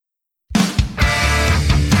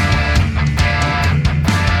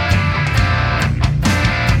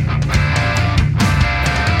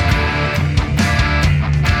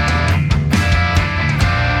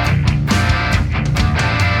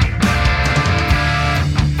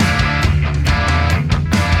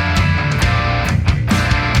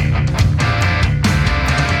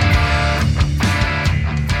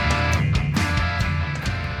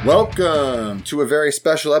Welcome to a very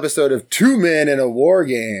special episode of Two Men in a War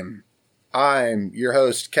Game. I'm your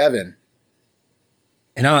host, Kevin.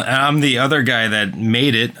 And I'm the other guy that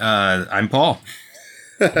made it. I'm Paul.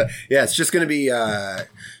 Yeah, it's just going to be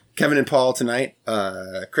Kevin and Paul tonight.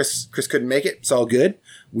 Chris couldn't make it. It's all good.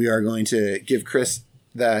 We are going to give Chris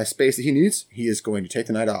the space that he needs. He is going to take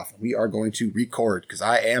the night off. We are going to record because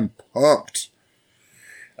I am pumped.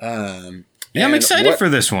 Yeah, I'm excited for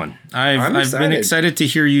this one. I've been excited to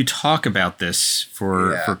hear you talk about this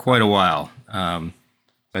for quite a while.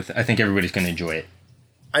 But I think everybody's going to enjoy it.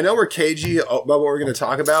 I know we're cagey about what we're going to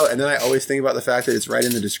talk about, and then I always think about the fact that it's right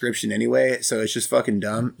in the description anyway, so it's just fucking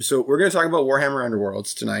dumb. So we're going to talk about Warhammer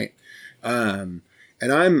Underworlds tonight, and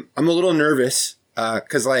I'm a little nervous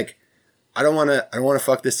because like I don't want to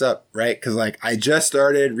fuck this up, right? Because like I just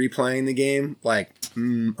started replaying the game like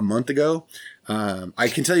a month ago. I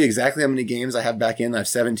can tell you exactly how many games I have back in. I have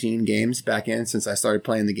 17 games back in since I started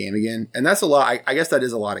playing the game again. And that's a lot. I guess that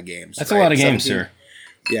is a lot of games. That's right? A lot of games, 17, sir.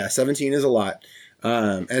 Yeah, 17 is a lot.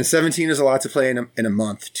 And 17 is a lot to play in a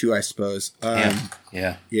month too, I suppose. Yeah.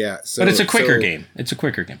 So, but it's a quicker game. It's a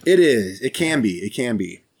quicker game. It is. It can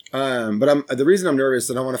be. But the reason I'm nervous,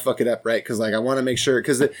 I don't want to fuck it up, right? Because like I want to make sure,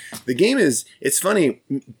 because the game is, it's funny.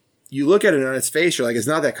 You look at it on its face, you're like, it's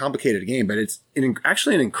not that complicated a game, but it's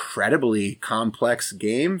actually an incredibly complex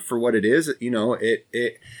game for what it is. You know,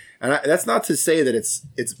 that's not to say that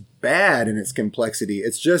it's bad in its complexity.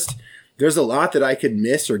 It's just, there's a lot that I could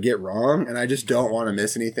miss or get wrong, and I just don't want to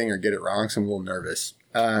miss anything or get it wrong, so I'm a little nervous.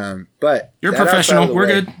 But you're professional. We're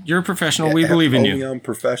good. You're a professional. Yeah, we believe in you. I'm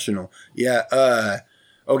professional. Yeah.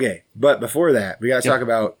 Okay. But before that, we got to talk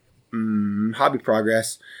about hobby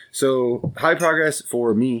progress. So hobby progress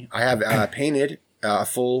for me, I have painted a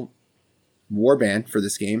full warband for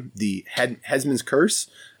this game, the Headsman's Curse,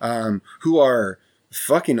 who are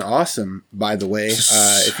fucking awesome, by the way.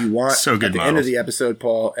 If you want, so good at the models. End of the episode,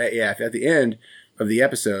 Paul, if at the end of the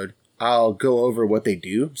episode, I'll go over what they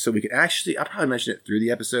do. So we can actually, I'll probably mention it through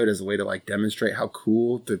the episode as a way to like demonstrate how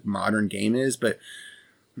cool the modern game is, but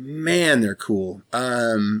man, they're cool.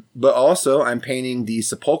 But also I'm painting the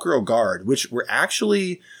Sepulchral Guard, which were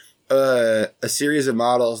actually a series of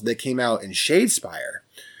models that came out in Shadespire.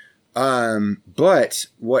 But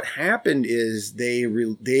what happened is they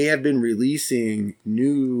have been releasing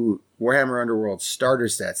new Warhammer Underworld starter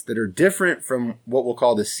sets that are different from what we'll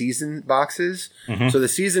call the season boxes. Mm-hmm. So the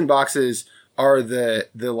season boxes are the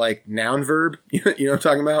like noun verb, you know what I'm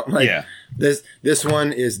talking about? Like, yeah. This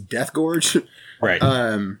one is Death Gorge. Right.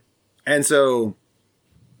 And so,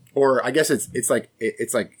 or I guess it's like,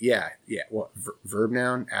 well, verb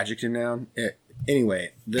noun, adjective noun.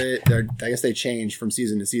 Anyway, I guess they change from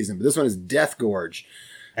season to season, but this one is Death Gorge.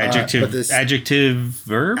 Adjective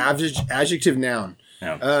verb? Adjective noun.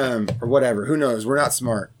 No. Or whatever. Who knows? We're not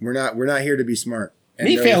smart. We're not here to be smart. And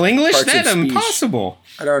me fail English? That's impossible.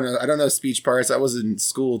 I don't know. I don't know speech parts. I was in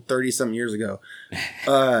school 30-something years ago.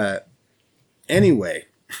 Anyway.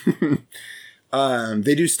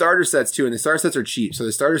 They do starter sets too, and the starter sets are cheap. So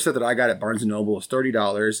the starter set that I got at Barnes & Noble is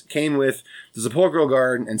 $30. Came with the Sepulchral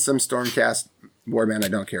Guard and some Stormcast warband I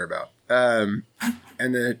don't care about. And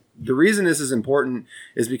the reason this is important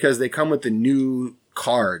is because they come with the new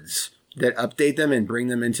cards that update them and bring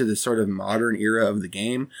them into the sort of modern era of the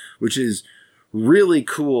game, which is really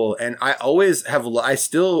cool. And I always have,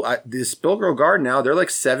 the Sepulchral Guard now, they're like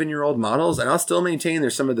 7-year-old models, and I'll still maintain they're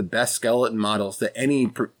some of the best skeleton models that any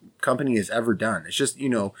company has ever done. It's just,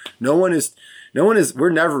 we're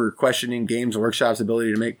never questioning Games Workshop's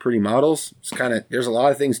ability to make pretty models. It's kind of, there's a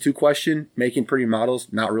lot of things to question. Making pretty models,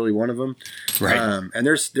 not really one of them. Right. And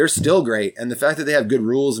they're still great. And the fact that they have good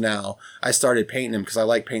rules now, I started painting them because I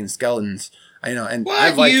like painting skeletons. I know, and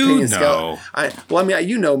I've liked painting skeletons.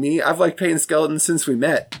 You know me. I've liked painting skeletons since we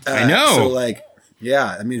met. I know. So like,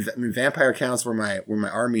 yeah. I mean, vampire counts were my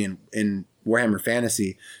army in Warhammer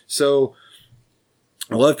Fantasy. So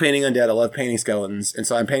I love painting undead. I love painting skeletons. And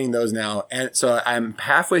so I'm painting those now. And so I'm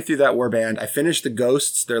halfway through that warband. I finished the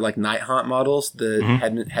ghosts. They're like Night Haunt models, the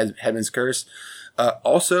Headsman's Curse.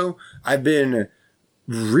 Also, I've been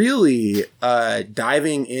really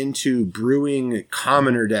diving into brewing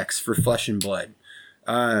commoner decks for Flesh and Blood.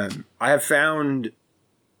 I have found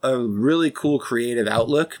a really cool creative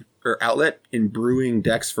outlet in brewing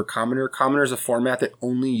decks for Commoner. Commoner is a format that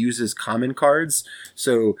only uses common cards,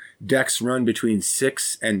 so decks run between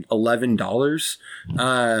 $6 and $11.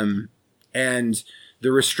 And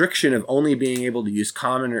the restriction of only being able to use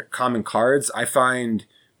common cards, I find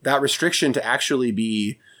that restriction to actually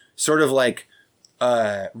be sort of like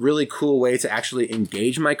really cool way to actually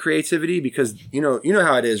engage my creativity, because you know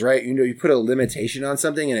how it is, right? You put a limitation on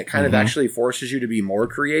something and it kind of actually forces you to be more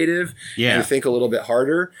creative and think a little bit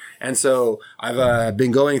harder. And so I've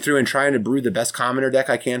been going through and trying to brew the best commoner deck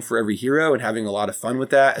I can for every hero and having a lot of fun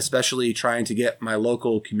with that, especially trying to get my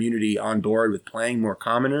local community on board with playing more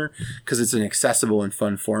commoner, because it's an accessible and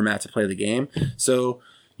fun format to play the game. So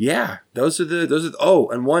yeah, those are oh,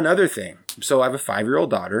 and one other thing. So I have a 5-year-old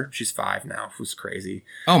daughter. She's 5 now. It was crazy.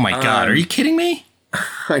 Oh my God. Are you kidding me?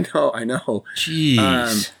 I know.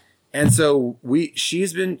 Jeez. And so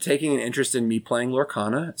she's been taking an interest in me playing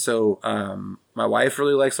Lorcana. So my wife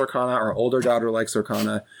really likes Lorcana. Our older daughter likes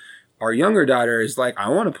Lorcana. Our younger daughter is like, I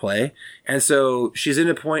want to play. And so she's in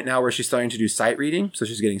a point now where she's starting to do sight reading. So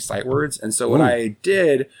she's getting sight words. And so what I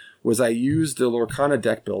did was I used the Lorcana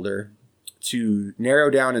deck builder to narrow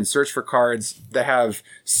down and search for cards that have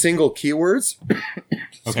single keywords.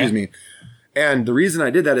 Excuse me. And the reason I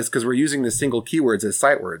did that is because we're using the single keywords as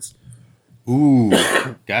sight words. Ooh,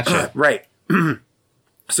 gotcha. Right.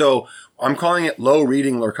 So I'm calling it low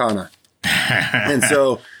reading Lorcana. And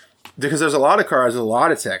so, because there's a lot of cards with a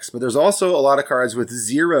lot of text, but there's also a lot of cards with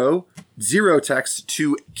zero text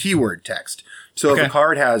to keyword text. So if a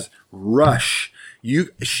card has rush,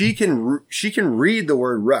 she can read the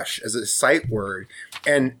word rush as a sight word,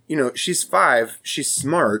 and she's 5, she's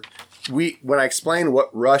smart. When I explain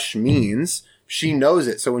what rush means, she knows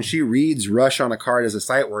it. So when she reads rush on a card as a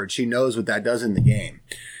sight word, she knows what that does in the game.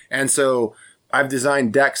 And so I've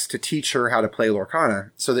designed decks to teach her how to play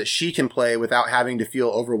Lorcana so that she can play without having to feel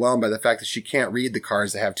overwhelmed by the fact that she can't read the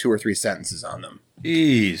cards that have 2 or 3 sentences on them.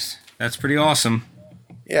 Jeez, that's pretty awesome.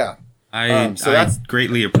 Yeah. I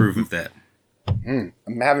greatly approve of that. I'm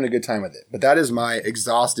having a good time with it, but that is my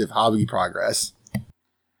exhaustive hobby progress.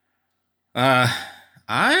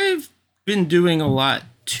 I've been doing a lot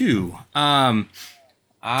too. I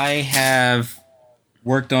have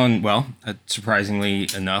worked on, surprisingly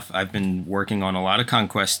enough, I've been working on a lot of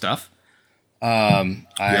Conquest stuff.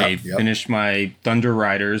 I finished my Thunder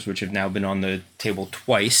Riders, which have now been on the table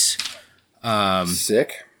twice.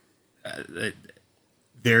 Sick.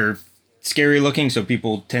 They're scary looking, so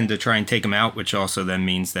people tend to try and take them out, which also then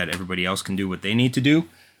means that everybody else can do what they need to do.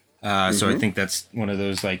 So I think that's one of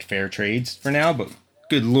those fair trades for now, but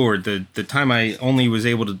good Lord, the time I only was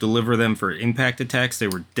able to deliver them for impact attacks, they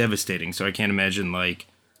were devastating. So I can't imagine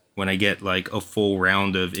when I get a full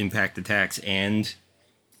round of impact attacks and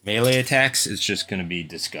melee attacks, it's just going to be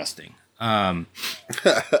disgusting. So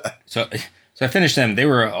I finished them. They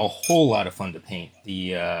were a whole lot of fun to paint.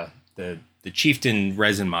 The Chieftain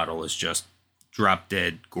resin model is just drop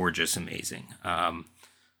dead, gorgeous, amazing.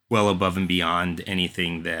 Well above and beyond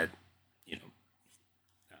anything that,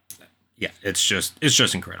 it's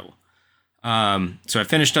just incredible. So I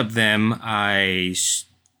finished up them. I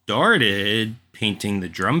started painting the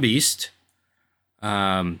Drum Beast.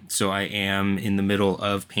 So I am in the middle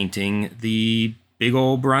of painting the big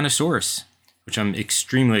old Brontosaurus, which I'm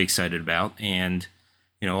extremely excited about. And,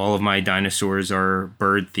 all of my dinosaurs are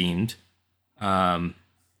bird themed.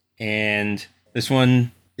 And this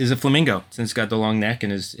one is a flamingo, since it's got the long neck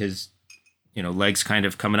and his legs kind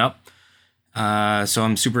of coming up. So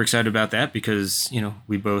I'm super excited about that because,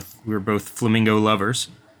 we're both flamingo lovers.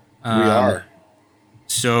 We are.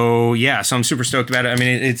 So I'm super stoked about it. I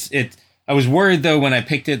mean, I was worried though when I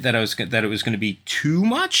picked it that it was going to be too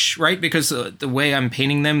much, right? Because the way I'm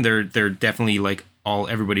painting them, they're definitely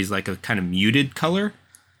everybody's a kind of muted color.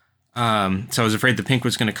 So I was afraid the pink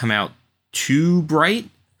was going to come out too bright,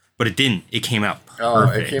 but it didn't. It came out perfect.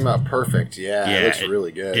 Oh, it came out perfect. Yeah, it looks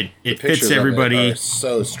really good. It fits everybody.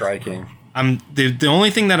 So striking. The only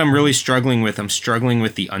thing that I'm really struggling with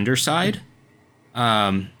the underside.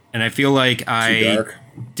 And I feel like too dark.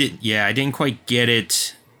 I didn't quite get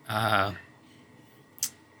it. I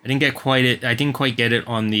didn't quite get it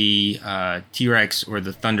on the T-Rex or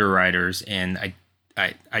the Thunder Riders, and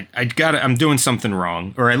I'm doing something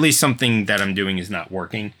wrong, or at least something that I'm doing is not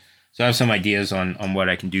working. So I have some ideas on what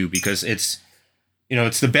I can do, because it's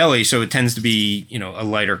the belly, so it tends to be a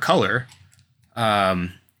lighter color,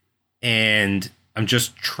 and I'm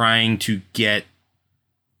just trying to get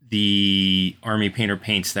the Army Painter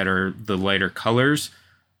paints that are the lighter colors.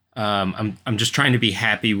 I'm just trying to be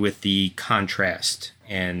happy with the contrast,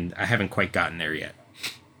 and I haven't quite gotten there yet.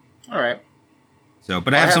 All right. So,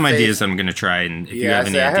 but I have some ideas I'm going to try, and if you have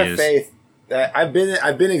any ideas, I have faith. I've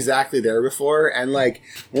been exactly there before, and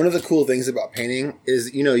one of the cool things about painting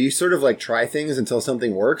is you sort of try things until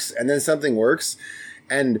something works, and then something works,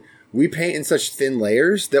 and we paint in such thin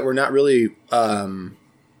layers that we're not really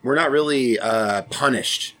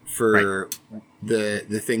punished for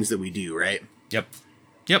the things that we do, right? Yep.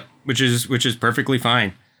 Yep. Which is perfectly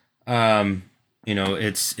fine. You know,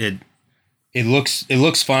 it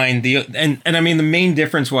looks fine. And I mean the main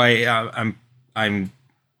difference why I'm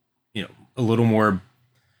you know a little more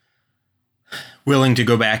willing to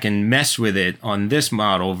go back and mess with it on this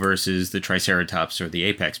model versus the Triceratops or the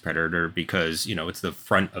Apex Predator, because you know it's the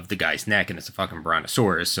front of the guy's neck and it's a fucking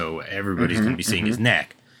brontosaurus, so everybody's going to be seeing his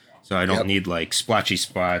neck. So I don't need like splotchy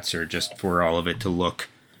spots or just for all of it to look,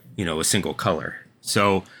 you know, a single color.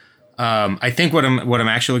 So I think what I'm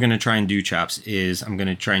actually going to try and do, Chops, is I'm going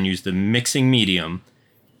to try and use the mixing medium,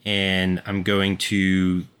 and I'm going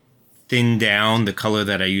to thin down the color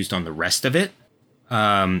that I used on the rest of it.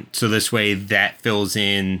 So this way that fills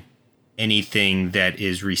in anything that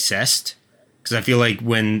is recessed. Because I feel like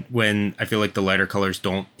when I feel like the lighter colors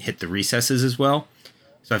don't hit the recesses as well.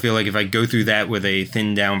 So I feel like if I go through that with a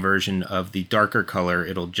thinned down version of the darker color,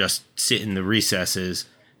 it'll just sit in the recesses,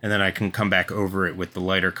 and then I can come back over it with the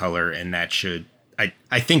lighter color, and that should...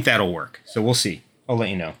 I think that'll work. So we'll see. I'll let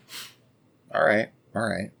you know. All right.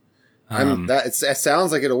 It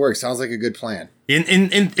sounds like it'll work. Sounds like a good plan.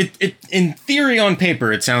 In theory, on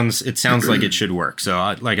paper, it sounds like it should work.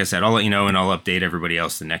 So, like I said, I'll let you know, and I'll update everybody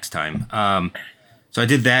else the next time. So I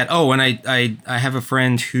did that. Oh, and I have a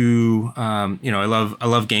friend who you know I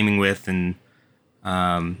love gaming with, and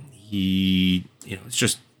he it's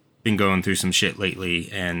just been going through some shit lately,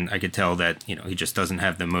 and I could tell that he just doesn't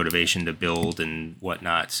have the motivation to build and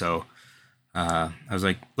whatnot. So I was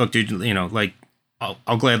like, look, dude, like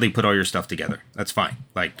I'll gladly put all your stuff together. That's fine.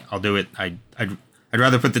 Like I'll do it. I'd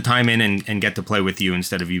rather put the time in and get to play with you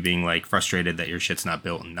instead of you being like frustrated that your shit's not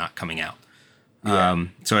built and not coming out. Yeah.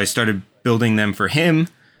 So I started building them for him,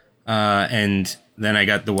 and then I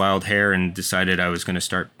got the wild hair and decided I was going to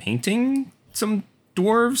start painting some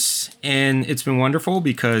dwarves, and it's been wonderful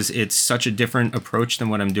because it's such a different approach than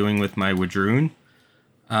what I'm doing with my Wadroon.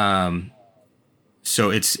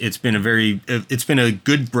 So it's been a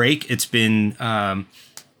good break. It's been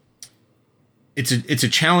it's a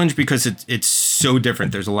challenge because it's so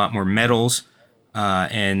different. There's a lot more metals,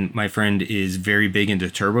 and my friend is very big into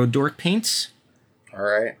turbo dork paints. All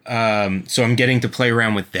right. So I'm getting to play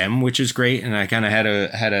around with them, which is great. And I kind of had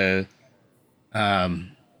to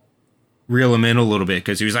reel him in a little bit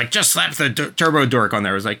because he was like, just slap the turbo dork on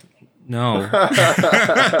there. I was like, no.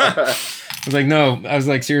 I was like, no. I was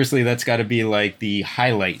like, seriously, that's got to be like the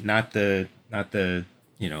highlight, not the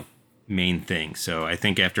main thing. So I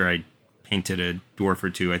think after I painted a dwarf or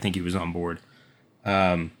two, I think he was on board.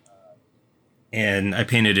 And I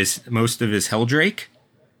painted most of his Helldrake.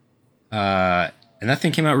 And that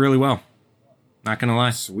thing came out really well. Not going to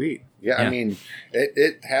lie. Sweet. Yeah, I mean,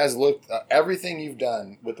 it has looked... everything you've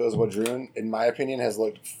done with those Wadroon, in my opinion, has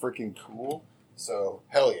looked freaking cool. So,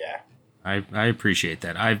 hell yeah. I appreciate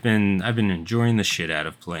that. I've been enjoying the shit out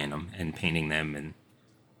of playing them and painting them and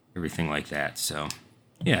everything like that. So,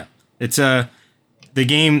 yeah. It's the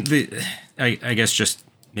game... I guess just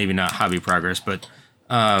maybe not hobby progress, but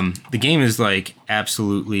the game is like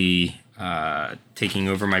absolutely taking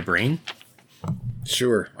over my brain.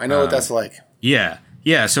 Sure. I know what that's like. Yeah.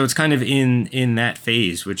 Yeah. So it's kind of in that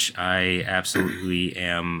phase, which I absolutely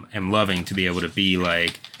am loving, to be able to be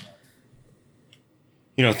like,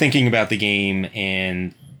 thinking about the game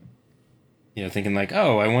and, thinking like,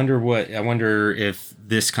 oh, I wonder if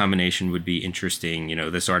this combination would be interesting,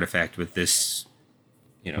 this artifact with this,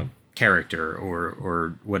 character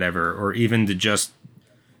or whatever, or even to just,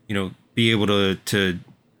 be able to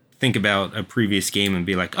think about a previous game and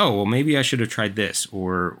be like, oh, well, maybe I should have tried this,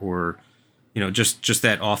 or just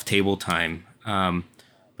that off table time.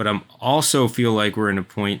 But I'm also feel like we're in a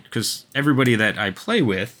point, because everybody that I play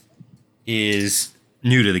with is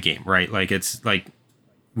new to the game, right? Like it's like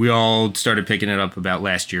we all started picking it up about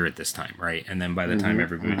last year at this time, right? And then by the time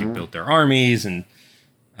everybody built their armies, and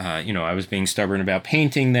I was being stubborn about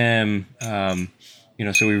painting them.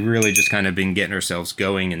 So we really just kind of been getting ourselves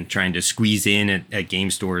going and trying to squeeze in at game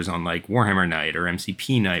stores on like Warhammer night or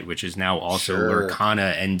MCP night, which is now also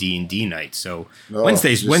Lurkana and D&D night. So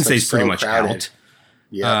Wednesday's pretty much out.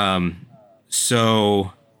 Yeah.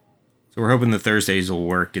 So we're hoping the Thursdays will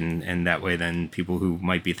work, and that way then people who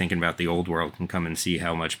might be thinking about the old world can come and see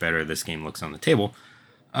how much better this game looks on the table.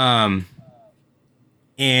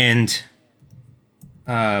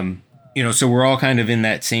 So we're all kind of in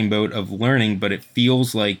that same boat of learning, but it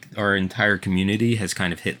feels like our entire community has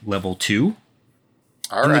kind of hit level 2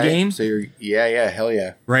 in the game. So hell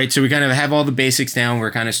yeah. Right. So we kind of have all the basics down.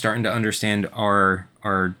 We're kind of starting to understand our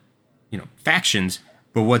factions,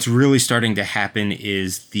 but what's really starting to happen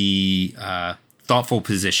is the thoughtful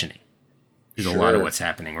positioning is a lot of what's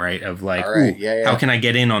happening, right? Of like, How can I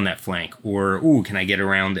get in on that flank? Or, can I get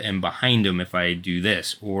around and behind him if I do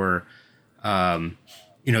this? Or,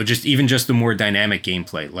 just the more dynamic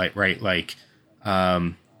gameplay,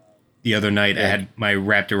 the other night I had my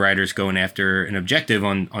Raptor Riders going after an objective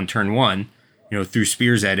on turn 1, threw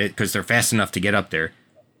spears at it because they're fast enough to get up there.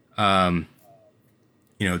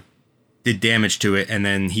 Did damage to it, and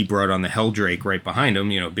then he brought on the Helldrake right behind him,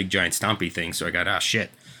 big giant stompy thing. So I got,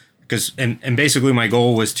 shit. And basically my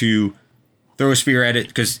goal was to throw a spear at it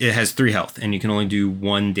because it has 3 health, and you can only do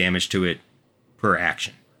 1 damage to it per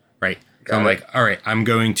action, right? So I'm like, all right, I'm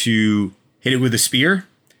going to hit it with a spear.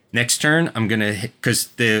 Next turn, I'm going to hit, because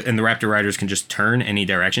the Raptor Riders can just turn any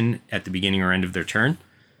direction at the beginning or end of their turn,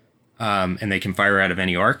 and they can fire out of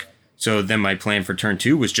any arc. So then my plan for turn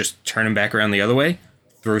 2 was just turn them back around the other way,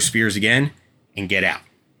 throw spears again, and get out.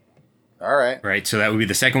 All right. Right, so that would be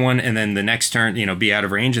the second one, and then the next turn, be out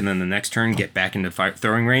of range, and then the next turn, get back into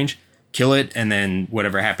throwing range, kill it, and then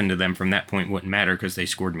whatever happened to them from that point wouldn't matter because they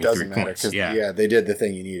scored me 3 points. Yeah, they did the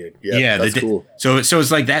thing you needed. That's cool. So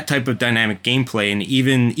it's like that type of dynamic gameplay, and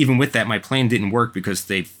even with that, my plan didn't work because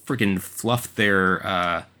they freaking fluffed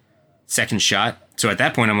their second shot. So at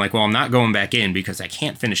that point, I'm like, well, I'm not going back in because I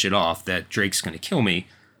can't finish it off. That Drake's going to kill me.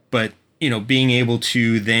 But, being able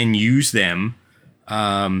to then use them,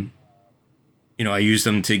 I used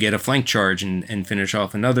them to get a flank charge and finish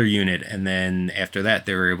off another unit. And then after that,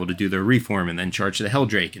 they were able to do their reform and then charge the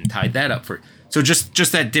Helldrake and tied that up for it. So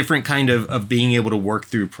just that different kind of being able to work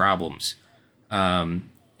through problems. And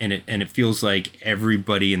it feels like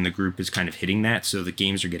everybody in the group is kind of hitting that. So the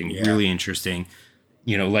games are getting really interesting.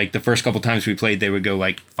 Like the first couple times we played, they would go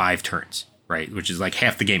like 5 turns, right? Which is like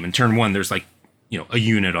half the game. In turn 1, there's like, a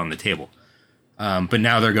unit on the table. But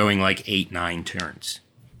now they're going like 8, 9 turns.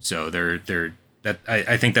 So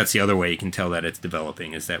I think that's the other way you can tell that it's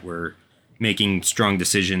developing, is that we're making strong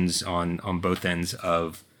decisions on both ends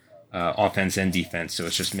of offense and defense. So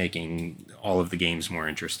it's just making all of the games more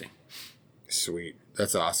interesting. Sweet.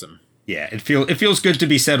 That's awesome. Yeah, it feels good to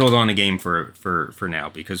be settled on a game for now,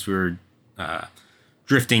 because we're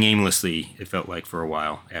drifting aimlessly, it felt like, for a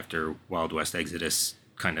while after Wild West Exodus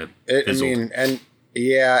kind of fizzled.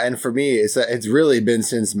 And for me, it's really been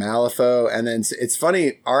since Malifaux. And then it's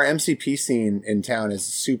funny, our MCP scene in town is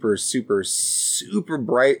super, super, super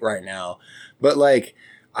bright right now. But like,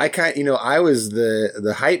 I was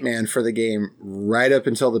the hype man for the game right up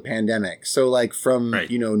until the pandemic. So like from,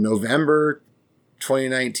 November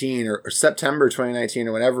 2019 or September 2019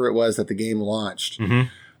 or whatever it was that the game launched,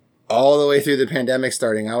 all the way through the pandemic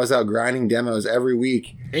starting, I was out grinding demos every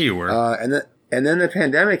week. Hey, you were. And then the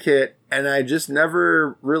pandemic hit, and I just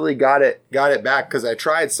never really got it back because I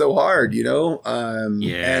tried so hard,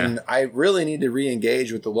 And I really need to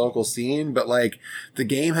re-engage with the local scene, but like the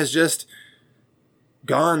game has just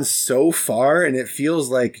gone so far, and it feels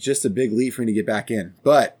like just a big leap for me to get back in.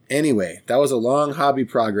 But anyway, that was a long hobby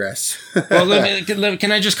progress. Well,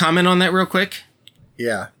 can I just comment on that real quick?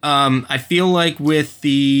 Yeah. I feel like with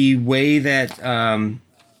the way that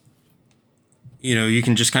you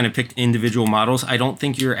can just kind of pick individual models, I don't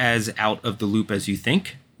think you're as out of the loop as you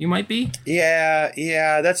think you might be.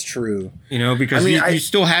 Yeah, that's true. Because you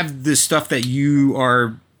still have the stuff that you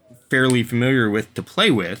are fairly familiar with to play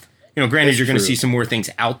with. Granted, you're going to see some more things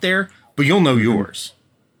out there, but you'll know yours.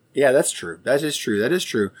 Yeah, that's true. That is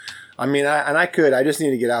true. I mean, I just need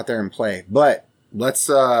to get out there and play. But let's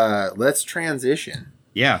transition.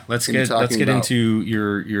 Yeah, let's get into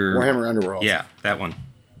your Warhammer Underworlds. Yeah, that one.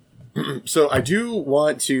 So I do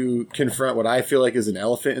want to confront what I feel like is an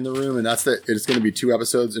elephant in the room, and that's that it's going to be 2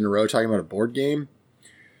 episodes in a row talking about a board game.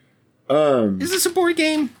 Is this a board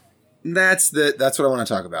game? That's what I want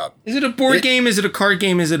to talk about. Is it a board game? Is it a card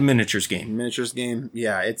game? Is it a miniatures game? Miniatures game.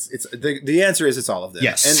 Yeah, it's the answer is it's all of them.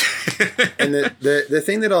 Yes. And the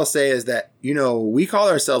thing that I'll say is that, we call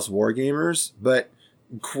ourselves war gamers, but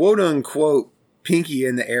quote unquote pinky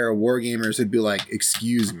in the air war gamers would be like,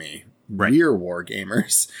 excuse me. Right. We're war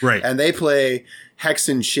gamers. Right. And they play hex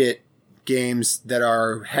and shit games that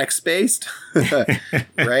are hex based.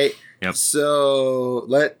 Right? Yep. So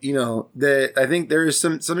I think there is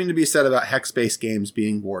something to be said about hex-based games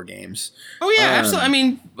being war games. Oh yeah, absolutely. I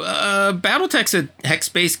mean, BattleTech's a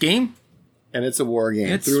hex-based game, and it's a war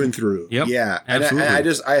game through and through. Yep. Yeah, absolutely.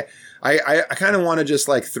 And I kind of want to just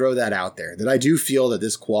like throw that out there, that I do feel that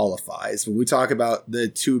this qualifies when we talk about the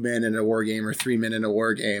 2 men in a war game or 3 men in a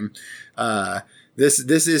war game. This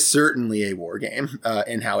is certainly a war game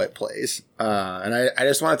in how it plays. And I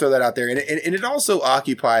just want to throw that out there. And it also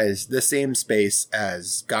occupies the same space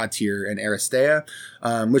as God Tier and Aristea,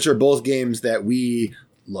 which are both games that we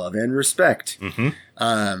love and respect.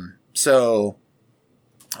 Mm-hmm. So,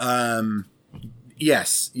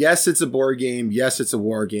 yes, it's a board game. Yes, it's a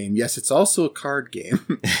war game. Yes, it's also a card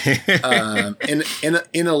game.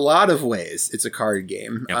 In a lot of ways, it's a card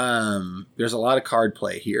game. Yep. There's a lot of card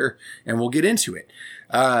play here, and we'll get into it.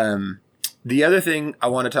 The other thing I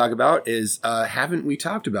want to talk about is, haven't we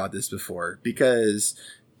talked about this before? Because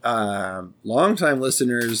longtime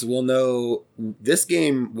listeners will know this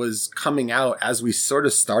game was coming out as we sort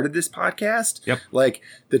of started this podcast. Yep. Like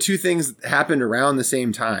the two things happened around the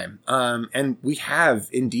same time. And we have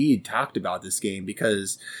indeed talked about this game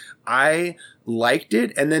because I liked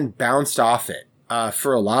it and then bounced off it.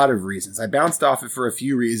 For a lot of reasons. I bounced off it for a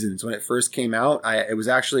few reasons. When it first came out, it was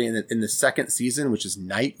actually in the second season, which is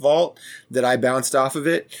Night Vault, that I bounced off of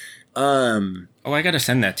it. I got to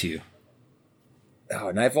send that to you.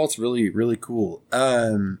 Oh, Night Vault's really, really cool.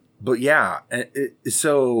 But yeah,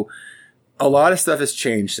 so a lot of stuff has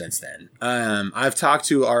changed since then. I've talked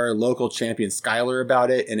to our local champion Skylar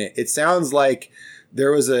about it, and it sounds like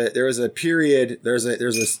there was a period, there's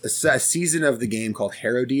a season of the game called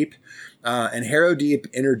Harrowdeep. And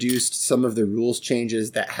Harrowdeep introduced some of the rules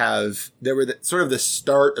changes there were sort of the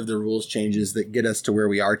start of the rules changes that get us to where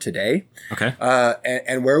we are today. Okay.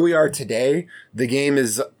 And where we are today, the game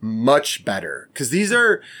is much better because these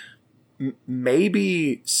are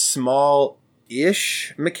maybe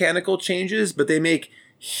small-ish mechanical changes, but they make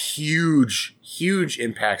huge, huge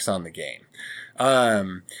impacts on the game.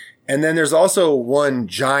 And then there's also one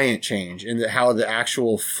giant change in how the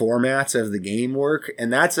actual formats of the game work.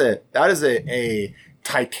 And that is a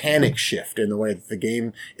titanic shift in the way that the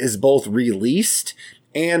game is both released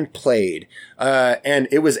and played. And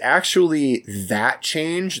it was actually that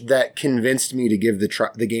change that convinced me to give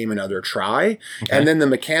the game another try. Okay. And then the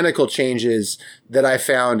mechanical changes that I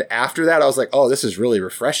found after that, I was like, oh, this is really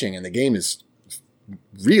refreshing. And the game is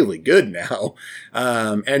really good now.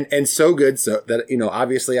 And so good. So that,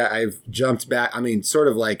 obviously I've jumped back. I mean, sort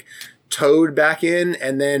of like toed back in,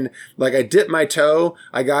 and then like I dipped my toe,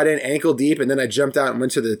 I got in ankle deep, and then I jumped out and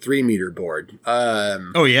went to the 3-meter board.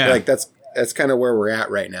 Oh yeah. Like that's kind of where we're at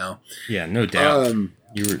right now. Yeah, no doubt.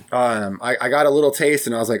 I got a little taste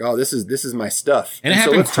and I was like, oh, this is my stuff. And it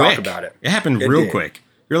happened so let's quick. Talk about it. It happened real quick.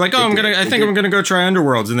 You're like, oh, I'm gonna go try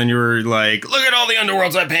Underworlds, and then you were like, look at all the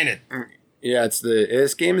Underworlds I painted. Yeah,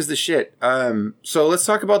 this game is the shit. So let's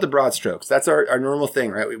talk about the broad strokes. That's our normal thing,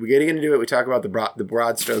 right? We get into it. We talk about the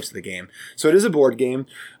broad strokes of the game. So it is a board game,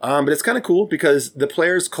 but it's kind of cool because the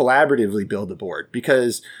players collaboratively build the board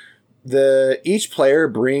because each player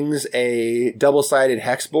brings a double-sided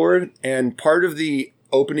hex board, and part of the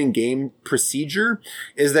opening game procedure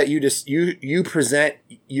is that you present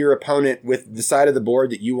your opponent with the side of the board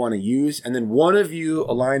that you want to use, and then one of you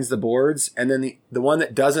aligns the boards, and then the one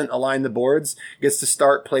that doesn't align the boards gets to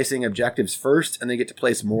start placing objectives first, and they get to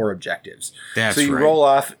place more objectives. So you roll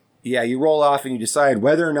off. Yeah, you roll off and you decide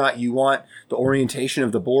whether or not you want the orientation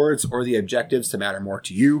of the boards or the objectives to matter more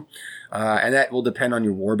to you. And that will depend on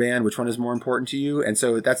your warband, which one is more important to you. And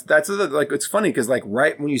so that's like, it's funny because like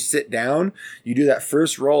right when you sit down, you do that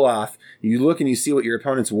first roll off, you look and you see what your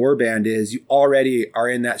opponent's warband is. You already are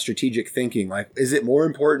in that strategic thinking. Like, is it more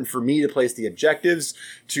important for me to place the objectives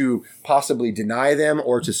to possibly deny them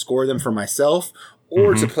or to score them for myself?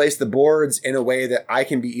 Or to place the boards in a way that I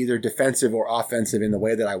can be either defensive or offensive in the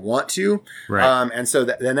way that I want to. Right. And so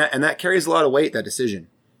that carries a lot of weight, that decision.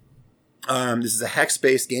 This is a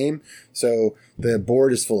hex-based game. So the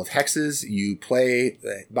board is full of hexes. You play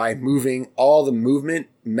by moving. All the movement,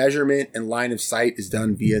 measurement, and line of sight is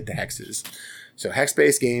done via the hexes. So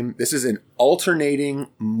hex-based game. This is an alternating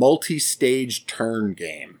multi-stage turn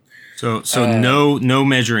game. So no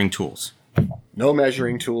measuring tools. No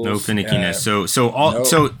measuring tools. No finickiness.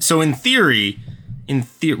 So in theory,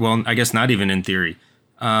 well, I guess not even in theory.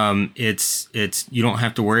 It's you don't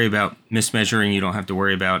have to worry about mismeasuring. You don't have to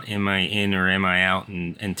worry about am I in or am I out,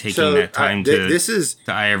 and taking that time to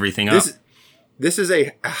eye everything up. This is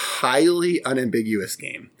a highly unambiguous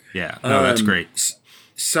game. Yeah, no, that's great.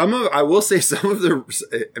 I will say some of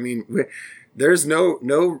the. I mean, there's no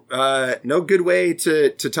good way to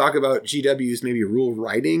talk about GW's maybe rule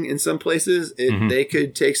writing in some places. They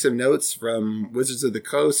could take some notes from Wizards of the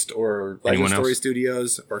Coast or Legend Story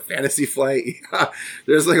Studios or Fantasy Flight.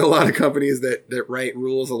 There's like a lot of companies that write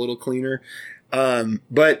rules a little cleaner.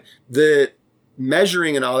 But the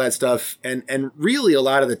measuring and all that stuff and really a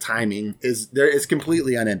lot of the timing is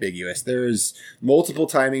completely unambiguous. There's multiple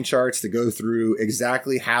timing charts to go through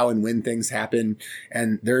exactly how and when things happen,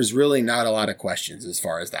 and there's really not a lot of questions as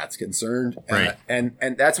far as that's concerned. Right. And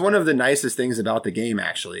that's one of the nicest things about the game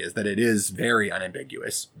actually, is that it is very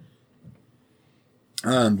unambiguous.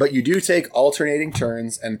 But you do take alternating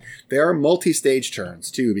turns, and they are multi-stage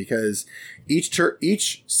turns too, because each turn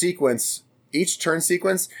sequence,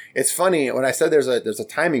 it's funny when I said there's a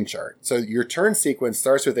timing chart. So your turn sequence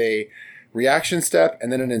starts with a reaction step,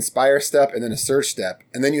 and then an inspire step, and then a surge step.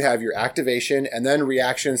 And then you have your activation, and then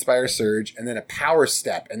reaction, inspire, surge, and then a power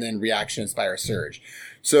step, and then reaction, inspire, surge.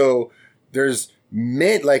 So there's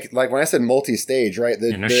like when I said multi-stage, right?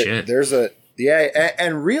 There's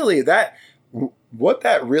and really what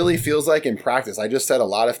that really feels like in practice, I just said a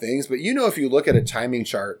lot of things, but if you look at a timing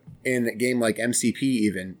chart in a game like MCP,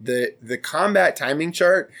 even the combat timing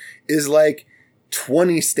chart is like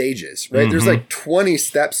 20 stages, right? There's like 20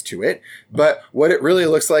 steps to it, but what it really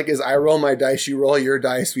looks like is I roll my dice, you roll your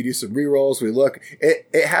dice, we do some re-rolls, we look,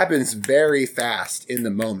 it happens very fast in the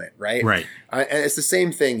moment, right? Right. And it's the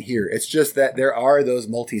same thing here. It's just that there are those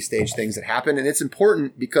multi-stage things that happen, and it's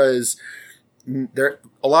important because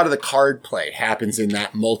a lot of the card play happens in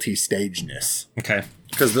that multi-stageness. Okay.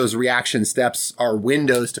 Because those reaction steps are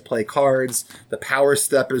windows to play cards. The power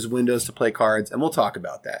step is windows to play cards, and we'll talk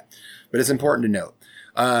about that. But it's important to note.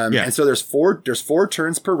 And so there's four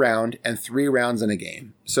turns per round and 3 rounds in a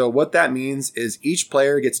game. So what that means is each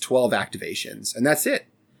player gets 12 activations, and that's it.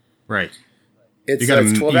 Right. It's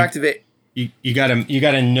 12 activate. You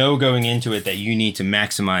gotta know going into it that you need to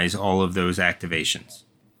maximize all of those activations.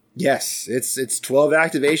 Yes, it's 12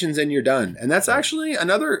 activations and you're done. And that's actually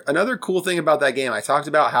another cool thing about that game. I talked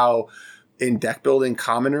about how in deck building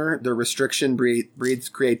commoner, the restriction breeds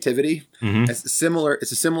creativity. It's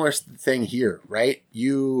a similar thing here, right?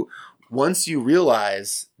 Once you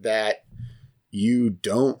realize that you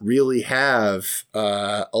don't really have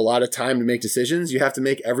a lot of time to make decisions, you have to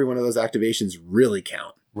make every one of those activations really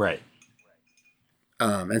count. Right.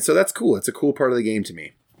 And so that's cool. It's a cool part of the game to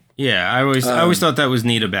me. Yeah, I always thought that was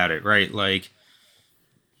neat about it, right? Like,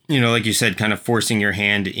 like you said, kind of forcing your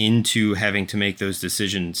hand into having to make those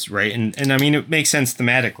decisions, right? And I mean, it makes sense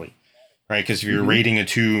thematically, right? Because if you're raiding a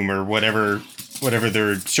tomb or whatever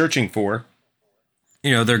they're searching for,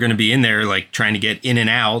 they're going to be in there like trying to get in and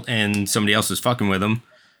out, and somebody else is fucking with them.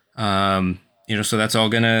 So that's all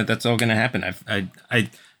gonna happen. I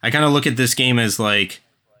kind of look at this game as like,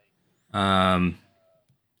 the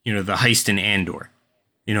heist in Andor.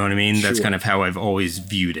 You know what I mean? Sure. That's kind of how I've always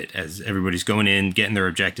viewed it, as everybody's going in, getting their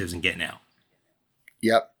objectives, and getting out.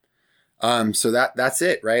 Yep. So that's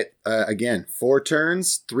it, right? Again, 4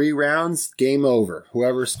 turns, 3 rounds, game over.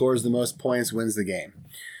 Whoever scores the most points wins the game.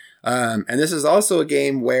 And this is also a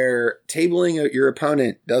game where tabling your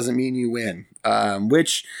opponent doesn't mean you win,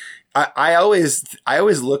 which I always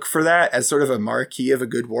look for that as sort of a marquee of a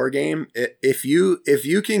good war game. If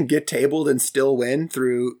you can get tabled and still win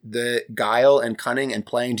through the guile and cunning and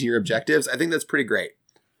playing to your objectives, I think that's pretty great.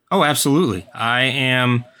 Oh, absolutely.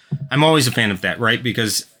 I'm always a fan of that, right?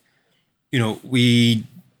 Because we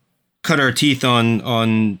cut our teeth on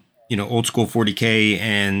old school 40K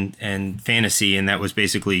and fantasy, and that was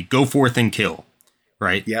basically go forth and kill,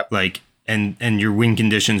 right? Yep. Like and your win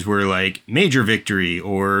conditions were like major victory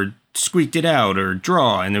or squeaked it out or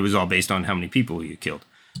draw, and it was all based on how many people you killed.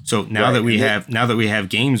 So now that we have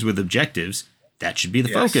games with objectives, that should be the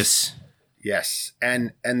focus. Yes.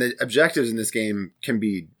 And the objectives in this game can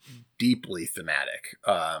be deeply thematic.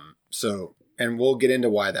 And we'll get into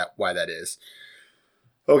why that is.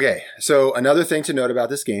 Okay. So another thing to note about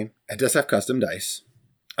this game, it does have custom dice.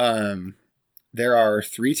 There are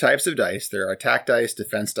 3 types of dice. There are attack dice,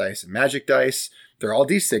 defense dice, and magic dice. They're all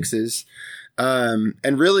D6s.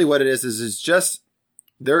 And really what it is just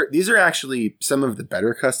these are actually some of the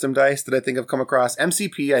better custom dice that I think I've come across.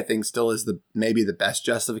 MCP, I think, still is maybe the best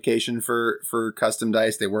justification for custom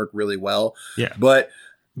dice. They work really well. Yeah. But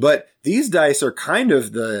these dice are kind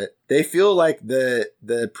of they feel like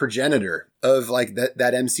the progenitor of like that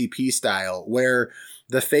MCP style, where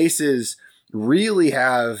the faces really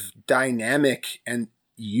have dynamic and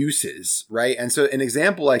uses, right? And so an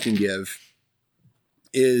example I can give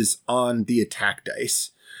is on the attack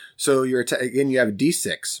dice. So again, you have a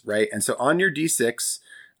D6, right? And so on your D6,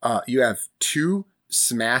 you have 2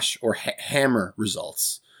 smash or hammer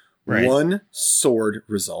results, right. 1 sword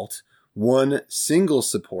result, 1 single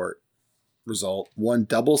support result, 1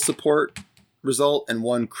 double support result, and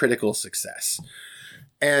 1 critical success.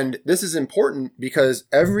 And this is important because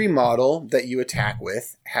every model that you attack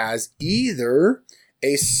with has either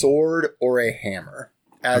a sword or a hammer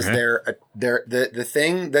as the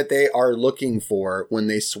thing that they are looking for when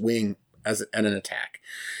they swing at an attack.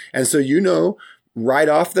 And so right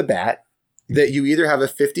off the bat that you either have a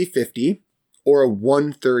 50-50 or a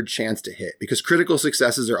 1/3 chance to hit, because critical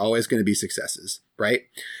successes are always going to be successes, right?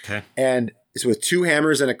 Okay. And So with 2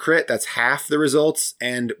 hammers and a crit, that's half the results.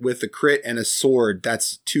 And with a crit and a sword,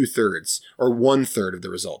 that's 2/3 or 1/3 of the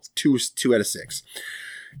results. 2 out of 6.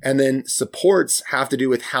 And then supports have to do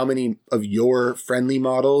with how many of your friendly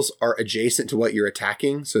models are adjacent to what you're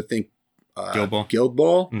attacking. So think Guild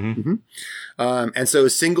Ball. Mm-hmm. And so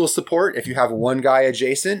single support, if you have 1 guy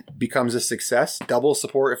adjacent, becomes a success. Double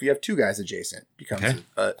support, if you have 2 guys adjacent, becomes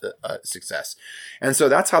a success. And so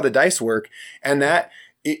that's how the dice work. And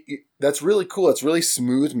that's really cool. It's really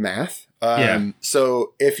smooth math.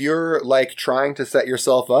 So if you're like trying to set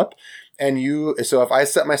yourself up so if I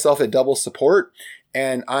set myself at double support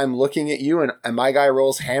and I'm looking at you and my guy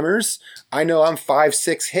rolls hammers, I know I'm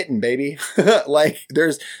 5-6 hitting, baby. Like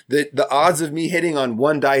there's the odds of me hitting on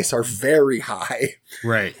 1 dice are very high.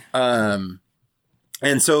 Right.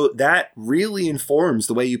 And so that really informs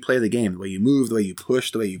the way you play the game, the way you move, the way you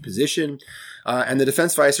push, the way you position. And the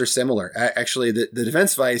defense vice are similar. Actually, the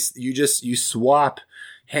defense vice, you swap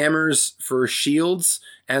hammers for shields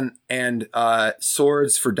and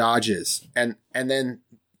swords for dodges. And then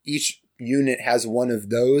each unit has one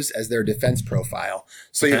of those as their defense profile.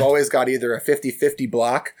 So you've always got either a 50-50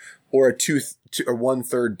 block or a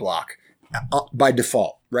 1/3 block by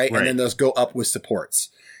default, right? And then those go up with supports.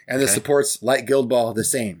 And the supports, like Guild Ball, the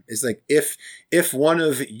same. It's like if one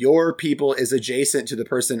of your people is adjacent to the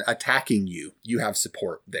person attacking you, you have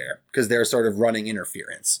support there because they're sort of running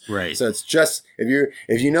interference. Right. So it's just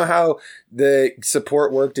if you know how the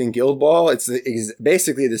support worked in Guild Ball, it's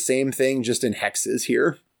basically the same thing, just in hexes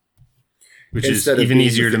here, which is even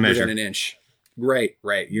easier to measure. Within an inch. Right.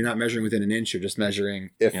 You're not measuring within an inch. You're just measuring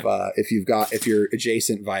if you're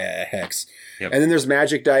adjacent via a hex. Yep. And then there's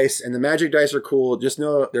magic dice, and the magic dice are cool. Just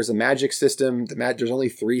know there's a magic system. There's only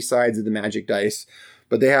 3 sides of the magic dice,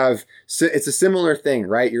 but it's a similar thing,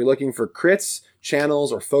 right? You're looking for crits,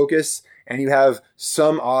 channels, or focus, and you have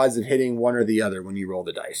some odds of hitting one or the other when you roll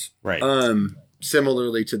the dice. Right.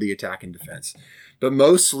 Similarly to the attack and defense, but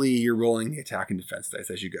mostly you're rolling the attack and defense dice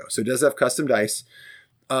as you go. So it does have custom dice.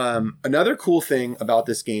 Another cool thing about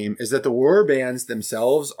this game is that the war bands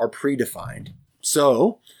themselves are predefined.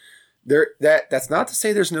 So that's not to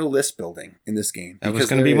say there's no list building in this game. That was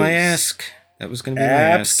going to be my ask.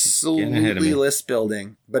 Absolutely list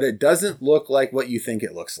building, but it doesn't look like what you think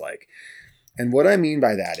it looks like. And what I mean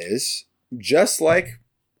by that is just like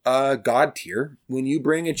God tier, when you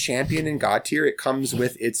bring a champion in God tier, it comes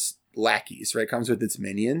with its lackeys, right? It comes with its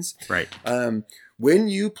minions. Right. When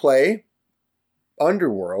you play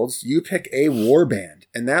Underworlds, you pick a warband,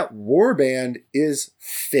 and that warband is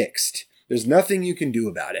fixed. There's nothing you can do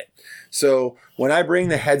about it. So when I bring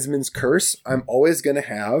the Headsman's Curse, I'm always going to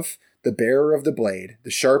have the Bearer of the Blade,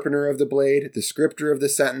 the Sharpener of the Blade, the Scripter of the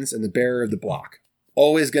Sentence, and the Bearer of the Block.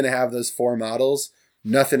 Always going to have those 4 models.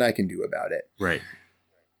 Nothing I can do about it. Right.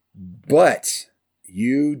 But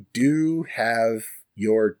you do have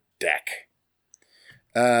your deck.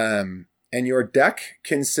 And your deck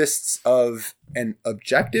consists of an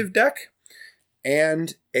objective deck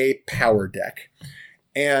and a power deck.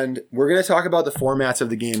 And we're going to talk about the formats of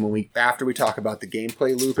the game after we talk about the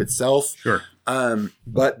gameplay loop itself. Sure.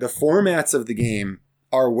 But the formats of the game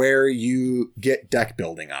are where you get deck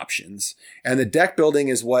building options. And the deck building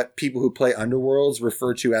is what people who play Underworlds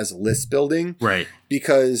refer to as list building. Right.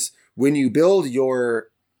 Because when you build your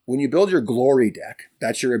glory deck,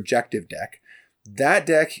 that's your objective deck. That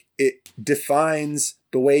deck, it defines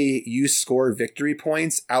the way you score victory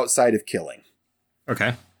points outside of killing.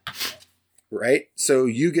 Okay. Right? So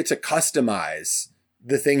you get to customize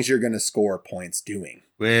the things you're going to score points doing.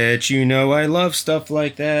 Which, I love stuff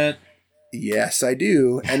like that. Yes, I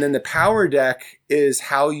do. And then the power deck is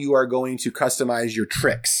how you are going to customize your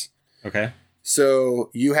tricks. Okay.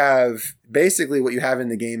 So you have basically what you have in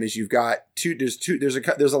the game is you've got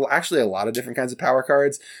there's actually a lot of different kinds of power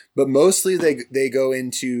cards, but mostly they go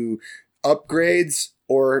into upgrades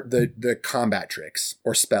or the combat tricks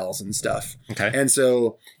or spells and stuff. Okay. And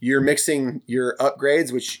so you're mixing your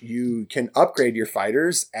upgrades, which you can upgrade your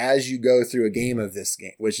fighters as you go through a game of this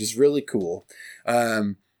game, which is really cool.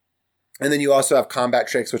 And then you also have combat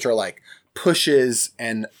tricks, which are like pushes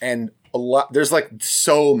and a lot. There's like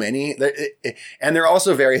so many, and they're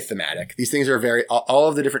also very thematic. These things are all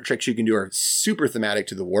of the different tricks you can do are super thematic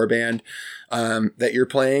to the warband that you're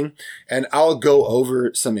playing. And I'll go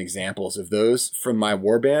over some examples of those from my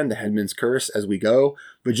warband, the Headsman's Curse, as we go.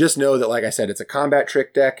 But just know that, like I said, it's a combat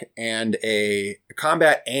trick deck and a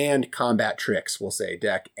combat tricks, we'll say,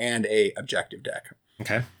 deck and a objective deck.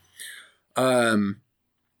 Okay.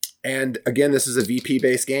 And again, this is a VP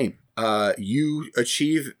based game. you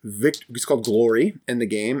achieve it's called glory in the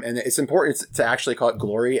game, and it's important to actually call it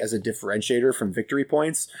glory as a differentiator from victory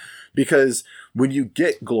points, because when you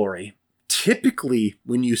get glory, typically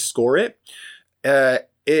when you score it,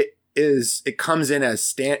 it comes in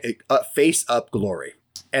as face up glory,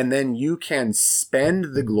 and then you can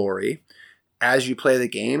spend the glory as you play the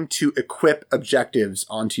game to equip objectives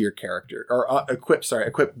onto your character, or equip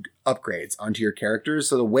upgrades onto your characters.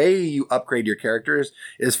 So the way you upgrade your characters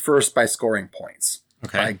is first by scoring points,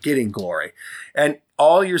 by getting glory, and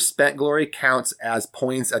all your spent glory counts as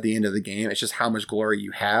points at the end of the game. It's just how much glory you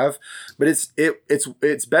have, but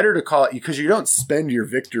it's better to call it, because you don't spend your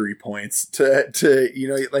victory points to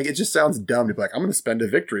like, it just sounds dumb to be like, I'm going to spend a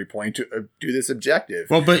victory point to do this objective.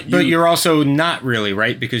 Well, but you're also not really,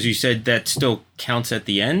 right? Because you said that still counts at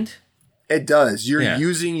the end. It does. You're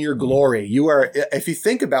using your glory. You are, if you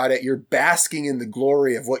think about it, you're basking in the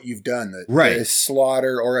glory of what you've done, the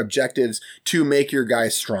slaughter or objectives to make your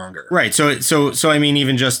guys stronger. Right. So I mean,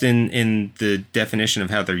 even just in the definition of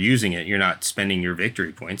how they're using it, you're not spending your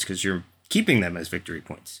victory points because you're keeping them as victory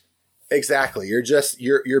points. Exactly.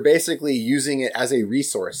 You're basically using it as a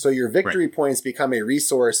resource. So your victory points become a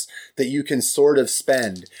resource that you can sort of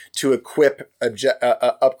spend to equip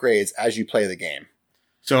upgrades as you play the game.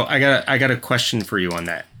 So I got a question for you on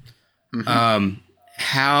that. Mm-hmm.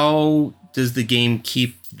 How does the game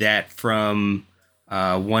keep that from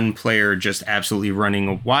one player just absolutely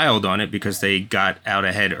running wild on it because they got out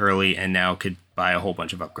ahead early and now could buy a whole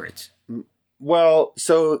bunch of upgrades? Well,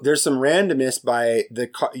 so there's some randomness by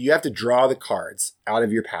you have to draw the cards out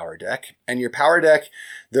of your power deck, and your power deck,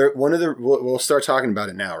 we'll start talking about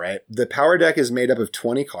it now, right? The power deck is made up of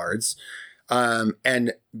 20 cards.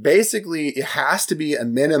 And basically it has to be a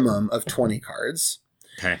minimum of 20 cards.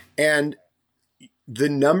 Okay. And the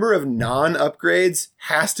number of non-upgrades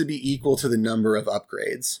has to be equal to the number of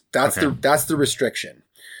upgrades. That's the restriction.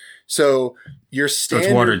 So your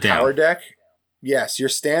standard power deck, yes, your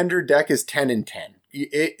standard deck is 10 and 10.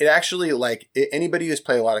 It actually, like, anybody who's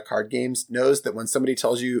played a lot of card games knows that when somebody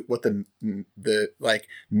tells you what the like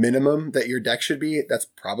minimum that your deck should be, that's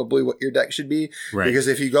probably what your deck should be. Right. Because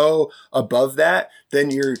if you go above that, then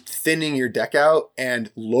you're thinning your deck out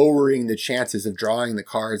and lowering the chances of drawing the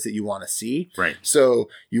cards that you want to see. Right. So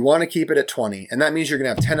you want to keep it at 20, and that means you're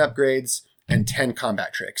going to have 10 upgrades and 10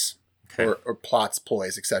 combat tricks, or plots,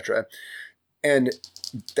 ploys, etc. And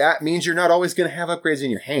that means you're not always going to have upgrades in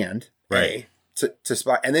your hand. Right. To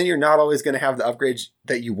spot, and then you're not always going to have the upgrades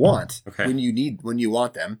that you want when you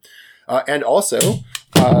want them, and also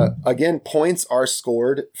again, points are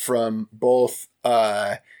scored from both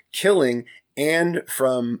killing and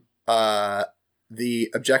from the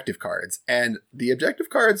objective cards, and the objective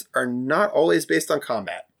cards are not always based on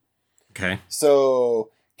combat. Okay, so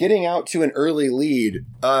getting out to an early lead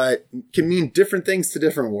can mean different things to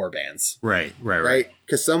different warbands. Right.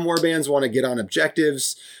 Because some warbands want to get on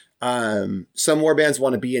objectives. Some warbands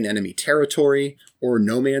want to be in enemy territory or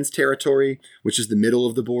no man's territory, which is the middle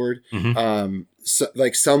of the board. Mm-hmm. So,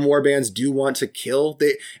 like, some warbands do want to kill.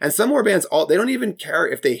 And some warbands, they don't even care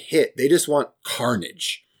if they hit. They just want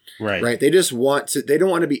carnage. Right. They just want to. They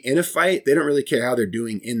don't want to be in a fight. They don't really care how they're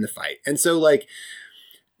doing in the fight. And so, like,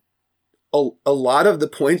 a lot of the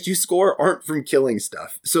points you score aren't from killing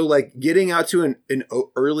stuff. So, like, getting out to an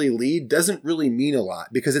early lead doesn't really mean a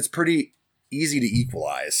lot because it's pretty easy to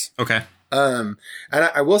equalize. Okay. And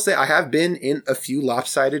I will say I have been in a few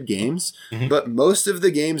lopsided games, but most of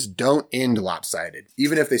the games don't end lopsided,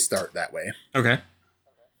 even if they start that way. Okay.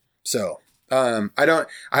 So,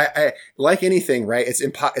 I like anything, right?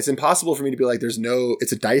 It's impossible for me to be like,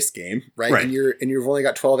 it's a dice game, right? And you've only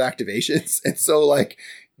got 12 activations. And so, like,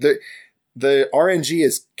 the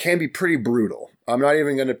RNG can be pretty brutal. I'm not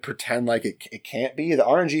even going to pretend like it can't be. The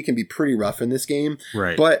RNG can be pretty rough in this game.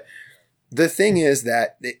 Right. But the thing is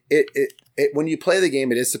that it when you play the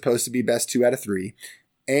game, it is supposed to be best 2 out of 3,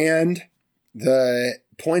 and the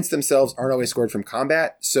points themselves aren't always scored from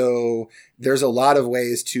combat. So there's a lot of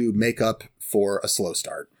ways to make up for a slow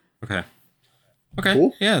start. Okay.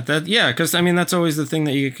 Cool. Yeah. Because I mean, that's always the thing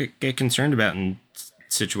that you get concerned about in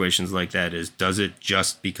situations like that is, does it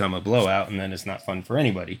just become a blowout and then it's not fun for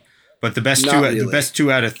anybody? But the best two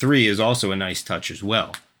out of 3 is also a nice touch as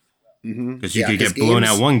well. Because you could get blown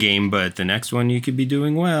out one game, but the next one you could be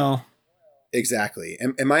doing well. Exactly.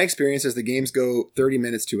 And my experience is the games go 30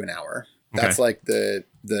 minutes to an hour. That's like the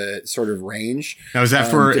sort of range. Now, is that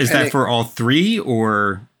for all 3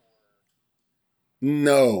 or?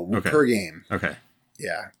 No, per game. Okay.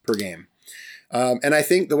 Yeah, per game. And I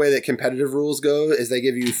think the way that competitive rules go is they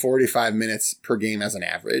give you 45 minutes per game as an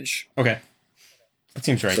average. Okay. That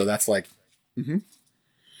seems right. So that's like,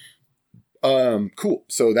 Cool.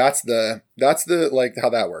 So that's the like how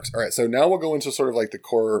that works. All right. So now we'll go into sort of like the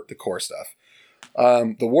core stuff.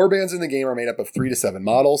 The warbands in the game are made up of 3 to 7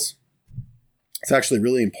 models. It's actually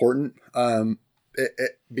really important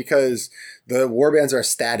because the warbands are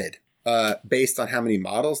statted based on how many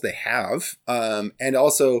models they have. And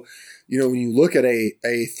also, you know, when you look at a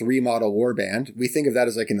 3-model warband, we think of that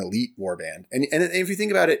as like an elite warband. And if you think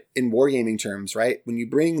about it in wargaming terms, right, when you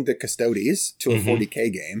bring the Custodes to a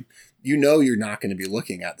 40K game, you know you're not going to be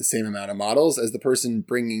looking at the same amount of models as the person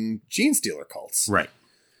bringing Gene Stealer cults. Right.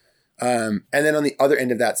 And then on the other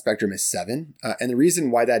end of that spectrum is 7. And the reason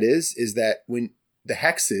why that is that when the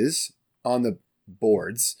hexes on the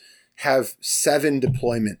boards have 7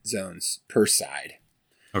 deployment zones per side.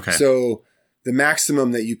 Okay. So the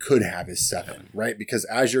maximum that you could have is 7, right? Because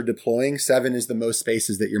as you're deploying, 7 is the most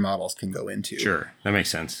spaces that your models can go into. Sure. That makes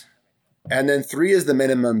sense. And then 3 is the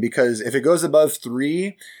minimum, because if it goes above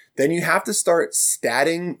 3, then you have to start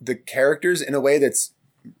statting the characters in a way that's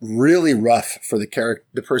really rough for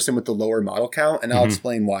the person with the lower model count. And I'll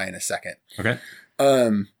explain why in a second. Okay.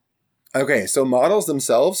 Okay, so models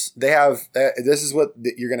themselves, they have, this is what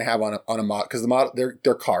you're going to have on a model, because the model,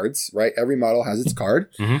 they're cards, right? Every model has its card.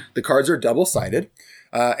 The cards are double-sided.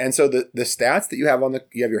 And so the stats that you have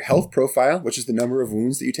you have your health profile, which is the number of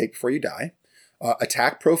wounds that you take before you die.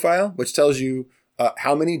 Attack profile, which tells you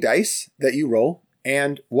how many dice that you roll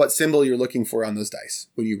and what symbol you're looking for on those dice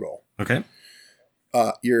when you roll. Okay.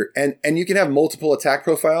 And you can have multiple attack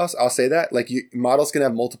profiles. I'll say that, like models can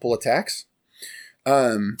have multiple attacks.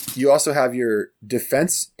 You also have your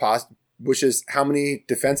defense which is how many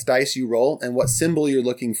defense dice you roll and what symbol you're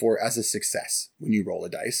looking for as a success when you roll a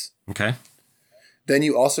dice. Okay. Then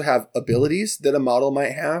you also have abilities that a model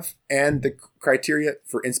might have and the criteria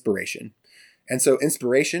for inspiration. And so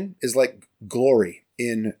inspiration is like glory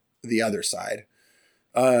in the other side.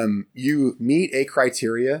 You meet a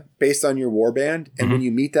criteria based on your warband, and when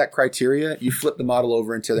you meet that criteria, you flip the model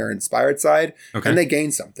over into their inspired side, and they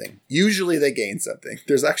gain something. Usually they gain something.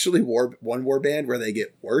 There's actually one warband where they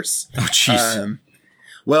get worse. Oh, jeez.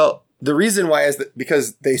 Well, the reason why is that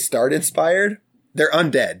because they start inspired, they're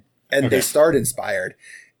undead, and they start inspired.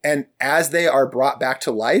 And as they are brought back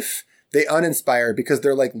to life, they uninspire because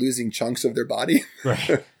they're like losing chunks of their body.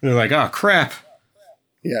 Right. They're like, oh, crap.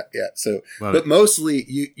 Yeah. So, but mostly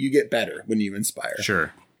you get better when you inspire.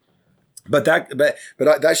 Sure. But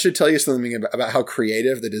that should tell you something about how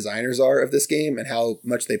creative the designers are of this game and how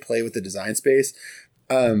much they play with the design space.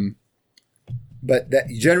 But that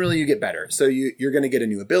generally you get better. So you're going to get a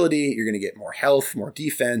new ability. You're going to get more health, more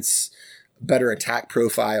defense, better attack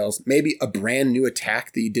profiles, maybe a brand new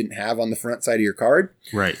attack that you didn't have on the front side of your card.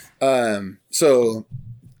 Right. So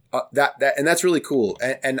and that's really cool.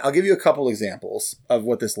 And I'll give you a couple examples of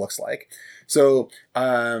what this looks like. So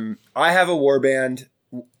I have a warband.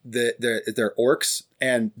 They're orcs,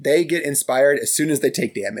 and they get inspired as soon as they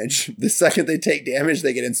take damage. The second they take damage,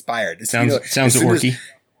 they get inspired. Sounds orky.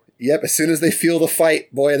 Yep. As soon as they feel the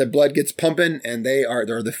fight, boy, the blood gets pumping, and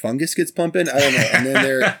the fungus gets pumping. I don't know. And then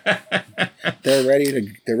they're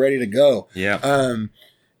ready to go. Yeah.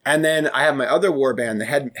 And then I have my other warband, the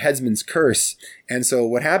Headsman's Curse. And so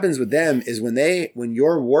what happens with them is when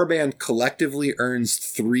your warband collectively earns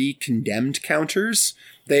 3 condemned counters,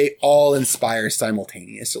 they all inspire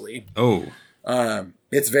simultaneously. Oh.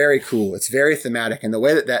 It's very cool. It's very thematic. And the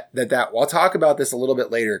way that I'll talk about this a little bit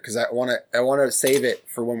later, because I want to save it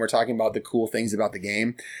for when we're talking about the cool things about the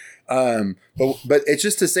game. But it's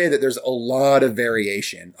just to say that there's a lot of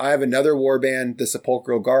variation. I have another warband, the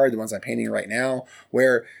Sepulchral Guard, the ones I'm painting right now,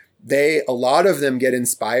 where a lot of them get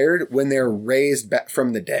inspired when they're raised back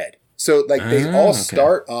from the dead. So like they all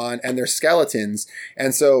start on, and they're skeletons.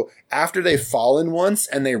 And so after they've fallen once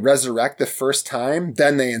and they resurrect the first time,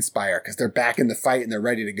 then they inspire because they're back in the fight and they're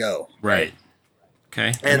ready to go. Right.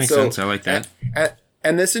 Okay. That makes sense. I like that.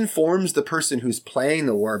 And this informs the person who's playing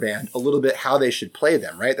the warband a little bit how they should play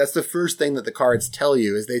them, right? That's the first thing that the cards tell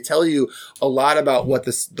you, is they tell you a lot about what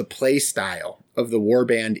the play style of the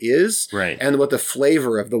warband is, right, and what the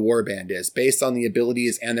flavor of the warband is based on the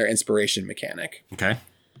abilities and their inspiration mechanic. Okay.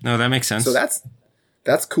 No, that makes sense. So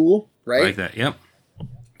that's cool, right? I like that. Yep.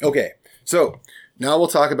 Okay. So now we'll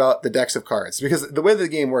talk about the decks of cards, because the way the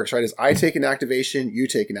game works, right, is I take an activation, you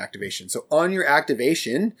take an activation. So on your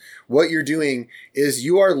activation, what you're doing is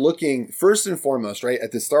you are looking first and foremost, right,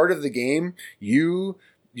 at the start of the game, you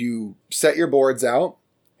set your boards out,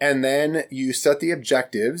 and then you set the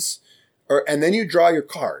objectives, and then you draw your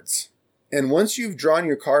cards. And once you've drawn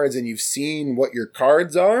your cards and you've seen what your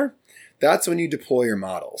cards are, that's when you deploy your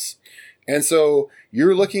models. And so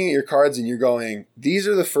you're looking at your cards and you're going, these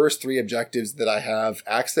are the first 3 objectives that I have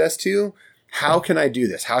access to. how can I do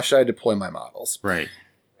this? How should I deploy my models? Right.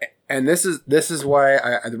 And this is why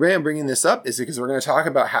the reason I'm bringing this up is because we're going to talk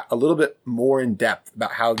about a little bit more in depth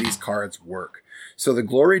about how these cards work. So the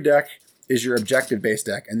Glory deck is your objective-based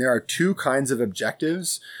deck, and there are two kinds of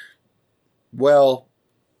objectives. Well,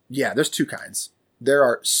 yeah, there's two kinds. There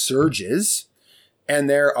are surges, and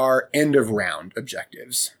there are end-of-round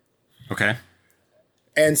objectives. Okay.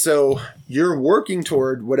 And so you're working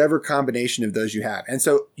toward whatever combination of those you have. And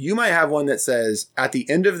so you might have one that says, at the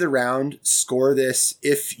end of the round, score this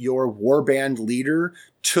if your warband leader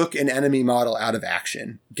took an enemy model out of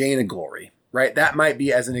action, gain a glory, right? That might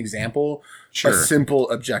be, as an example, a simple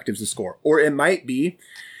objective to score. Or it might be,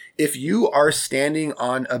 if you are standing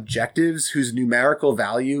on objectives whose numerical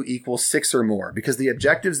value equals 6 or more, because the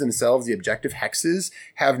objectives themselves, the objective hexes,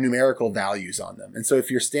 have numerical values on them. And so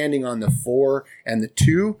if you're standing on the 4 and the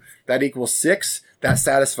 2, that equals 6, that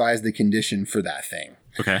satisfies the condition for that thing.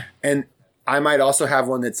 Okay. And I might also have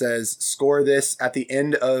one that says, score this at the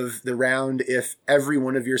end of the round if every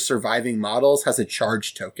one of your surviving models has a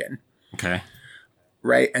charge token. Okay.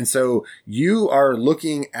 Right. And so you are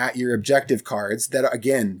looking at your objective cards that are,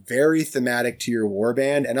 again, very thematic to your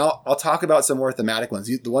warband. And I'll talk about some more thematic ones.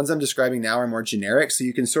 The ones I'm describing now are more generic. So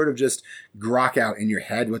you can sort of just grok out in your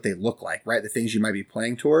head what they look like, right? The things you might be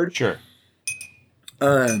playing toward. Sure.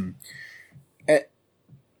 And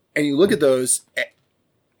you look at those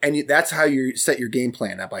and that's how you set your game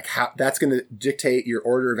plan up. Like how that's going to dictate your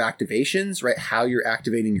order of activations, right? How you're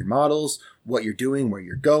activating your models, what you're doing, where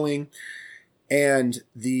you're going. And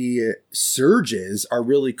the surges are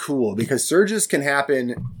really cool because surges can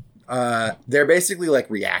happen. They're basically like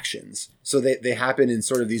reactions. So they happen in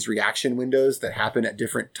sort of these reaction windows that happen at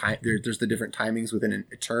different time. There's the different timings within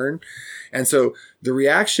a turn. And so the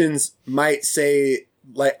reactions might say,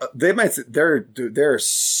 like they're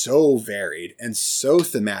so varied and so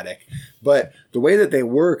thematic, but the way that they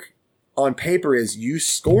work on paper is you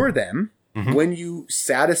score them when you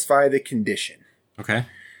satisfy the condition. Okay.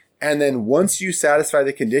 And then once you satisfy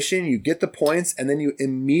the condition, you get the points, and then you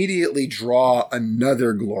immediately draw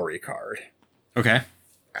another glory card. Okay.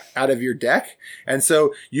 Out of your deck. And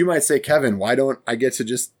so you might say, Kevin, why don't I get to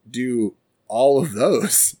just do all of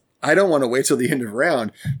those? I don't want to wait till the end of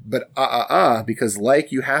round. But because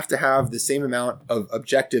like you have to have the same amount of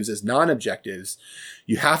objectives as non-objectives,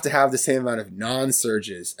 you have to have the same amount of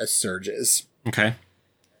non-surges as surges. Okay.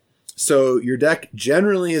 So your deck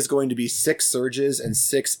generally is going to be 6 surges and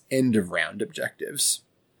 6 end of round objectives.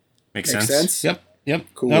 Makes sense? Yep.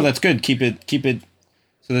 Cool. No, that's good. Keep it.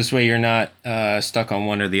 So this way you're not stuck on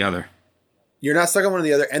one or the other. You're not stuck on one or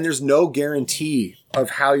the other, and there's no guarantee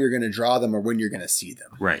of how you're going to draw them or when you're going to see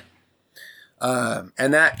them. Right.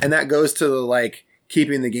 And that goes to the, like,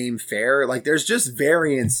 keeping the game fair. Like there's just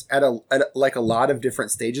variance at a lot of different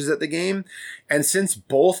stages at the game. And since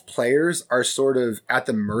both players are sort of at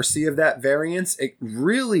the mercy of that variance, it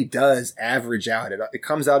really does average out. It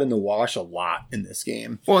comes out in the wash a lot in this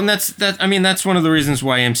game. Well, and that's one of the reasons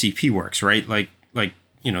why MCP works, right? Like,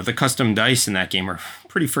 the custom dice in that game are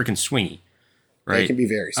pretty freaking swingy, right? They can be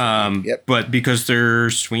very swingy. Yep. But because they're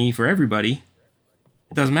swingy for everybody,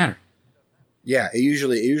 it doesn't matter. Yeah, it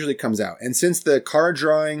usually comes out. And since the card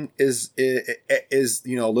drawing is a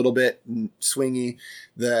little bit swingy,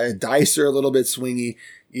 the dice are a little bit swingy,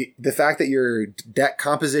 the fact that your deck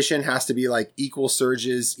composition has to be like equal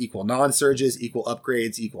surges, equal non-surges, equal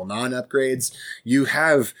upgrades, equal non-upgrades, you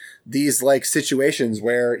have these like situations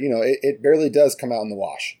where, it barely does come out in the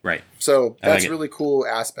wash. Right. So that's a really cool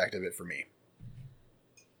aspect of it for me.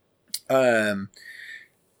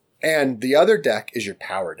 And the other deck is your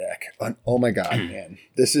power deck. Oh my God, man.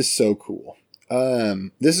 This is so cool.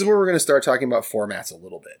 This is where we're going to start talking about formats a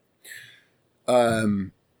little bit.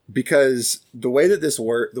 Because the way that this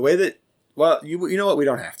works, you know what? We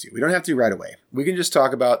don't have to. We don't have to right away. We can just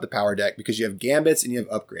talk about the power deck because you have gambits and you have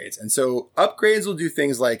upgrades. And so upgrades will do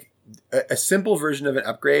things like a simple version of an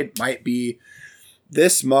upgrade might be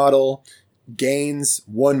this model gains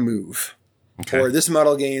 1 move. Okay. Or this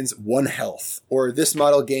model gains 1 health, or this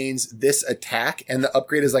model gains this attack, and the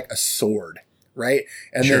upgrade is like a sword, right?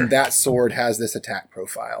 And then that sword has this attack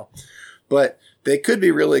profile. But they could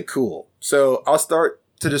be really cool. So I'll start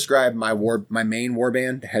to describe my main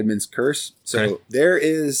warband, the Headman's Curse. So there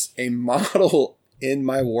is a model in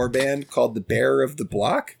my warband called the Bearer of the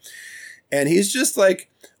Block, and he's just like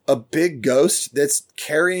a big ghost that's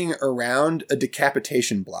carrying around a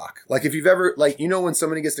decapitation block. Like if you've ever, when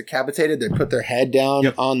somebody gets decapitated, they put their head down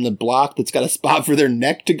on the block that's got a spot for their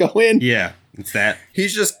neck to go in. Yeah, it's that.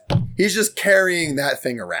 He's just carrying that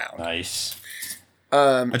thing around. Nice.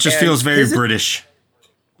 It just feels very British.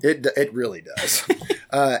 It really does.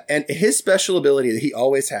 And his special ability that he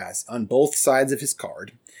always has on both sides of his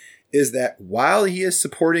card is that while he is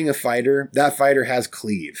supporting a fighter, that fighter has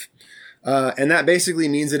cleave. And that basically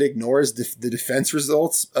means it ignores the defense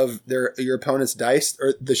results of your opponent's dice,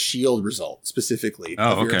 or the shield result specifically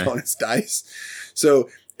of your opponent's dice. So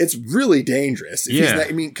it's really dangerous.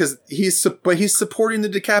 Because he's supporting the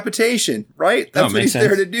decapitation, right? That's what he's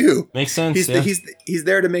there to do. Makes sense. He's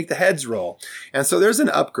there to make the heads roll. And so there's an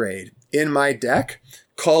upgrade in my deck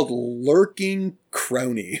called Lurking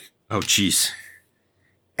Crony. Oh, jeez.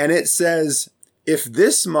 And it says, if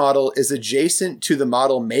this model is adjacent to the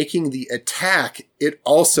model making the attack, it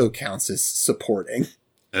also counts as supporting.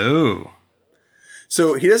 Oh.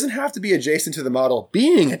 So he doesn't have to be adjacent to the model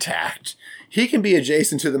being attacked. He can be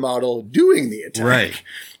adjacent to the model doing the attack. Right.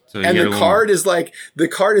 So and the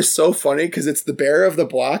card is so funny because it's the bearer of the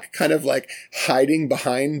block kind of like hiding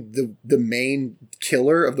behind the main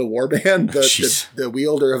killer of the warband, the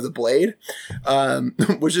wielder of the blade,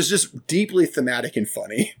 which is just deeply thematic and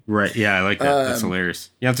funny. Right. Yeah, I like that. That's hilarious.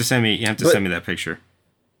 You have to send me that picture.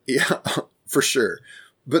 Yeah, for sure.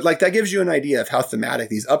 But like that gives you an idea of how thematic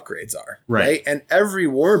these upgrades are, right? And every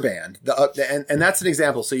warband, and that's an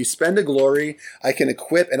example. So you spend a glory, I can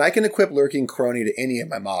equip Lurking Crony to any of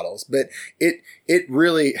my models, but it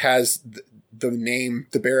really has the name,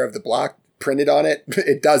 the bearer of the block, printed on it.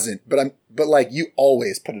 It doesn't, but like you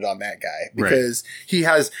always put it on that guy because he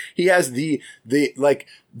has the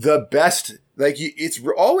best. Like it's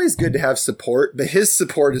always good to have support, but his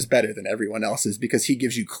support is better than everyone else's because he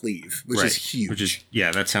gives you cleave, which is huge.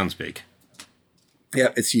 That sounds big. Yeah,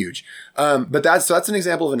 it's huge. But that's an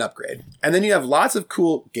example of an upgrade. And then you have lots of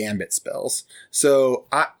cool gambit spells. So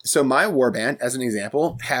my warband, as an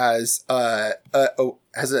example, has a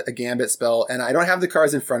gambit spell, and I don't have the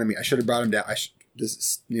cards in front of me. I should have brought them down.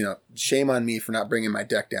 Shame on me for not bringing my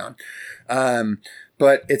deck down.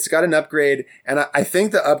 But it's got an upgrade, and I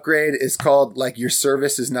think the upgrade is called like your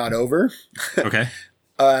service is not over. Okay.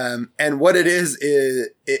 And what it is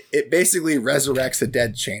it basically resurrects a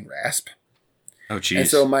dead chain rasp. Oh, geez. And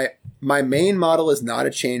so my main model is not a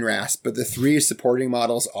chain rasp, but the 3 supporting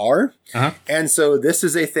models are. Uh-huh. And so this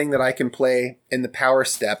is a thing that I can play in the power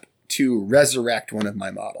step to resurrect one of my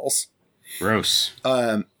models. Gross.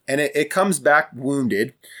 And it comes back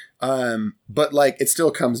wounded. But like it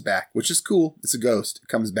still comes back, which is cool. It's a ghost. It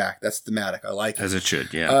comes back. That's thematic. I like it. As it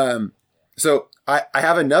should, yeah. So I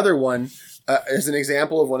have another one as an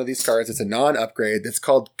example of one of these cards. It's a non-upgrade that's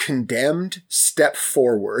called Condemned Step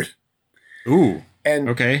Forward. Ooh. And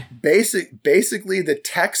okay. Basically the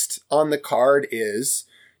text on the card is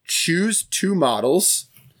choose 2 models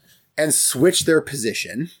and switch their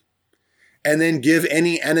position, and then give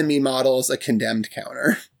any enemy models a condemned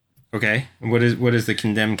counter. Okay. And what does the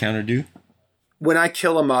condemn counter do? When I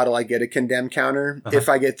kill a model, I get a condemn counter. Uh-huh. If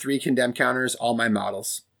I get 3 condemn counters, all my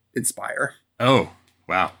models inspire. Oh,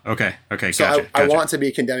 wow. Okay. So gotcha. I want to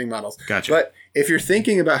be condemning models. Gotcha. But if you're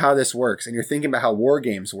thinking about how this works and you're thinking about how war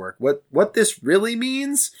games work, what this really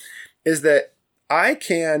means is that I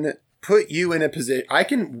can put you in a position. I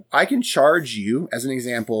can charge you, as an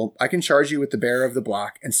example. I can charge you with the bearer of the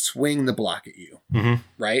block and swing the block at you. Mm-hmm.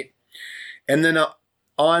 Right. And then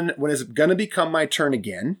when it's going to become my turn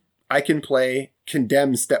again, I can play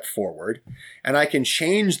Condemn Step Forward, and I can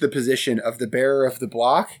change the position of the bearer of the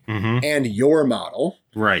block and your model.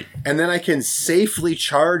 Right. And then I can safely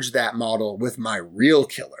charge that model with my real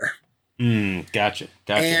killer. Gotcha.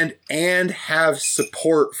 And have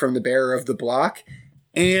support from the bearer of the block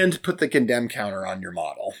and put the condemn counter on your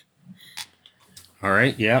model. All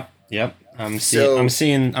right. Yep. I'm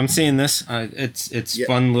seeing this. It's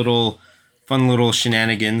fun little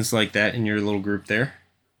shenanigans like that in your little group there.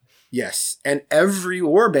 Yes. And every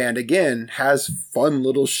warband, again, has fun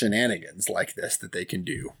little shenanigans like this that they can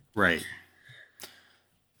do. Right.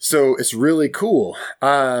 So it's really cool.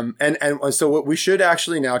 And so what we should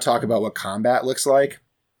actually now talk about what combat looks like.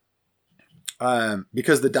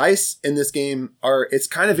 Because the dice in this game it's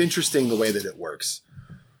kind of interesting the way that it works.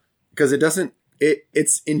 Because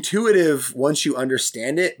it's intuitive once you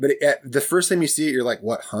understand it, but the first time you see it, you're like,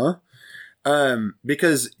 what, huh?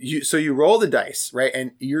 Because you roll the dice, right?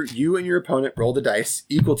 And you and your opponent roll the dice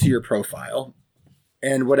equal to your profile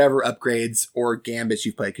and whatever upgrades or gambits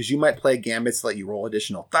you play. Because you might play gambits that let you roll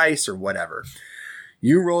additional dice or whatever.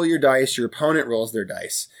 You roll your dice, your opponent rolls their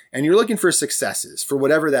dice, and you're looking for successes for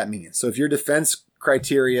whatever that means. So if your defense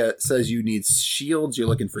criteria says you need shields, you're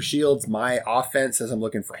looking for shields. My offense says I'm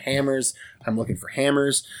looking for hammers. I'm looking for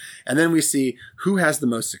hammers. And then we see who has the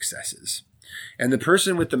most successes. And the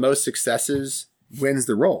person with the most successes wins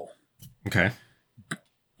the roll. Okay.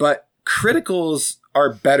 But criticals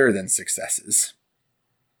are better than successes.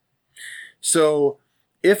 So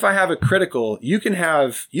if I have a critical, you could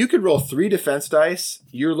roll 3 defense dice.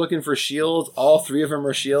 You're looking for shields. All 3 of them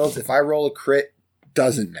are shields. If I roll a crit,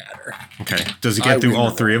 doesn't matter. Okay. Does it get through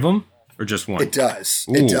all 3 of them or just one? It does.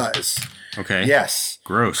 Ooh. It does. Okay. Yes.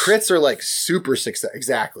 Gross. Crits are like super success.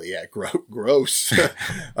 Exactly. Yeah. Gross.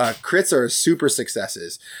 Crits are super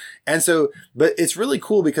successes. And so, but it's really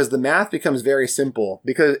cool because the math becomes very simple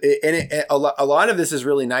because a lot of this is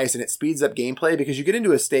really nice and it speeds up gameplay because you get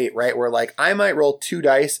into a state, right, where like I might roll 2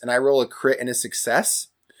 dice and I roll a crit and a success.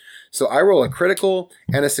 So I roll a critical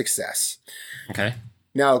and a success. Okay.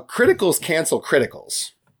 Now criticals cancel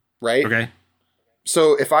criticals, right? Okay.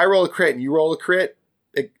 So if I roll a crit and you roll a crit,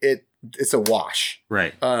 it's a wash.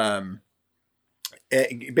 Right.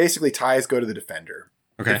 Basically ties go to the defender.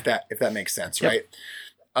 Okay. If that makes sense, yep.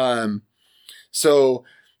 right? So,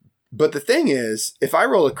 but the thing is, if I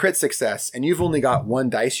roll a crit success and you've only got 1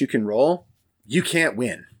 dice you can roll, you can't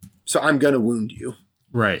win. So I'm going to wound you.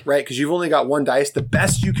 Right. Right. Cause you've only got 1 dice. The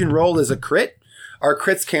best you can roll is a crit. Our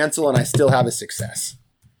crits cancel and I still have a success.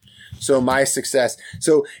 So my success.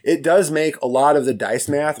 So it does make a lot of the dice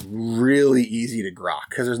math really easy to grok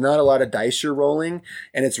because there's not a lot of dice you're rolling.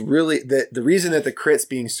 And it's really the reason that the crits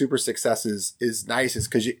being super successes is nice is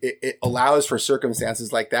because it allows for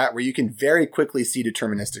circumstances like that where you can very quickly see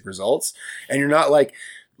deterministic results. And you're not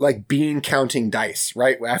like bean counting dice,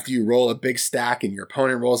 right? After you roll a big stack and your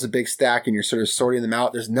opponent rolls a big stack and you're sort of sorting them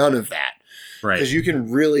out. There's none of that. Right. Because you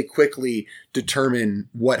can really quickly determine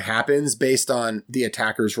what happens based on the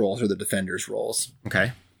attacker's rolls or the defender's rolls.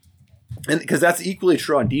 Okay. And because that's equally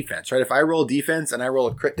true on defense, right? If I roll defense and I roll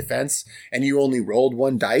a crit defense and you only rolled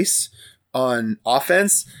 1 dice on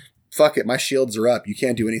offense, fuck it, my shields are up. You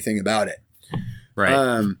can't do anything about it. Right.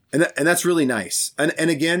 And that's really nice. And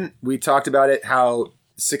again, we talked about it, how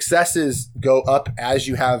successes go up as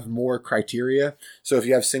you have more criteria. So if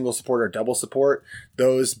you have single support or double support,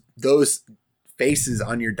 those faces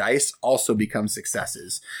on your dice also become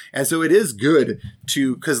successes. And so it is good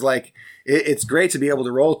to, because like it's great to be able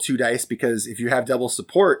to roll 2 dice because if you have double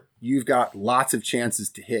support, you've got lots of chances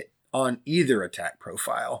to hit on either attack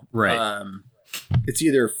profile. Right. It's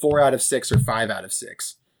either 4 out of 6 or 5 out of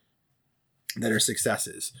 6 that are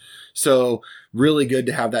successes. So really good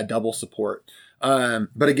to have that double support.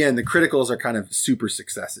 But again, the criticals are kind of super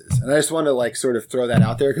successes. And I just want to like sort of throw that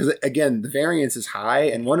out there because again, the variance is high.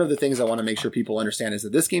 And one of the things I want to make sure people understand is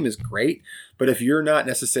that this game is great, but if you're not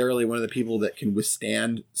necessarily one of the people that can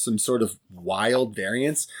withstand some sort of wild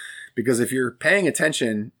variance, because if you're paying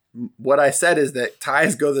attention, what I said is that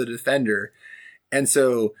ties go to the defender. And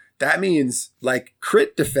so that means like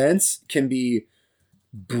crit defense can be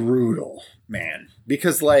brutal, man,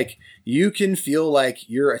 because like you can feel like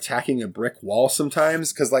you're attacking a brick wall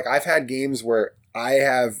sometimes. Cause like I've had games where I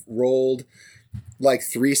have rolled like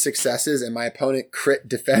 3 successes and my opponent crit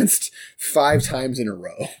defensed 5 times in a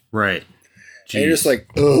row. Right. Jeez. And you're just like,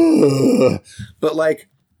 ugh. But like,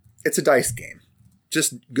 it's a dice game.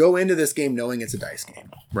 Just go into this game knowing it's a dice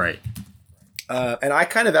game. Right. And I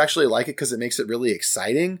kind of actually like it because it makes it really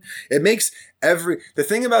exciting. It makes the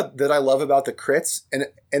thing about that I love about the crits, and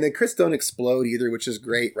the crits don't explode either, which is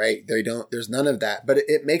great, right? There's none of that, but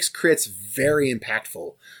it makes crits very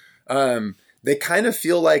impactful. They kind of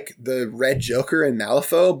feel like the red Joker in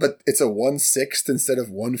Malifaux, but it's a 1/6 instead of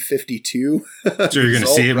 152. So you're going to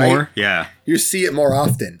see it more? Yeah. You see it more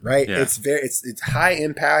often, right? Yeah. It's high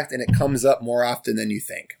impact and it comes up more often than you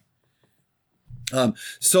think.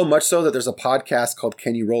 So much so that there's a podcast called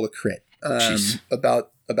Can You Roll a Crit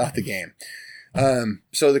about the game.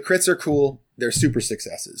 So the crits are cool. They're super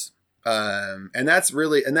successes. And that's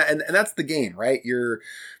really, and that's the game, right? You're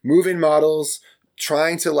moving models,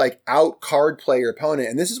 trying to like out card play your opponent.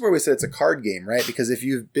 And this is where we said it's a card game, right? Because if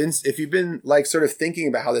you've been like sort of thinking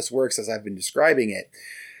about how this works as I've been describing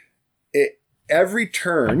it, every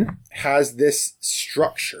turn has this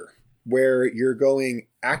structure where you're going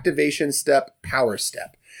activation step, power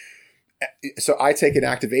step. So I take an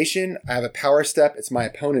activation, I have a power step, it's my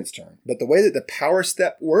opponent's turn. But the way that the power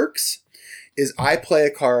step works is I play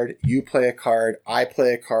a card, you play a card, I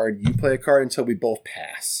play a card, you play a card until we both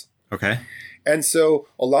pass. Okay. And so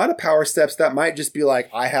a lot of power steps, that might just be like,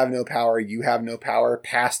 I have no power, you have no power,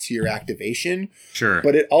 pass to your activation. Sure.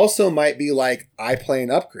 But it also might be like, I play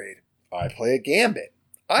an upgrade, I play a gambit,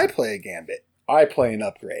 I play a gambit, I play an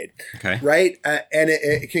upgrade. Okay. Right? And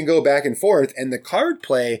it can go back and forth. And the card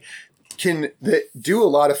play can do a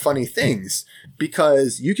lot of funny things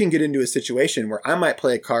because you can get into a situation where I might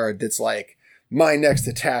play a card that's like, my next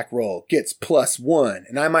attack roll gets +1.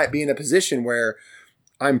 And I might be in a position where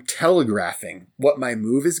I'm telegraphing what my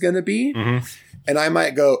move is going to be. Mm-hmm. And I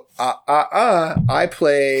might go, I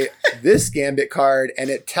play this Gambit card and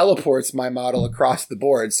it teleports my model across the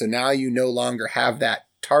board. So now you no longer have that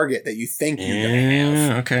target that you think you're going to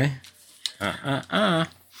have. Okay. Yeah,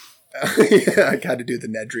 I got to do the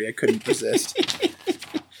Nedry. I couldn't resist.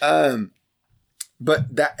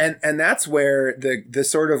 But that, and that's where the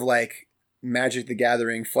sort of like Magic the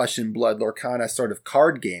Gathering, Flesh and Blood, Lorcana sort of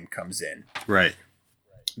card game comes in. Right.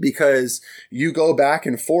 Because you go back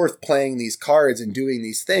and forth playing these cards and doing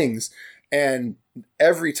these things, and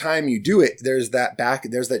every time you do it, there's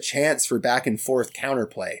that chance for back and forth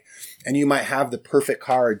counterplay, and you might have the perfect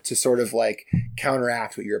card to sort of like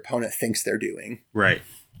counteract what your opponent thinks they're doing. Right.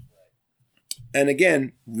 And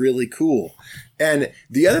again, really cool. And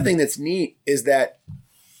the other thing that's neat is that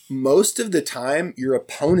most of the time, your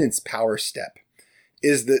opponent's power step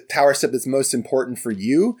is the power step that's most important for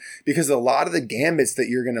you, because a lot of the gambits that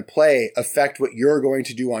you're going to play affect what you're going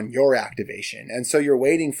to do on your activation. And so you're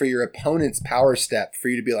waiting for your opponent's power step for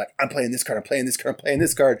you to be like, I'm playing this card, I'm playing this card, I'm playing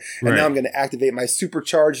this card. And now I'm going to activate my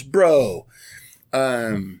supercharged bro.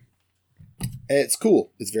 And it's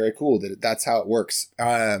cool. It's very cool that that's how it works.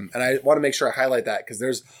 And I want to make sure I highlight that because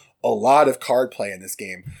there's a lot of card play in this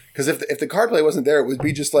game. Because if the card play wasn't there, it would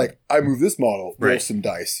be just like, I move this model, roll some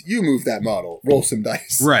dice. You move that model, roll some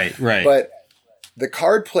dice. Right. But the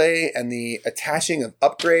card play and the attaching of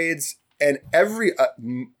upgrades and every,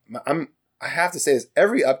 I have to say this,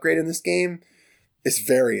 every upgrade in this game is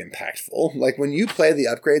very impactful. Like when you play the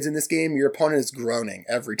upgrades in this game, your opponent is groaning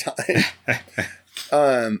every time.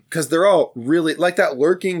 Because they're all really like that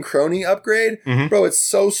lurking crony upgrade, bro. It's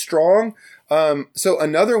so strong. So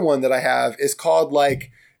another one that I have is called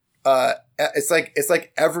like, it's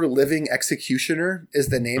like Ever Living Executioner is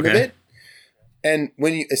the name of it. And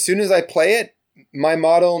as soon as I play it, my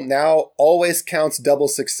model now always counts double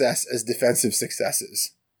success as defensive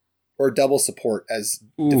successes, or double support as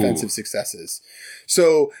defensive successes.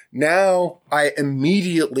 So now I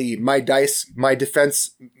immediately, my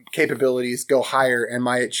defense capabilities go higher and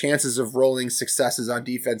my chances of rolling successes on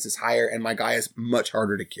defense is higher and my guy is much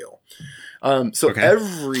harder to kill.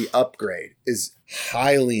 Every upgrade is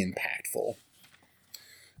highly impactful.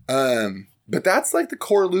 But that's like the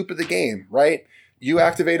core loop of the game, right? You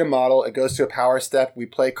activate a model, it goes to a power step, we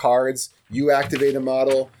play cards, you activate a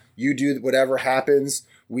model, you do whatever happens,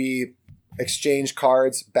 we exchange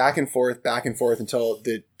cards back and forth until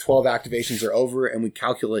the 12 activations are over and we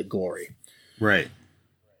calculate glory. Right.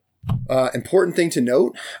 Important thing to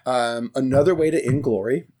note, another way to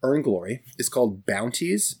earn glory is called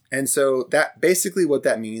bounties. And so that basically what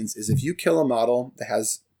that means is if you kill a model that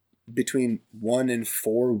has between 1 and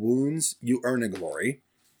 4 wounds, you earn a glory.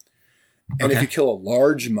 And if you kill a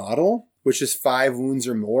large model, which is 5 wounds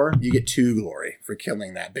or more, you get 2 glory for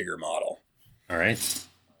killing that bigger model. All right.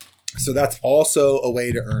 So that's also a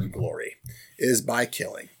way to earn glory, is by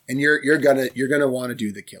killing. And you're gonna want to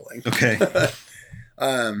do the killing. Okay.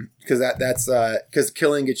 Because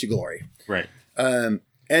killing gets you glory. Right.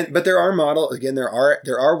 But there are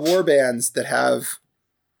there are war bands that have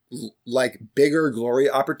like bigger glory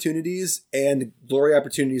opportunities and glory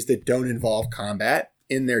opportunities that don't involve combat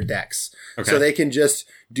in their decks. So they can just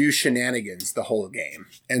do shenanigans the whole game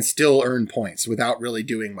and still earn points without really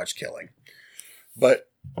doing much killing. But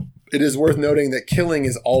it is worth noting that killing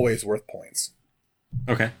is always worth points.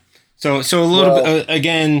 Okay. So a little bit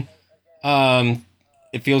again,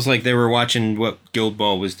 it feels like they were watching what Guild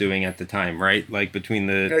Ball was doing at the time, right? Like between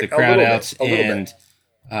the crowd outs and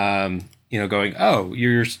going, oh,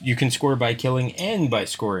 you can score by killing and by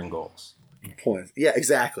scoring goals. Points. Yeah,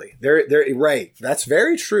 exactly. They're right. That's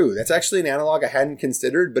very true. That's actually an analog I hadn't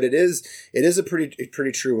considered, but it is a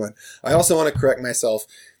pretty true one. I also want to correct myself.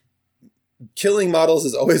 Killing models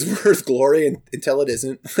is always worth glory until it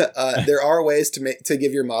isn't. There are ways to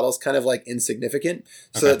give your models kind of like insignificant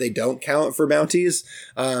so that they don't count for bounties,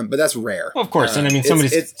 but that's rare. Well, of course, and I mean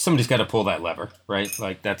somebody's got to pull that lever, right?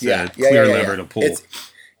 Like that's a clear lever to pull.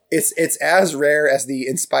 It's as rare as the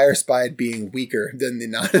Inspire side being weaker than the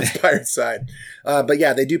non-inspired side, but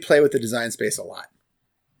yeah, they do play with the design space a lot.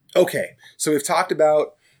 Okay, so we've talked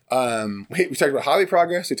about. We talked about hobby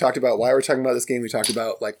progress. We talked about why we're talking about this game. We talked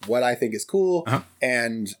about like what I think is cool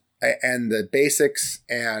and the basics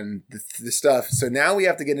and the stuff. So now we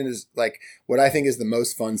have to get into like what I think is the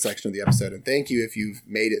most fun section of the episode. And thank you if you've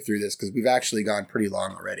made it through this because we've actually gone pretty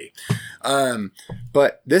long already.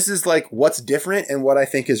 But this is like what's different and what I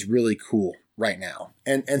think is really cool right now,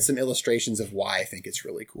 and some illustrations of why I think it's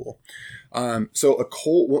really cool. So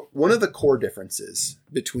one of the core differences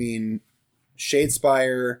between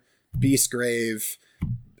Shadespire, Beastgrave,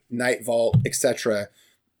 Night Vault, etc.,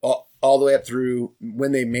 all the way up through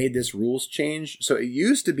when they made this rules change. So it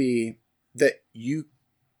used to be that you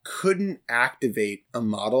couldn't activate a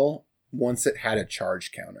model once it had a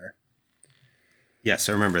charge counter. Yes,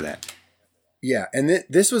 I remember that. Yeah, and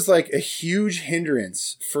this was like a huge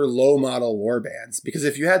hindrance for low model warbands, because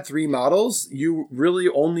if you had 3 models, you really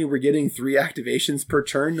only were getting 3 activations per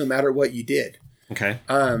turn, no matter what you did. Okay.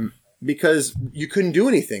 Because you couldn't do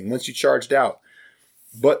anything once you charged out.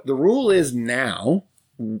 But the rule is now,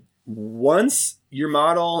 once your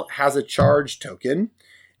model has a charge token,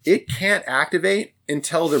 it can't activate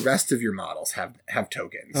until the rest of your models have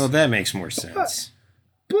tokens. Oh, that makes more sense.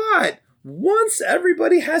 But once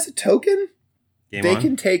everybody has a token, they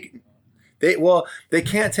can't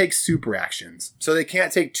take super actions. So they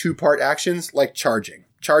can't take 2-part actions like charging.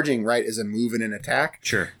 Charging, right, is a move and an attack.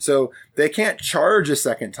 Sure. So they can't charge a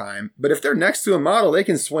second time, but if they're next to a model, they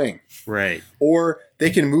can swing. Right. Or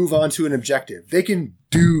they can move on to an objective. They can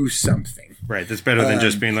do something. Right. That's better than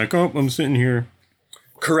just being like, oh, I'm sitting here.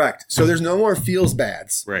 Correct. So there's no more feels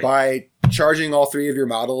bads by charging all 3 of your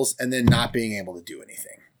models and then not being able to do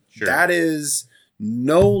anything. Sure. That is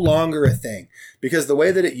no longer a thing, because the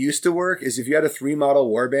way that it used to work is if you had a 3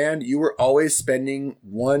 model warband, you were always spending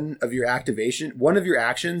one of your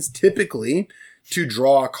actions typically to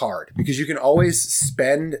draw a card, because you can always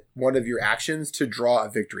spend one of your actions to draw a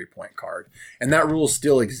victory point card. And that rule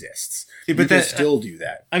still exists. Yeah, but you can still do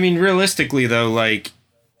that. I mean, realistically though, like,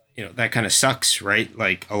 you know, that kind of sucks, right?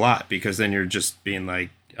 Like a lot, because then you're just being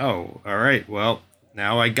like, oh, all right, well,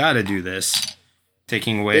 now I got to do this.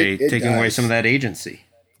 Taking away some of that agency.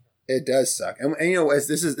 It does suck. And you know,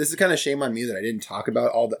 this is kind of shame on me that I didn't talk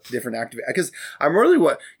about all the different because I'm really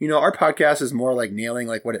our podcast is more like nailing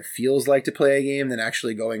like what it feels like to play a game than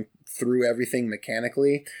actually going through everything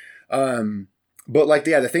mechanically. But like,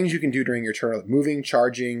 the things you can do during your turn, like moving,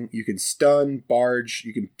 charging, you can stun, barge,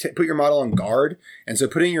 you can put your model on guard. And so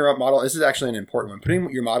putting your model, this is actually an important one. Putting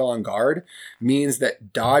your model on guard means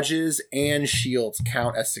that dodges and shields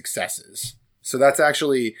count as successes. So that's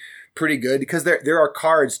actually pretty good, because there are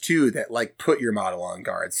cards too that like put your model on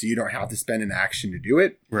guard, so you don't have to spend an action to do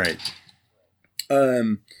it. Right.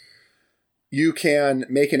 You can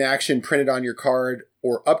make an action printed on your card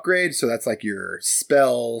or upgrade. So that's like your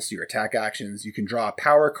spells, your attack actions. You can draw a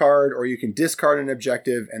power card, or you can discard an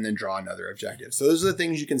objective and then draw another objective. So those are the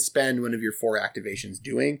things you can spend one of your 4 activations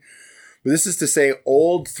doing. But this is to say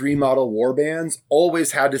old 3 model warbands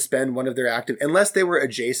always had to spend one of their active, unless they were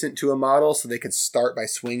adjacent to a model, so they could start by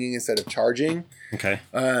swinging instead of charging. Okay.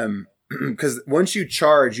 Because once you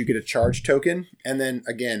charge, you get a charge token. And then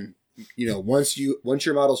again, once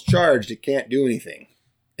your model's charged, it can't do anything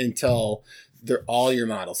until all your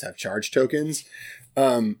models have charge tokens.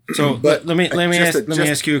 But let me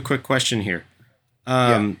ask you a quick question here.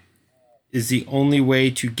 Is the only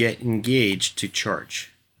way to get engaged to charge?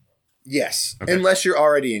 Yes, okay. Unless you're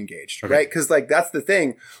already engaged, okay. Right? Because like that's the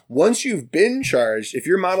thing. Once you've been charged, if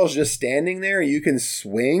your model's just standing there, you can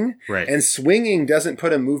swing. Right. And swinging doesn't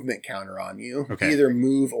put a movement counter on you, either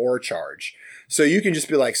move or charge. So you can just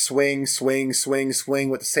be like swing, swing, swing, swing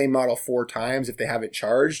with the same model 4 times if they haven't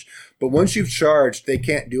charged. But once you've charged, they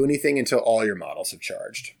can't do anything until all your models have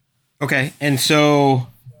charged. Okay, and so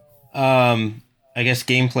I guess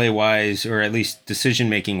gameplay wise, or at least decision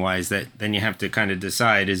making wise, that then you have to kind of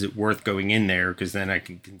decide, is it worth going in there? Because then I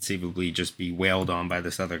can conceivably just be wailed on by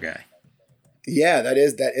this other guy. Yeah, that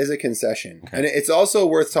is a concession. Okay. And it's also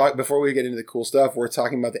worth talking, before we get into the cool stuff, worth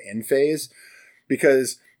talking about the end phase,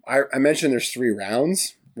 because I mentioned there's 3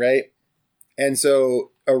 rounds, right? And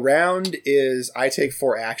so a round is I take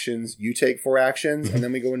 4 actions, you take 4 actions, and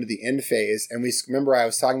then we go into the end phase. And we remember I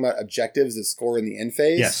was talking about objectives that score in the end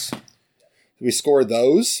phase. Yes. We score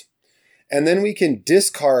those, and then we can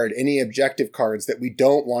discard any objective cards that we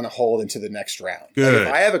don't want to hold into the next round. Good. Like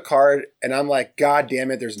if I have a card and I'm like, God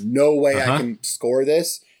damn it, there's no way I can score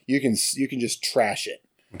this, you can just trash it.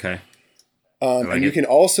 Okay. And you can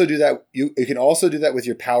also do that. You can also do that with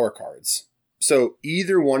your power cards. So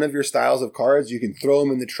either one of your styles of cards, you can throw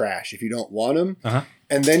them in the trash if you don't want them,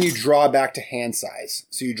 and then you draw back to hand size.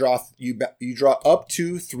 So you draw up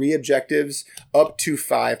to 3 objectives, up to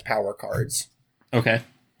 5 power cards. Okay,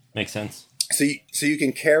 makes sense. So you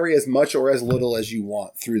can carry as much or as little as you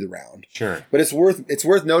want through the round. Sure. But it's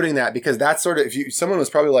worth noting that, because that's sort of, someone was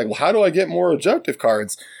probably like, well, how do I get more objective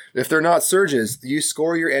cards? If they're not surges, you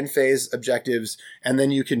score your end phase objectives, and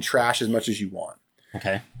then you can trash as much as you want.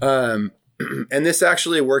 Okay. And this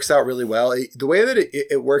actually works out really well. The way that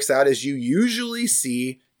it works out is you usually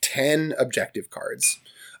see 10 objective cards.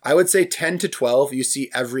 I would say 10 to 12 you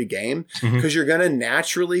see every game, because you're going to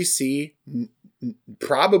naturally see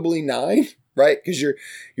probably 9 right? Because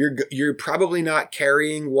you're probably not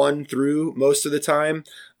carrying one through most of the time.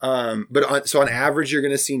 So on average, you're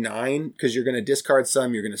going to see 9 because you're going to discard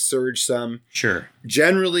some, you're going to surge some. Sure.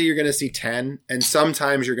 Generally, you're going to see 10, and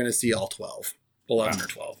sometimes you're going to see all 12, 11 or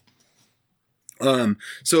 12.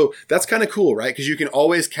 So that's kind of cool, right? Because you can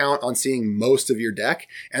always count on seeing most of your deck,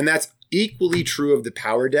 and that's equally true of the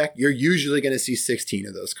power deck. You're usually going to see 16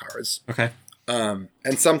 of those cards. Okay.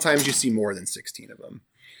 And sometimes you see more than 16 of them.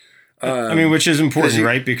 I mean, which is important,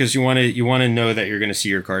 right? Because you want to know that you're going to see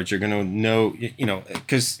your cards. You're going to know,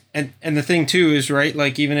 because and the thing too is, right,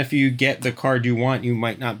 like even if you get the card you want, you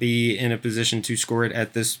might not be in a position to score it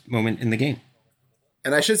at this moment in the game.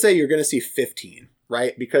 And I should say you're going to see 15,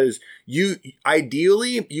 right? Because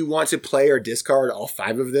ideally you want to play or discard all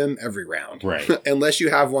 5 of them every round, right? Unless you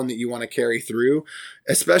have one that you want to carry through,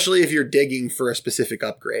 especially if you're digging for a specific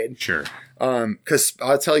upgrade. Sure. Because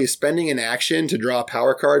I'll tell you, spending an action to draw a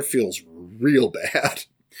power card feels real bad.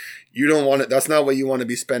 You don't want it. That's not what you want to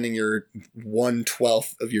be spending your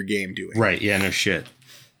 1/12 of your game doing. Right. Yeah. No shit.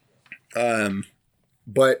 So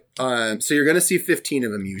you're going to see 15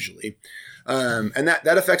 of them usually. And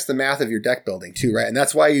that affects the math of your deck building too, right? And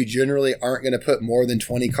that's why you generally aren't going to put more than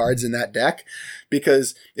 20 cards in that deck,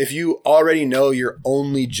 because if you already know you're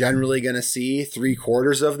only generally going to see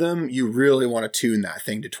 3/4 of them, you really want to tune that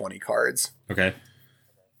thing to 20 cards. Okay.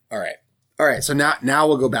 All right. So now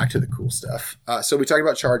we'll go back to the cool stuff. So we talked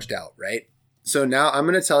about charged out, right? So now I'm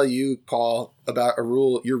going to tell you, Paul, about a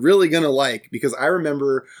rule you're really going to like, because I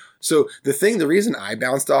remember. So the reason I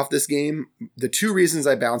bounced off this game, the 2 reasons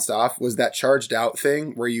I bounced off was that charged out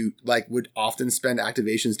thing where you like would often spend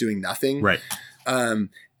activations doing nothing. Right. And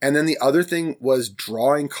then the other thing was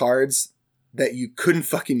drawing cards that you couldn't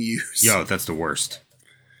fucking use. Yo, that's the worst.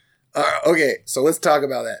 Okay. So let's talk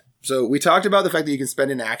about that. So we talked about the fact that you can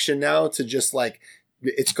spend an action now to just like,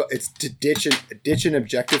 it's to ditch an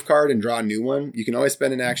objective card and draw a new one. You can always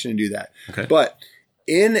spend an action and do that. Okay. But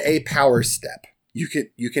in a power step, you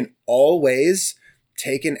can always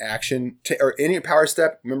take an action or in your power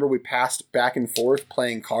step. Remember, we passed back and forth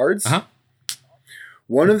playing cards. Uh-huh.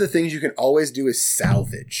 One of the things you can always do is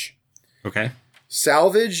salvage. Okay.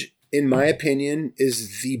 Salvage, in my opinion,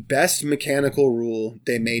 is the best mechanical rule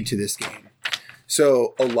they made to this game.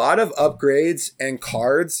 So a lot of upgrades and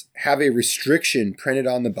cards have a restriction printed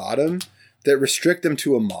on the bottom that restrict them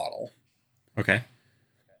to a model. Okay.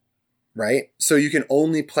 Right? So you can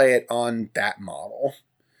only play it on that model.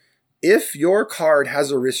 If your card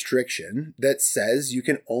has a restriction that says you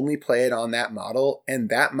can only play it on that model, and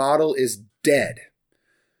that model is dead,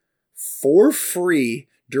 for free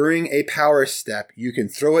during a power step, you can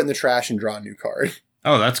throw it in the trash and draw a new card.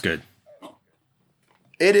 Oh, that's good.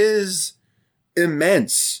 It is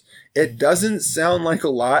immense. It doesn't sound like a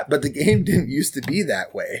lot, but the game didn't used to be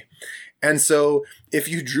that way. And so if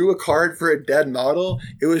you drew a card for a dead model,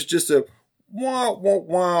 it was just a wah, wah,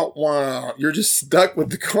 wah, wah. You're just stuck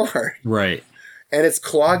with the card. Right. And it's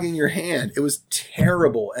clogging your hand. It was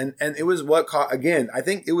terrible. And it was again, I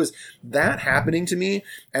think it was that happening to me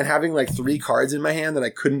and having like 3 cards in my hand that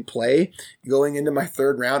I couldn't play going into my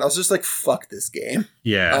 3rd round. I was just like, fuck this game.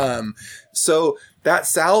 Yeah. So that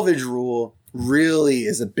salvage rule really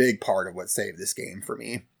is a big part of what saved this game for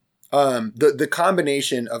me. The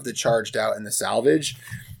combination of the charged out and the salvage,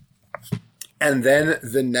 and then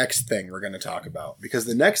the next thing we're going to talk about, because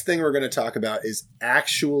the next thing we're going to talk about is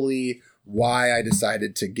actually why I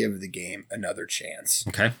decided to give the game another chance.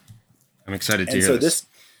 Okay. I'm excited to hear this.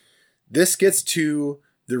 This gets to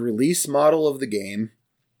the release model of the game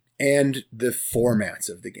and the formats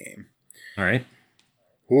of the game. All right.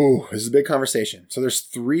 Ooh, this is a big conversation. So there's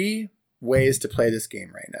 3 ways to play this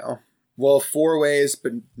game right now. Well, 4 ways,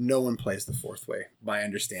 but no one plays the 4th way. My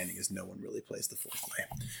understanding is no one really plays the 4th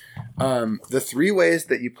way. The 3 ways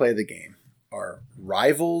that you play the game are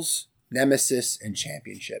Rivals, Nemesis, and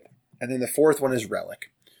Championship. And then the 4th one is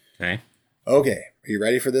Relic. Okay. Okay. Are you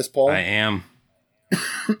ready for this, Paul? I am.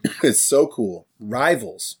 It's so cool.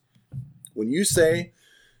 Rivals. When you say,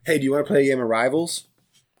 hey, do you want to play a game of Rivals?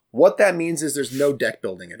 What that means is there's no deck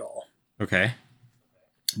building at all. Okay.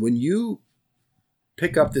 When you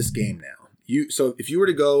pick up this game now, so if you were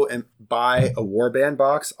to go and buy a warband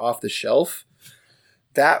box off the shelf,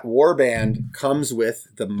 that warband comes with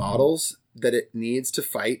the models that it needs to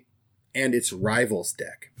fight and its Rivals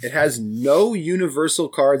deck. It has no universal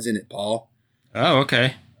cards in it, Paul. Oh,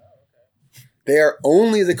 okay. They are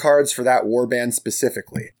only the cards for that warband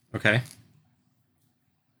specifically. Okay.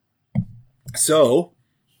 So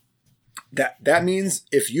that means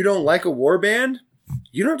if you don't like a warband,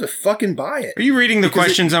 you don't have to fucking buy it. Are you reading the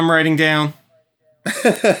questions I'm writing down?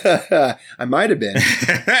 I might have been.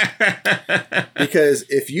 Because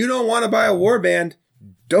if you don't want to buy a warband,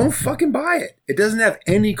 don't fucking buy it. It doesn't have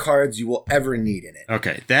any cards you will ever need in it.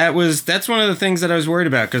 Okay, that's one of the things that I was worried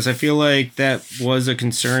about, because I feel like that was a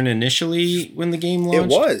concern initially when the game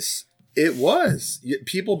launched. It was.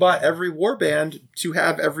 People bought every warband to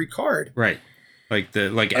have every card. Right. Like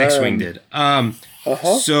X-Wing did.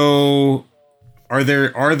 So are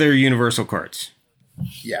there universal cards?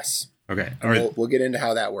 Yes. Okay. We'll get into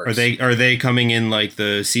how that works. Are they coming in like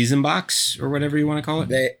the season box or whatever you want to call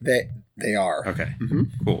it? They are. Okay. Mm-hmm.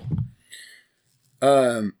 Cool.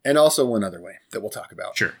 And also one other way that we'll talk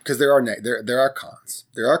about. Sure. Because there are cons.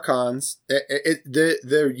 There are cons.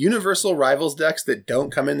 The Universal Rivals decks that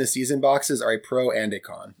don't come in the season boxes are a pro and a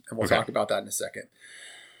con. And we'll talk about that in a second.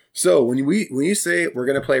 So when you say we're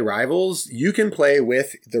going to play Rivals, you can play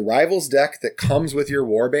with the Rivals deck that comes with your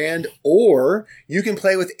warband, or you can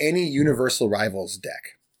play with any Universal Rivals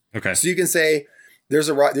deck. Okay. So you can say there's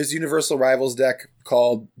Universal Rivals deck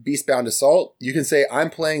called Beastbound Assault. You can say I'm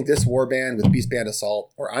playing this warband with Beastbound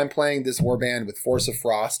Assault, or I'm playing this warband with Force of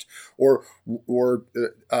Frost, or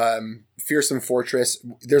Fearsome Fortress.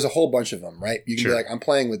 There's a whole bunch of them, right? You can be like, I'm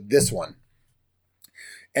playing with this one.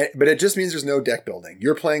 But it just means there's no deck building.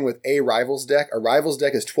 You're playing with a Rivals deck. A Rivals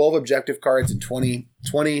deck is 12 objective cards and 20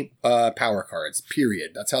 power cards,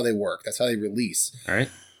 period. That's how they work. That's how they release. All right.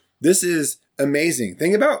 This is amazing.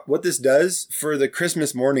 Think about what this does for the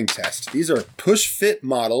Christmas morning test. These are push-fit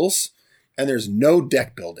models, and there's no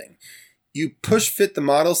deck building. You push-fit the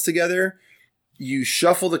models together, you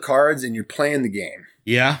shuffle the cards, and you're playing the game.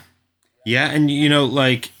 Yeah. Yeah, and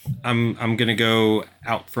I'm gonna go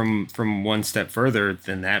out from one step further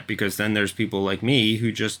than that, because then there's people like me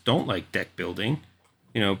who just don't like deck building,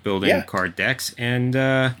 building card decks, and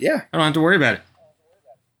I don't have to worry about it.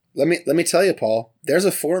 Let me tell you, Paul, there's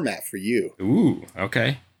a format for you. Ooh,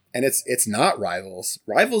 okay. And it's not Rivals.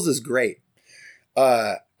 Rivals is great.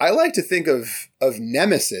 I like to think of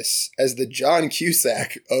Nemesis as the John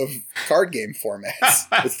Cusack of card game formats.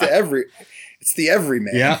 It's the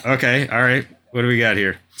everyman. Yeah, okay. All right. What do we got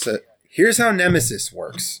here? So here's how Nemesis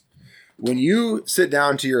works. When you sit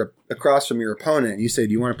down across from your opponent and you say,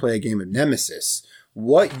 do you want to play a game of Nemesis?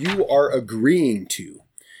 What you are agreeing to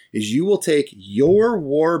is you will take your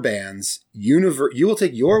Warband's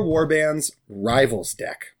Rivals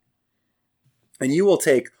deck, and you will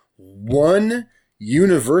take one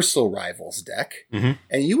Universal Rivals deck, and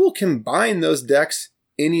you will combine those decks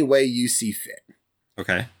any way you see fit.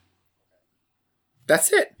 Okay.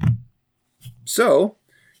 That's it. So,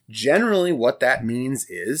 generally what that means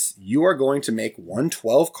is you are going to make one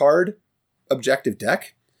 12-card objective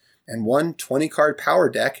deck and one 20-card power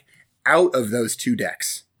deck out of those two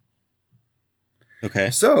decks.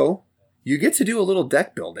 Okay. So, you get to do a little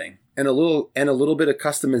deck building and a little bit of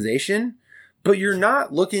customization, but you're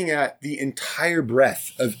not looking at the entire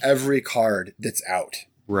breadth of every card that's out.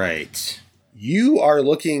 Right. You are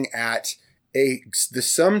looking at the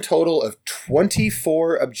sum total of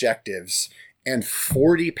 24 objectives and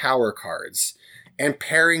 40 power cards, and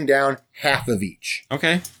paring down half of each.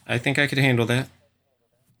 Okay. I think I could handle that.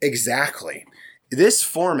 Exactly. This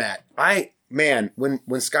format, when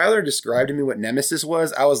Skylar described to me what Nemesis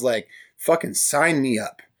was, I was like, fucking sign me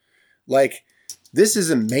up. Like, this is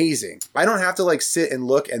amazing. I don't have to sit and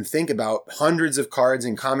look and think about hundreds of cards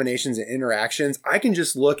and combinations and interactions. I can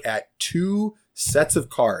just look at two sets of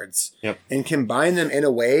cards and combine them in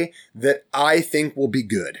a way that I think will be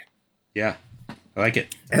good. Yeah. I like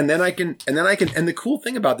it. And the cool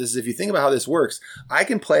thing about this is, if you think about how this works, I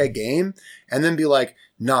can play a game and then be like,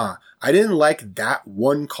 nah, I didn't like that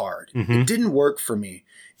one card. It didn't work for me.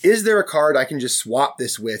 Is there a card I can just swap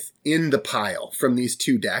this with in the pile from these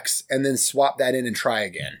two decks and then swap that in and try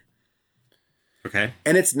again? Okay.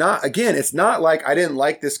 And it's not like I didn't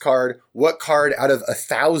like this card. What card out of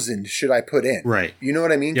 1,000 should I put in? Right. You know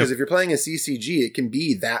what I mean? Because if you're playing a CCG, it can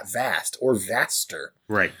be that vast or vaster.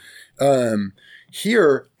 Right.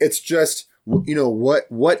 Here, it's just,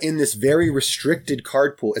 what in this very restricted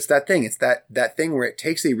card pool. It's that thing. It's that thing where it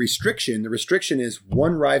takes a restriction. The restriction is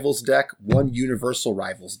one Rivals deck, one Universal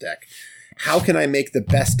Rivals deck. How can I make the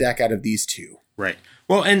best deck out of these two? Right.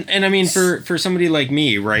 Well, and I mean, for somebody like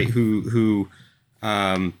me, right, who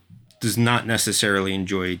does not necessarily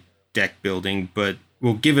enjoy deck building, but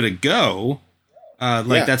will give it a go.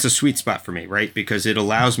 That's a sweet spot for me, right? Because it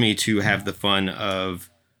allows me to have the fun of,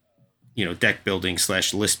 deck building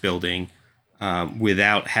 / list building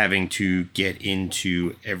without having to get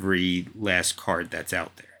into every last card that's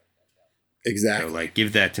out there. Exactly. So,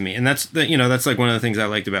 give that to me. And that's that's one of the things I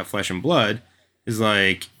liked about Flesh and Blood is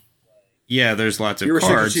there's lots of you're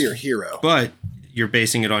cards. to your hero. But you're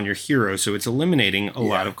basing it on your hero, so it's eliminating a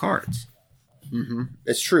lot of cards. Mm-hmm.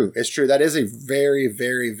 It's true. That is a very,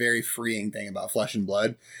 very, very freeing thing about Flesh and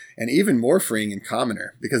Blood, and even more freeing in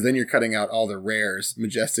Commoner, because then you're cutting out all the rares,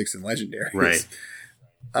 Majestics, and Legendaries. Right.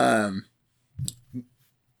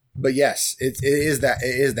 But yes, it is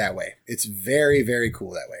that way. It's very, very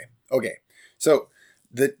cool that way. Okay, so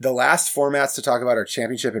the last formats to talk about are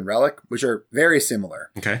Championship and Relic, which are very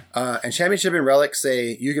similar. Okay. And Championship and Relic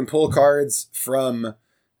say you can pull cards from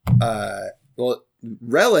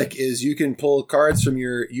Relic is you can pull cards from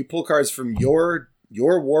your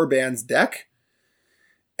Warband's deck,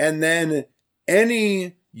 and then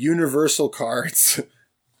any universal cards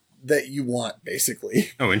that you want,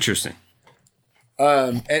 basically. Oh, interesting.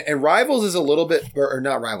 And Rivals is a little bit, or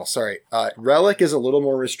not Rivals, sorry. Relic is a little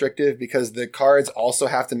more restrictive because the cards also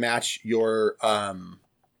have to match your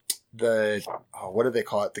what do they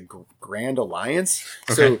call it? The Grand Alliance.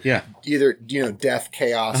 Okay, so yeah, either Death,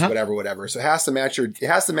 Chaos, whatever. So it has to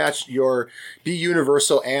match your be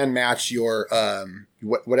universal and match your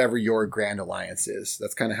whatever your Grand Alliance is.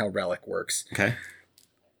 That's kind of how Relic works. Okay.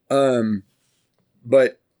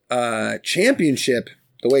 But Championship,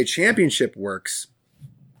 the way Championship works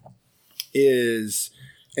is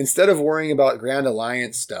instead of worrying about Grand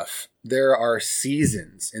Alliance stuff, there are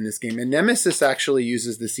seasons in this game. And Nemesis actually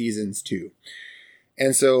uses the seasons too.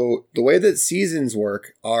 And so the way that seasons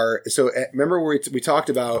work are, so remember we talked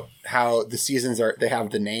about how the seasons they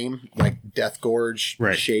have the name, like Death Gorge,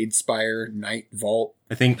 right. Shade Spire, Night Vault.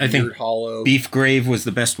 I think Hollow. Beef Grave was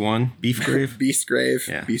the best one. Beef Grave? Beast Grave.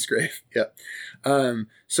 Yeah. Beast Grave. Yep.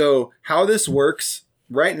 So how this works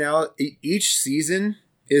right now, each season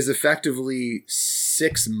is effectively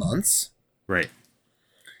 6 months. Right.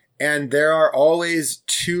 And there are always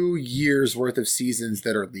 2 years worth of seasons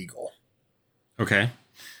that are legal. Okay.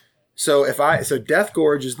 So Death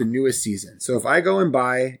Gorge is the newest season. So if I go and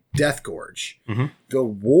buy Death Gorge, the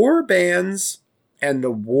Warbands and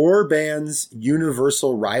the Warbands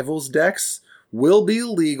Universal Rivals decks will be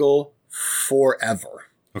legal forever.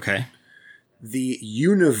 Okay. The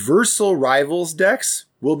Universal Rivals decks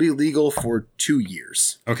will be legal for 2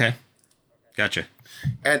 years. Okay. Gotcha.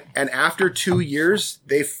 And after 2 years,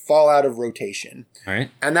 they fall out of rotation. All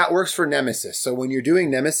right. And that works for Nemesis. So when you're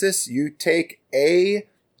doing Nemesis, you take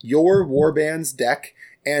your Warbands deck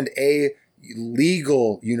and a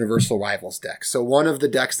legal Universal Rivals deck. So one of the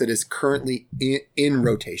decks that is currently in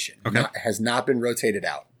rotation. Okay. Has not been rotated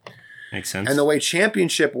out. Makes sense. And the way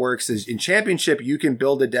Championship works is in Championship, you can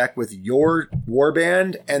build a deck with your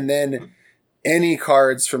Warband and then any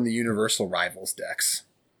cards from the Universal Rivals decks.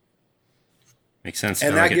 Makes sense.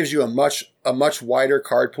 And that gives you a much wider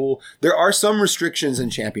card pool. There are some restrictions in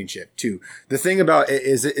Championship too. The thing about it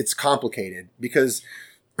is it's complicated because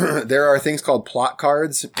there are things called plot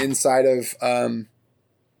cards inside of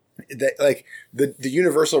that, like the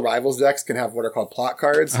Universal Rivals decks can have what are called plot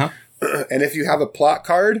cards. And if you have a plot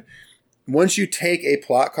card, once you take a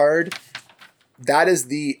plot card, that is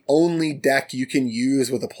the only deck you can use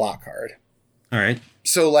with a plot card. All right.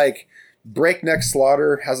 So like Breakneck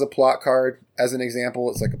Slaughter has a plot card as an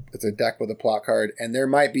example. It's a deck with a plot card, and there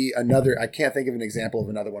might be another. I can't think of an example of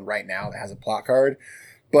another one right now that has a plot card,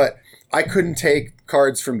 but I couldn't take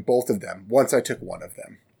cards from both of them once I took one of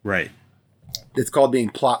them. Right. It's called being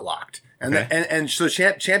plot locked. And so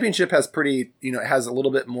Championship has it has a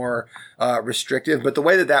little bit more restrictive, but the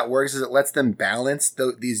way that works is it lets them balance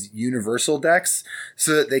these universal decks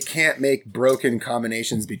so that they can't make broken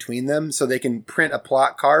combinations between them. So they can print a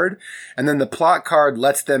plot card, and then the plot card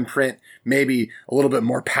lets them print maybe a little bit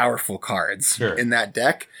more powerful cards in that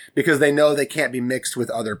deck because they know they can't be mixed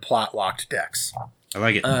with other plot locked decks. I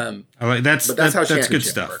like it. That's good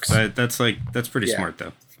stuff. Works. That's pretty smart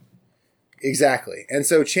though. Exactly. And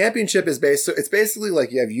so Championship is it's basically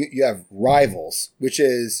like you have Rivals, which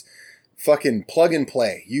is fucking plug and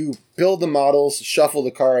play. You build the models, shuffle the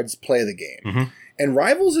cards, play the game. And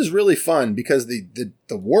Rivals is really fun because the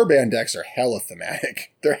Warband decks are hella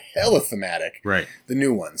thematic. They're hella thematic. Right. The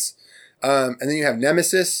new ones. And then you have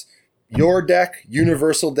Nemesis, your deck,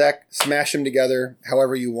 Universal deck, smash them together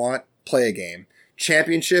however you want, play a game.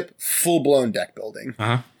 Championship, full-blown deck building.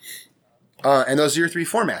 And those are your 3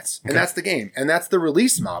 formats. And that's the game. And that's the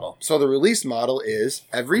release model. So the release model is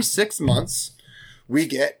every 6 months, we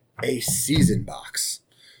get a season box.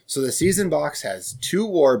 So the season box has 2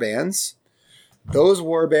 Warbands, those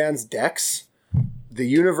Warbands decks, the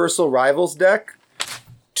Universal Rivals deck,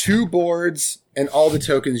 2 boards, and all the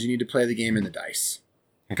tokens you need to play the game in the dice.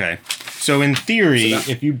 Okay. So in theory,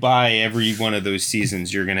 if you buy every one of those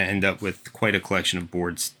seasons, you're going to end up with quite a collection of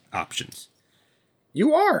boards options.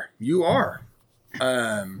 You are.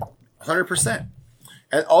 100%.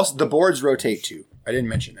 And also the boards rotate too. I didn't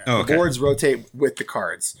mention that. Oh, okay. The boards rotate with the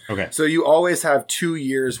cards. Okay. So you always have 2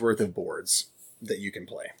 years worth of boards that you can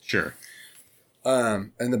play. Sure.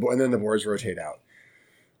 And then the boards rotate out.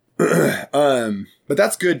 But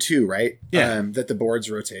that's good too, right? Yeah. That the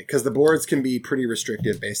boards rotate, because the boards can be pretty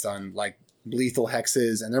restrictive based on like lethal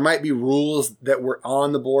hexes, and there might be rules that were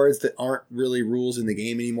on the boards that aren't really rules in the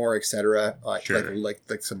game anymore, etc. Sure. Like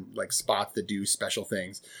some like spots that do special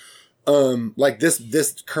things. Like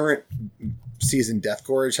this current season Death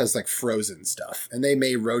Gorge has like frozen stuff, and they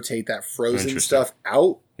may rotate that frozen stuff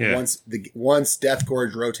out once Death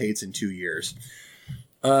Gorge rotates in 2 years.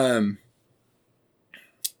 What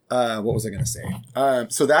was I going to say?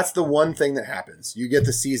 So that's the one thing that happens. You get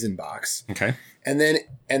the season box. Okay. And then,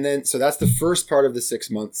 so that's the first part of the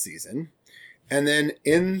 6-month season. And then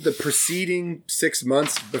in the preceding 6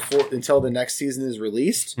 months until the next season is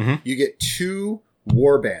released, you get 2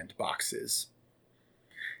 warband boxes.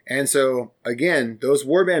 And so again, those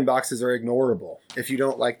warband boxes are ignorable if you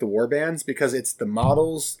don't like the warbands, because it's the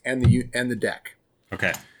models and the deck.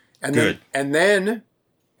 Okay. And Good. then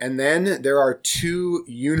there are 2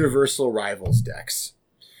 Universal Rivals decks.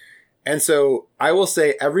 And so I will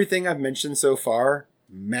say everything I've mentioned so far,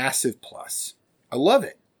 massive plus. I love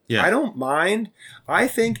it. Yeah. I don't mind. I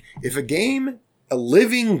think if a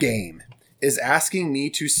living game is asking me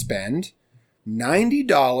to spend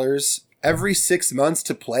 $90 every 6 months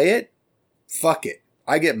to play it, fuck it.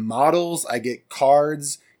 I get models, I get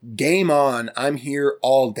cards, game on, I'm here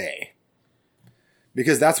all day.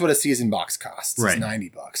 Because that's what a season box costs. Right. It's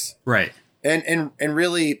 $90. Right. And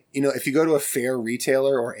really, if you go to a fair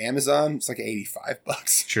retailer or Amazon, it's like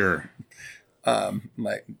 $85. Sure.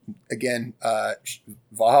 Like again,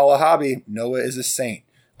 Valhalla Hobby, Noah is a saint.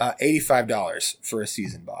 $85 for a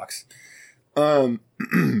season box. I'm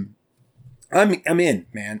in,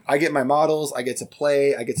 man. I get my models, I get to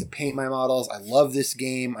play, I get to paint my models. I love this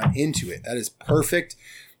game. I'm into it. That is perfect.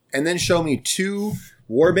 And then show me 2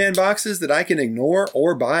 warband boxes that I can ignore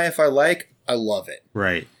or buy if I like. I love it.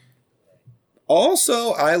 Right.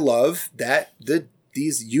 Also, I love that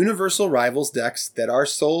these Universal Rivals decks that are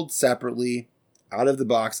sold separately out of the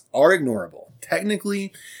box are ignorable.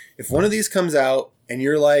 Technically, if one of these comes out and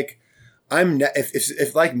you're like,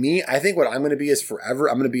 if like me, I think what I'm going to be is forever,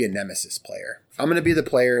 I'm going to be a Nemesis player. I'm going to be the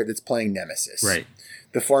player that's playing Nemesis. Right.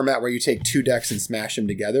 The format where you take 2 decks and smash them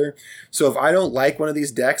together. So if I don't like one of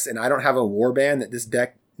these decks and I don't have a warband that this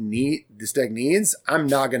deck needs, I'm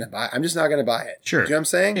not going to buy it. I'm just not going to buy it. Sure. Do you know what I'm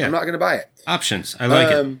saying? Yeah. I'm not going to buy it. Options. I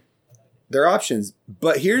like it. They're options.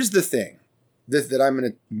 But here's the thing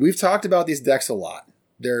that we've talked about these decks a lot.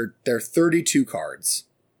 They're 32 cards,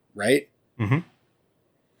 right? Mm-hmm.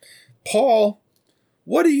 Paul,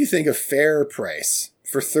 what do you think a fair price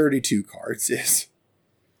for 32 cards is?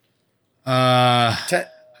 I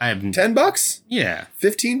have $10? Yeah.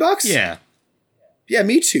 $15? Yeah. Yeah,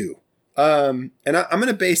 me too. And I'm going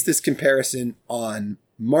to base this comparison on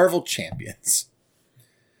Marvel Champions.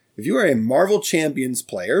 If you are a Marvel Champions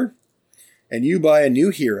player and you buy a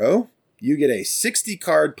new hero, you get a 60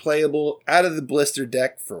 card playable out of the blister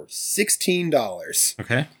deck for $16.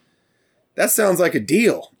 Okay. That sounds like a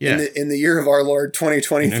deal. Yeah. In the year of our Lord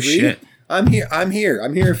 2023. No shit. I'm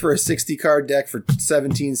here for a 60 card deck for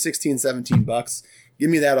 $17. Give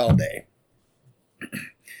me that all day.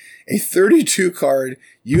 A 32 card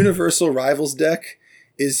Universal Rivals deck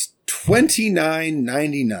is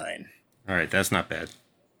 $29.99. All right, that's not bad.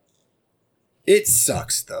 It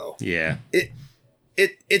sucks though. Yeah. It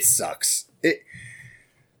sucks. It's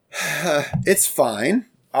fine.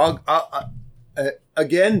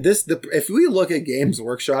 If we look at Games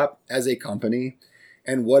Workshop as a company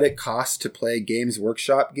and what it costs to play Games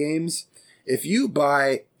Workshop games, if you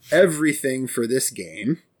buy everything for this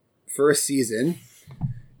game for a season,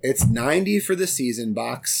 it's $90 for the season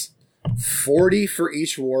box, $40 for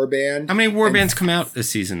each warband. How many warbands come out this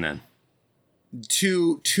season then?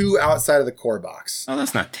 Two outside of the core box. Oh,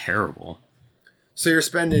 that's not terrible. So you're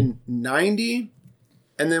spending $90,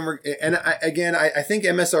 and then I think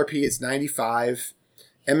MSRP it's $95.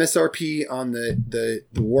 MSRP on the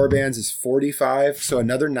warbands is $45, so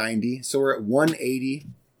another $90. So we're at $180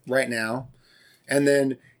 right now, and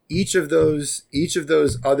then each of those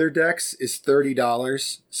other decks is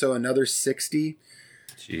 $30, so another $60.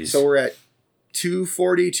 Jeez. So we're at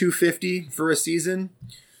 $240, $250 for a season.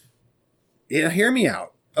 Hear me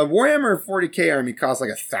out. A Warhammer 40K army costs like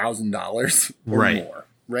 $1,000 or more,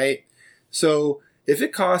 right? So if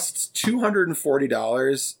it costs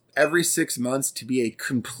 $240 every 6 months to be a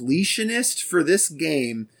completionist for this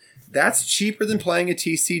game, that's cheaper than playing a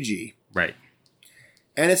TCG. Right.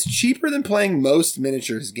 And it's cheaper than playing most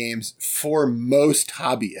miniatures games for most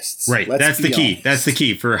hobbyists. Right. That's the key. Honest. That's the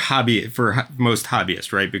key for most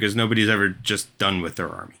hobbyists, right? Because nobody's ever just done with their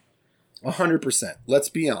army. 100%. Let's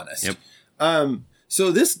be honest. Yep.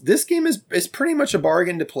 So this game is pretty much a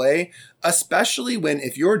bargain to play, especially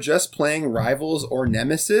if you're just playing Rivals or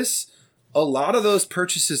Nemesis, a lot of those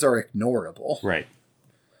purchases are ignorable. Right.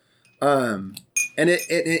 And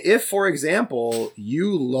if, for example,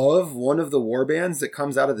 you love one of the warbands that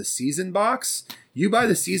comes out of the season box, you buy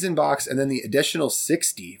the season box and then the additional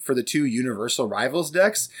 60 for the 2 Universal Rivals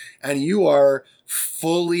decks, and you are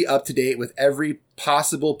fully up to date with every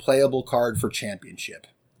possible playable card for Championship.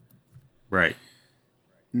 Right.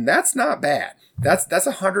 And that's not bad. That's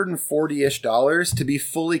 $140-ish to be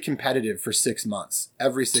fully competitive for 6 months,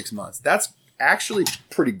 every 6 months. That's actually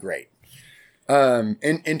pretty great.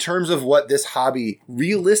 In terms of what this hobby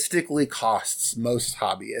realistically costs most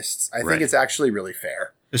hobbyists, I think it's actually really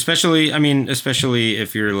fair. Especially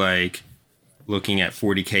if you're like looking at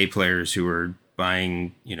 40K players who are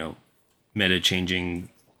buying, meta changing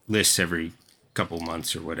lists every couple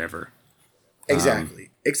months or whatever. Exactly.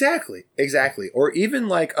 Or even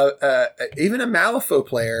like even a Malifaux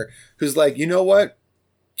player who's like, you know what?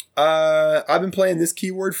 I've been playing this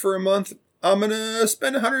keyword for a month. I'm going to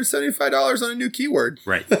spend $175 on a new keyword.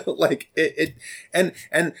 Right. Like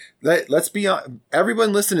let's be on,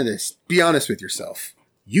 everyone listen to this. Be honest with yourself.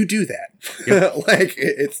 You do that. Yep. Like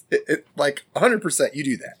it's like 100% you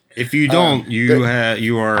do that. If you don't, you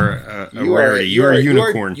are a rarity. You are a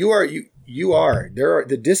unicorn. You are.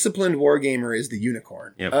 The disciplined wargamer is the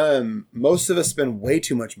unicorn. Yep. Most of us spend way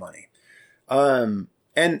too much money. And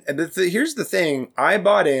here's the thing. I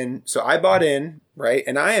bought in, right?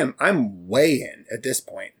 And I'm way in at this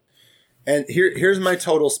point. And here's my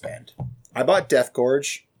total spend. I bought Death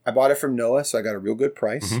Gorge. I bought it from Noah, so I got a real good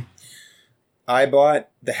price. Mm-hmm. I bought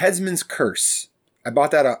the Headsman's Curse. I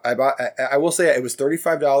bought that. I will say it was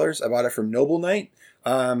 $35. I bought it from Noble Knight.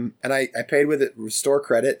 And I paid with it store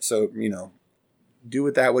credit. So, do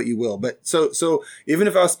with that what you will. But so even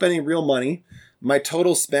if I was spending real money, my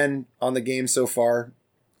total spend on the game so far,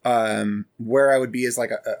 where I would be is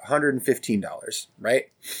like $115,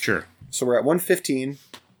 right? Sure. So we're at $115.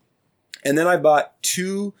 And then I bought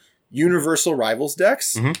 2 Universal Rivals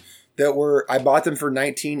decks. Mm-hmm. I bought them for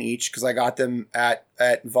 $19 each because I got them at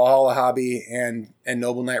Valhalla Hobby and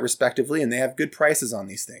Noble Knight respectively, and they have good prices on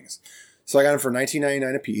these things. So I got them for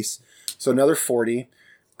 $19.99 a piece. So another $40.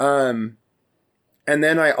 And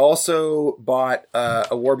then I also bought a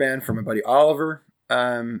warband from my buddy Oliver.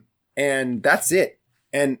 And that's it.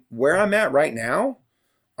 And where I'm at right now,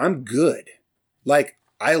 I'm good. Like,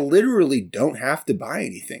 I literally don't have to buy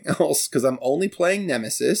anything else because I'm only playing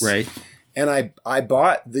Nemesis. Right. And I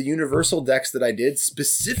bought the Universal decks that I did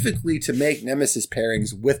specifically to make Nemesis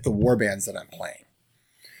pairings with the warbands that I'm playing.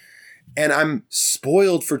 And I'm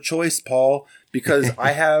spoiled for choice, Paul, because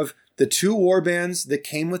I have the 2 warbands that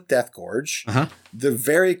came with Death Gorge, the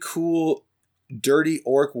very cool Dirty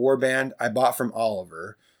Orc warband I bought from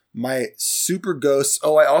Oliver, my Super Ghosts.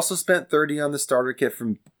 Oh, I also spent $30 on the starter kit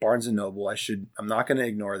from Barnes & Noble. I'm not going to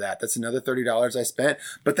ignore that. That's another $30 I spent.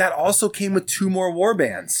 But that also came with 2 more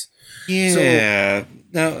warbands. Yeah.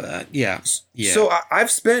 Yeah. So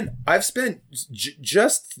I've spent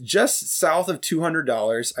just south of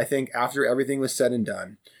 $200, I think, after everything was said and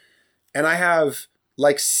done. And I have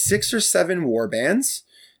like 6 or 7 warbands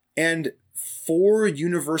and 4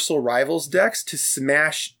 Universal Rivals decks to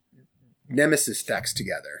smash Nemesis decks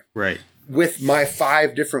together. Right. With my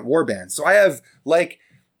 5 different warbands. So I have like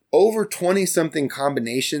over 20 something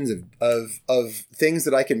combinations of things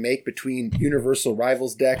that I can make between Universal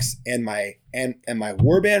Rivals decks and my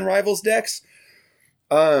warband Rivals decks.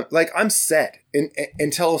 Like I'm set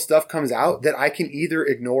until stuff comes out that I can either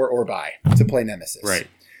ignore or buy to play Nemesis. Right.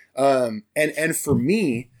 And for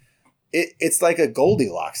me, it's like a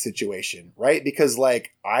Goldilocks situation, right? Because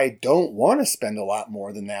like I don't want to spend a lot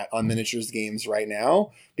more than that on miniatures games right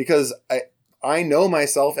now because I know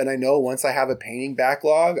myself and I know once I have a painting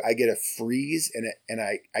backlog, I get a freeze and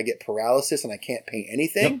I get paralysis and I can't paint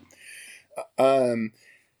anything. Yep.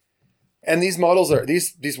 And these models are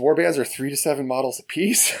these warbands are 3 to 7 models a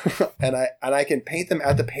piece, and I can paint them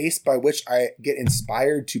at the pace by which I get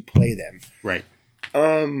inspired to play them. Right.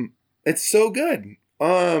 It's so good.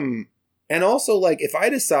 And also, like, if I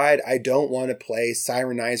decide I don't want to play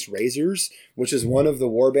Sirenized Razors, which is one of the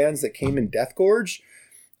warbands that came in Death Gorge,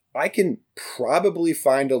 I can probably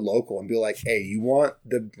find a local and be like, hey, you want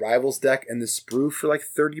the Rivals deck and the sprue for like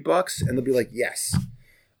 $30? And they'll be like, yes.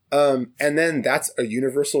 And then that's a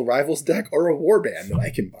Universal Rivals deck or a warband that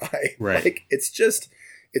I can buy. Right. Like,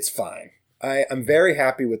 it's fine. I'm very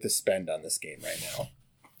happy with the spend on this game right now.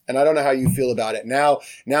 And I don't know how you feel about it.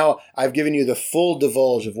 Now I've given you the full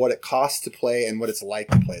divulge of what it costs to play and what it's like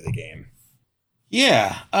to play the game.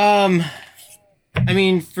 Yeah. I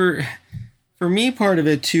mean, for me, part of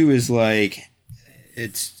it too is like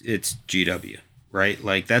it's GW, right?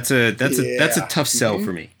 Like that's a tough sell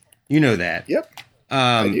for me. You know that. Yep.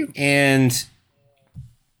 I do. And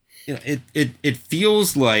you know, it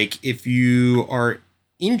feels like if you are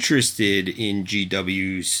interested in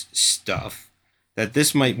GW's stuff, that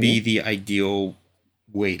this might be the ideal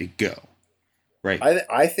way to go, right?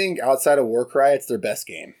 I think outside of Warcry, it's their best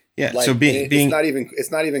game. Yeah, like, so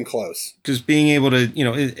it's not even close. Because being able to, you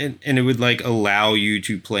know, and it would like allow you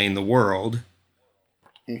to play in the world,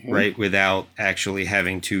 right, without actually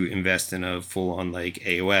having to invest in a full on like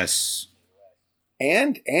AOS,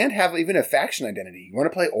 and have even a faction identity. You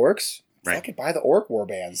want to play orcs? Right. Fucking buy the orc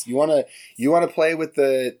warbands. You want to play with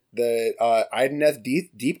the Ideneth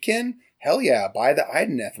Deepkin? Hell yeah, buy the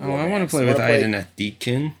Ideneth. Oh, I want to play with Ideneth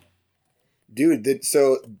Deepkin. Dude,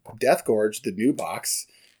 so Death Gorge, the new box,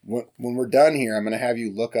 when we're done here, I'm going to have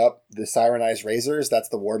you look up the Sirenized Razors. That's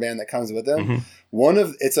the warband that comes with them.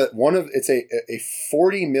 It's a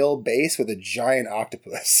 40 mil base with a giant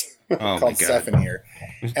octopus called Sephenir.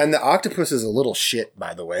 And the octopus is a little shit,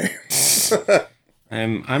 by the way.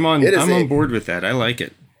 I'm on board with that. I like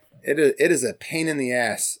it. It is a pain in the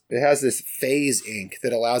ass. It has this phase ink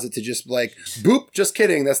that allows it to just like, boop, just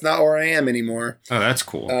kidding. That's not where I am anymore. Oh, that's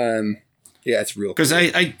cool. Yeah, it's real cool. Because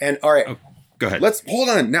all right. Oh, go ahead. Let's hold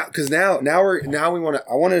on now. Cause I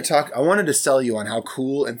wanted to sell you on how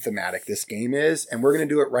cool and thematic this game is. And we're going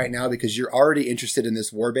to do it right now because you're already interested in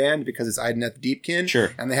this warband because it's Ideneth Deepkin.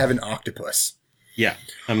 Sure. And they have an octopus. Yeah.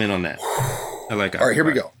 I'm in on that. I like octopus. All right, here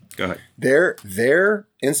we go. Go ahead. Their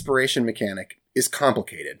inspiration mechanic is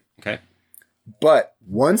complicated. Okay. But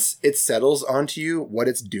once it settles onto you, what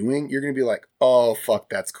it's doing, you're going to be like, oh, fuck,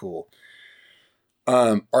 that's cool.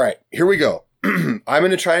 All right, here we go. I'm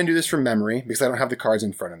going to try and do this from memory because I don't have the cards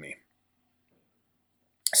in front of me.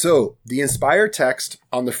 So the Inspire text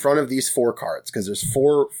on the front of these 4 cards, because there's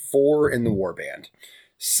four in the warband,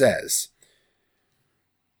 says,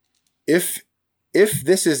 if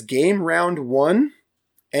this is game round 1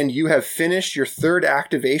 and you have finished your 3rd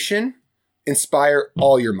activation, inspire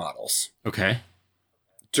all your models. Okay.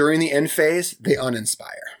 During the end phase, they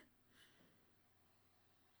uninspire.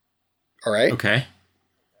 All right? Okay.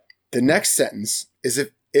 The next sentence is if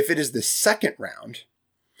it is the 2nd round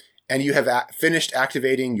and you have finished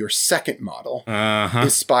activating your 2nd model,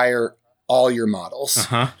 inspire all your models.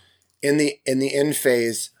 In the end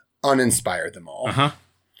phase, uninspire them all.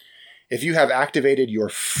 If you have activated your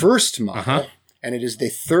 1st model and it is the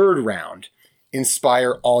 3rd round,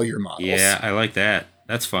 inspire all your models. Yeah, I like that.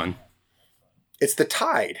 That's fun. It's the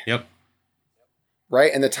tide. Yep.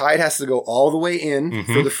 Right? And the tide has to go all the way in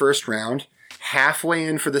for the 1st round, halfway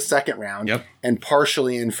in for the 2nd round, and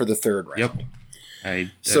partially in for the 3rd round. Yep.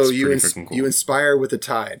 So you inspire with the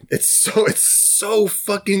tide. It's so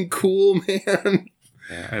fucking cool, man.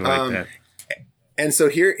 Yeah, I like that. And so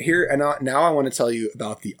here, and now I want to tell you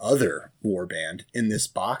about the other warband in this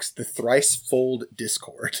box, the Thricefold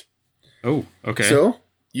Discord. Oh, okay. So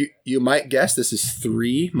you might guess this is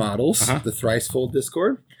 3 models, the Thricefold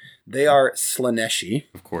Discord. They are Slaaneshi.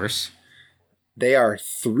 Of course. They are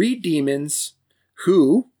 3 demons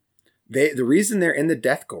who, the reason they're in the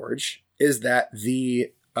Death Gorge is that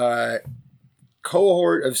the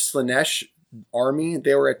cohort of Slaanesh army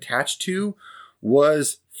they were attached to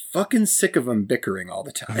was fucking sick of them bickering all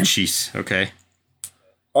the time. Jeez, okay.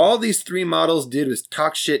 All these 3 models did was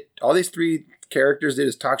talk shit. All these 3 characters did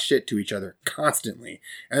is talk shit to each other constantly.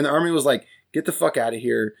 And the army was like, get the fuck out of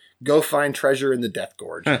here. Go find treasure in the Death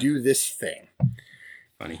Gorge. Do this thing.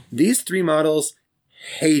 Funny. These 3 models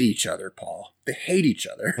hate each other, Paul. They hate each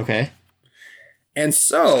other. Okay. And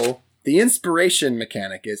so the inspiration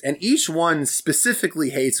mechanic is, and each one specifically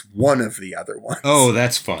hates one of the other ones. Oh,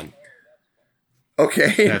 that's fun.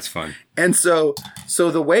 Okay. That's fun. And so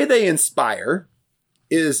the way they inspire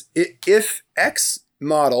is if X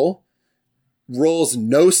model rolls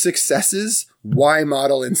no successes, Y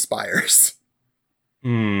model inspires.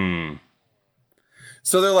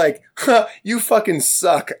 So they're like, you fucking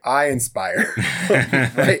suck, I inspire.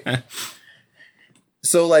 Right?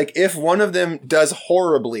 So like if one of them does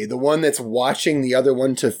horribly, the one that's watching the other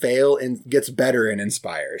one to fail and gets better and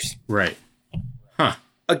inspires. Right. Huh.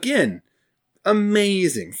 Again,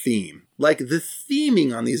 amazing theme. Like the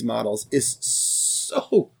theming on these models is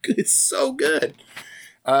so good. It's so good.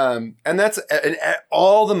 And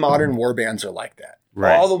all the modern warbands are like that.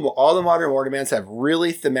 Right. All the modern warbands have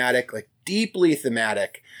really thematic, like deeply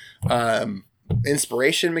thematic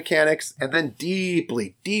inspiration mechanics, and then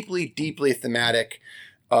deeply thematic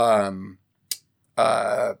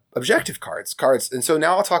objective cards. And so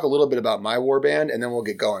now I'll talk a little bit about my warband, and then we'll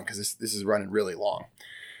get going because this is running really long.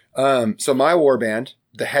 So my warband,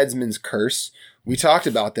 the Headsman's Curse, we talked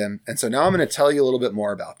about them, and so now I'm going to tell you a little bit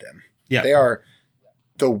more about them. Yeah. They are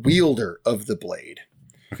the wielder of the blade,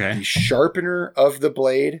 the sharpener of the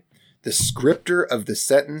blade, the scripter of the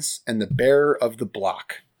sentence, and the bearer of the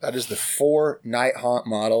block. That is the 4 Night Haunt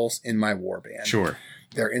models in my warband. Sure.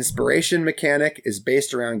 Their inspiration mechanic is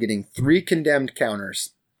based around getting 3 condemned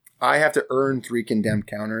counters. I have to earn 3 condemned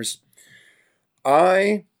counters.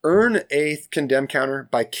 I earn a condemned counter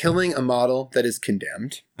by killing a model that is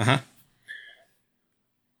condemned.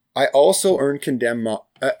 I also earn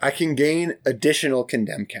I can gain additional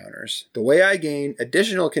condemned counters. The way I gain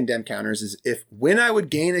additional condemned counters is when I would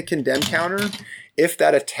gain a condemned counter, if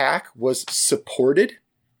that attack was supported,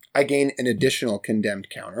 I gain an additional condemned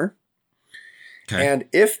counter. Okay. And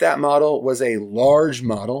if that model was a large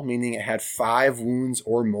model, meaning it had 5 wounds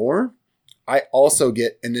or more, I also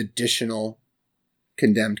get an additional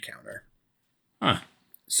condemned counter.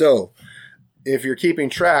 So if you're keeping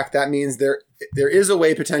track, that means there is a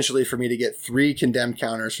way potentially for me to get 3 condemned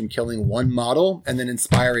counters from killing one model and then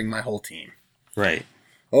inspiring my whole team. Right.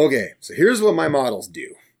 Okay, so here's what my models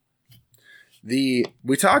do. We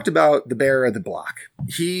talked about the bearer of the block.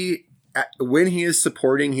 When he is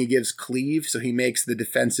supporting, he gives cleave, so he makes the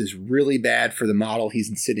defenses really bad for the model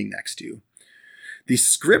he's sitting next to. The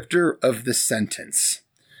scripter of the sentence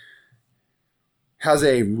has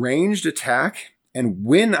a ranged attack, and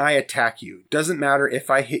when I attack you, doesn't matter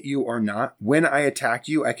if I hit you or not, when I attack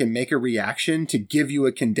you, I can make a reaction to give you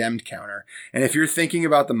a condemned counter. And if you're thinking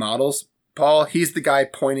about the models, Paul, he's the guy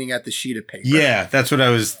pointing at the sheet of paper. Yeah, that's what I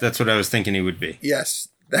was thinking he would be. Yes.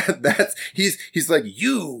 He's like,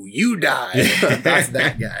 you die. That's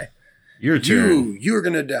that guy. Your turn. You're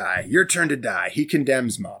gonna die. Your turn to die. He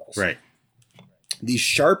condemns models. Right. The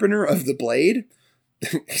sharpener of the blade,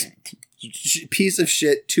 piece of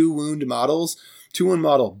shit, 2 wound models, 2-1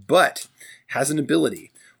 model, but has an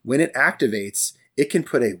ability. When it activates, it can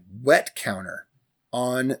put a wet counter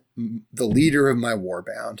on the leader of my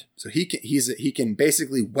warbound. So he can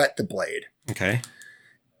basically wet the blade. Okay.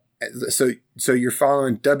 So you're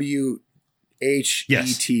following WHET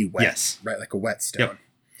wet, yes, right? Like a whetstone. Yep.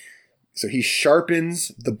 So he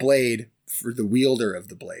sharpens the blade for the wielder of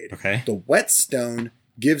the blade. Okay. The whetstone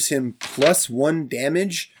gives him +1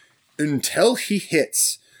 damage until he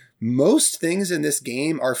hits. Most things in this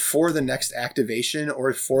game are for the next activation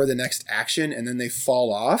or for the next action, and then they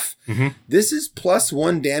fall off. Mm-hmm. This is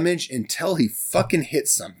 +1 damage until he fucking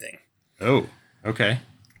hits something. Oh, okay.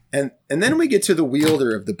 And then we get to the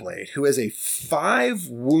wielder of the blade, who is a 5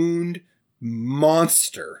 wound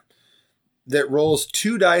monster that rolls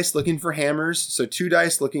 2 dice looking for hammers. So 2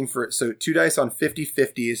 dice on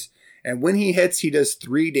 50/50s. And when he hits, he does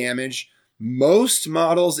 3 damage. Most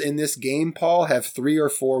models in this game, Paul, have 3 or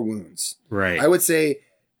 4 wounds. Right. I would say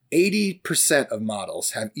 80% of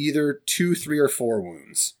models have either 2, 3, or 4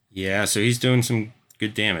 wounds. Yeah, so he's doing some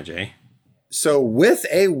good damage, eh? So with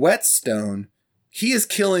a whetstone, he is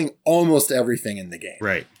killing almost everything in the game.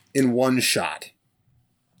 Right. In one shot.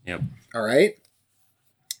 Yep. All right.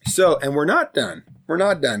 So, and we're not done. We're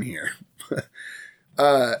not done here.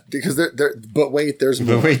 Because but wait, there's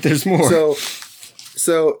more. But wait, there's more.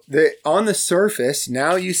 So on the surface,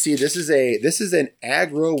 now you see this is an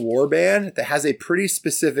aggro warband that has a pretty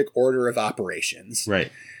specific order of operations.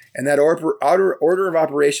 Right. And that order of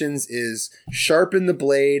operations is sharpen the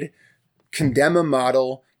blade, condemn a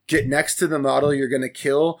model, get next to the model you're going to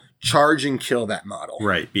kill, charge and kill that model.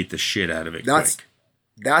 Right. Beat the shit out of it.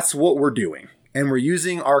 That's what we're doing. And we're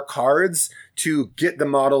using our cards to get the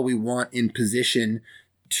model we want in position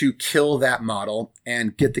to kill that model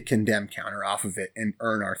and get the condemn counter off of it and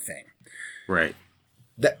earn our thing. Right.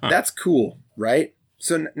 That's cool, right?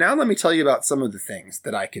 So now let me tell you about some of the things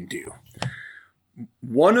that I can do.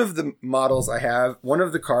 One of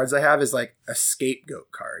the cards I have is like a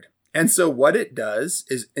scapegoat card. And so what it does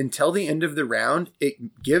is until the end of the round,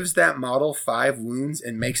 it gives that model 5 wounds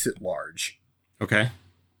and makes it large. Okay.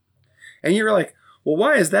 And you're like, well,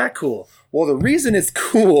 why is that cool? Well, the reason it's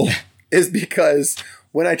cool is because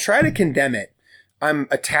when I try to condemn it, I'm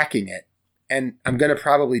attacking it and I'm going to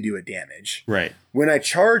probably do a damage. Right. When I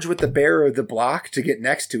charge with the bearer of the block to get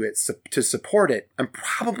next to it to support it, I'm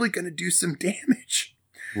probably going to do some damage.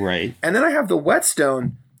 Right. And then I have the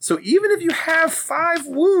whetstone. So even if you have 5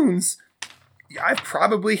 wounds, I've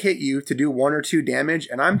probably hit you to do 1 or 2 damage,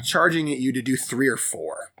 and I'm charging at you to do 3 or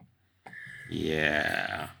 4.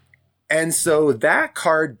 Yeah. And so that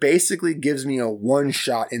card basically gives me a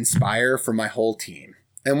one-shot inspire for my whole team.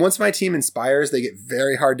 And once my team inspires, they get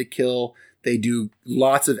very hard to kill. They do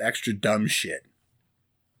lots of extra dumb shit.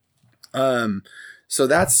 So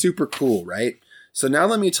that's super cool, right? So now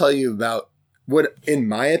let me tell you about what, in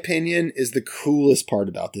my opinion, is the coolest part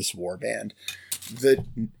about this warband. The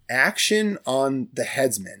action on the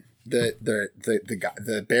headsman,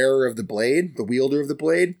 the bearer of the blade, the wielder of the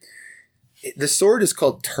blade. The sword is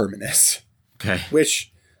called Terminus. Okay. Which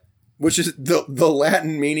is the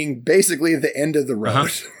Latin meaning basically the end of the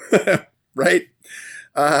road. Right?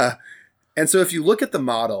 And so if you look at the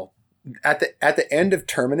model, at the end of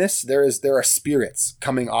Terminus, there are spirits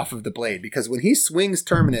coming off of the blade, because when he swings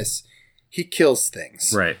Terminus, he kills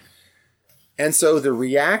things. Right. And so the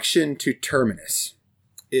reaction to Terminus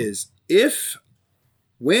is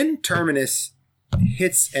when Terminus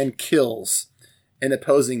hits and kills an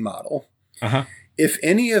opposing model, if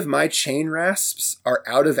any of my chain rasps are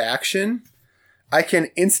out of action, I can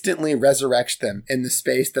instantly resurrect them in the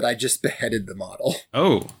space that I just beheaded the model.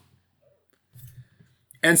 Oh.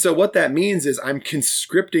 And so what that means is I'm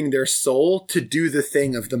conscripting their soul to do the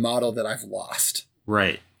thing of the model that I've lost.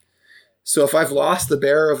 Right. So if I've lost the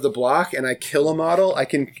bearer of the block and I kill a model, I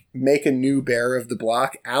can make a new bearer of the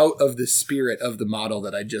block out of the spirit of the model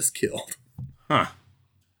that I just killed. Huh.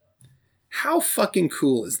 How fucking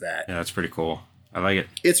cool is that? Yeah, that's pretty cool. I like it.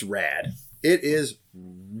 It's rad. It is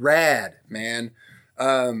rad, man.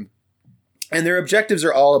 And their objectives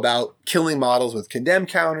are all about killing models with condemn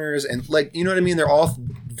counters and, like, you know what I mean? They're all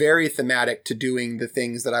very thematic to doing the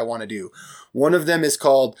things that I want to do. One of them is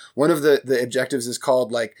called, one of the objectives is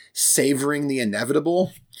called, like, savoring the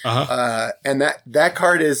inevitable. And that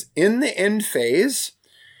card is in the end phase.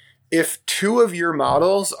 If two of your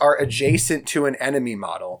models are adjacent to an enemy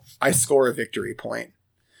model, I score a victory point.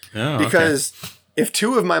 Oh, because if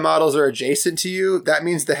two of my models are adjacent to you, that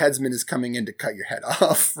means the headsman is coming in to cut your head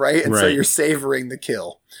off, right? And so you're savoring the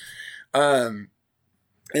kill. And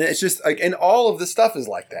it's just like, and all of the stuff is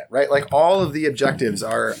like that, right? Like all of the objectives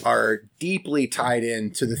are deeply tied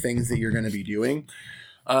in to the things that you're going to be doing.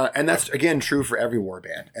 And that's, again, true for every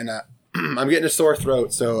warband. And I'm getting a sore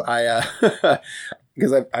throat, so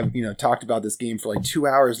because I've talked about this game for like 2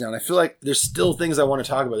 hours now, and I feel like there's still things I want to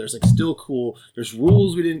talk about. There's like still cool. There's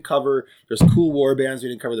rules we didn't cover. There's cool war bands we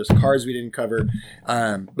didn't cover. There's cards we didn't cover.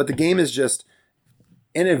 But the game is just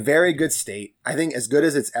in a very good state. I think as good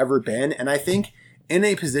as it's ever been, and I think in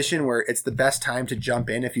a position where it's the best time to jump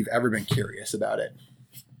in if you've ever been curious about it,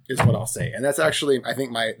 is what I'll say. And that's actually, I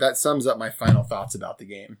think that sums up my final thoughts about the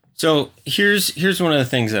game. So here's one of the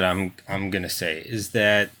things that I'm gonna say is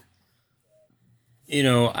that,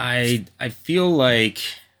 I feel like,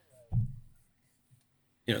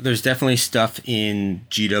 there's definitely stuff in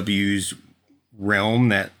GW's realm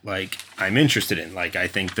that, like, I'm interested in. Like, I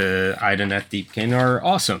think the Ideneth Deepkin are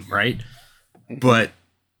awesome, right? But,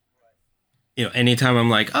 anytime I'm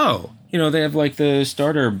like, oh, they have like the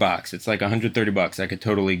starter box. It's like $130. I could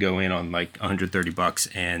totally go in on like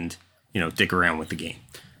 $130 and, dick around with the game.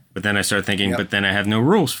 But then I start thinking, but then I have no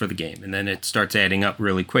rules for the game. And then it starts adding up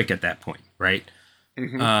really quick at that point, right?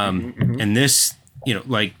 And this,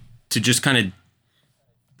 like, to just kind of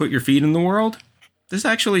put your feet in the world, this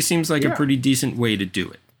actually seems like a pretty decent way to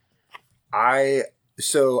do it.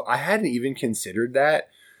 So I hadn't even considered that.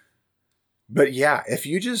 But yeah, if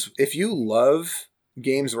you love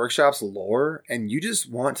Games Workshop's lore and you just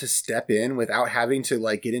want to step in without having to,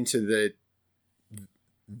 like, get into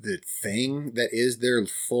the thing that is their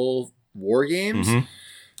full war games,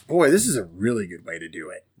 boy, this is a really good way to do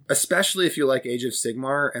it. Especially if you like Age of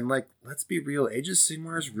Sigmar, and, like, let's be real, Age of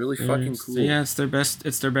Sigmar is really fucking cool. Yeah, it's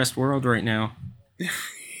their best world right now.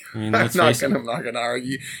 I mean, I'm not gonna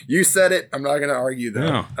argue. You said it. I'm not gonna argue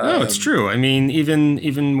though. No, it's true. I mean,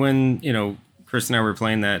 even when Chris and I were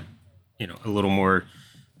playing that, a little more.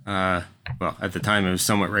 Well, at the time it was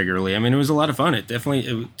somewhat regularly. I mean, it was a lot of fun.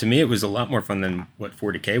 To me, it was a lot more fun than what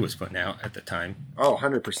 40K was putting out at the time. Oh,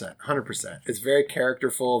 100%. It's very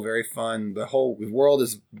characterful, very fun. The whole world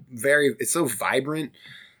is it's so vibrant.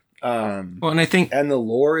 And I think, and the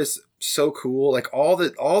lore is so cool. Like all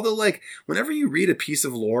the like, whenever you read a piece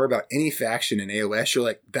of lore about any faction in AOS, you're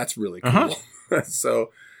like, that's really cool.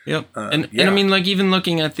 So. Yep. And I mean, like, even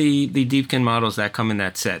looking at the Deepkin models that come in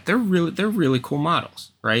that set, they're really cool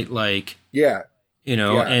models, right? Like, and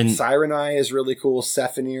Sirenai is really cool,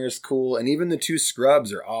 Sephinir is cool, and even the two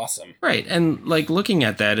scrubs are awesome. Right. And, like, looking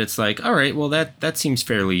at that, it's like, all right, well, that seems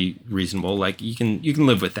fairly reasonable. Like, you can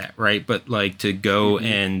live with that, right? But, like, to go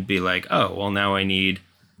and be like, oh, well, now I need,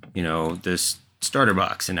 this starter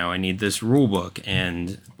box, and now I need this rule book,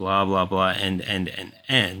 and blah blah blah,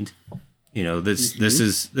 and you know, this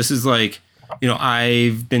is like, you know,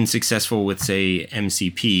 I've been successful with, say,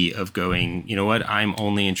 MCP, of going, you know what, I'm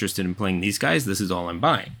only interested in playing these guys. This is all I'm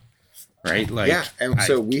buying. Right? Like, yeah. And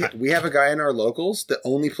so we have a guy in our locals that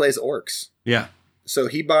only plays orcs. Yeah. So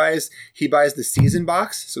he buys the season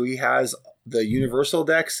box. So he has the universal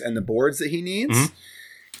decks and the boards that he needs. Mm-hmm.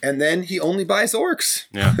 And then he only buys orcs.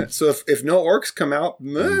 Yeah. So if no orcs come out,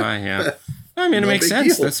 yeah. I mean, it makes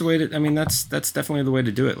sense. Deal. That's the way to, I mean, that's definitely the way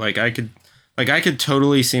to do it. Like I could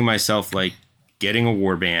totally see myself like getting a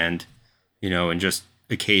warband, you know, and just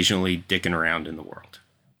occasionally dicking around in the world.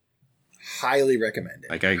 Highly recommend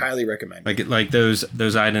it. Highly recommend it. Like those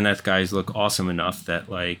Ideneth guys look awesome enough that,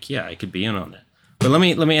 like, yeah, I could be in on that. But let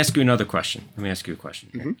me ask you another question. Let me ask you a question.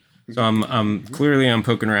 Mm-hmm. So I'm clearly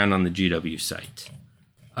poking around on the GW site.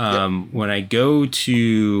 When I go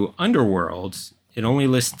to Underworlds, it only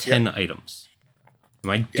lists 10 items. Am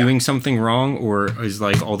I doing something wrong, or is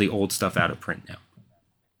like all the old stuff out of print now?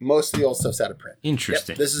 Most of the old stuff's out of print.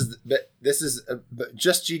 Interesting. Yep. This is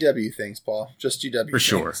just GW things, Paul. Just GW for things.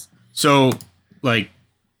 Sure. So, like,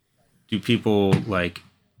 do people like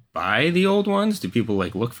buy the old ones? Do people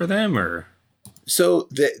like look for them, or? So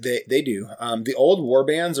they do. The old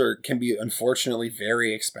warbands can be unfortunately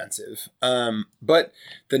very expensive. But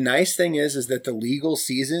the nice thing is that the legal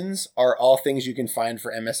seasons are all things you can find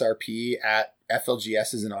for MSRP at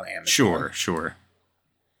FLGSs and on Amazon. Sure.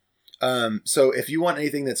 So if you want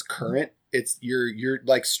anything that's current, you're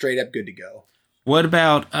like straight up good to go. What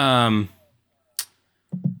about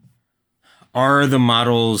are the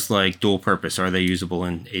models like dual purpose? Are they usable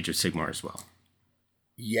in Age of Sigmar as well?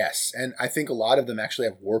 Yes, and I think a lot of them actually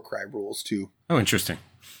have Warcry rules too. Oh, interesting.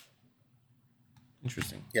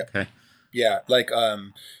 Yeah. Okay. Yeah, like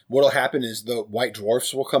what'll happen is the White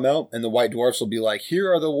Dwarfs will come out, and the White Dwarfs will be like,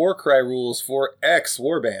 "Here are the Warcry rules for X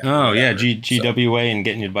warband." Oh yeah, GWA and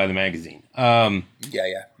getting you to buy the magazine. Yeah.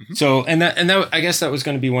 Mm-hmm. So and that I guess that was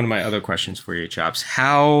going to be one of my other questions for you, Chops.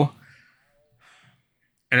 How?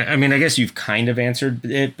 And I mean, I guess you've kind of answered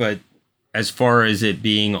it, but as far as it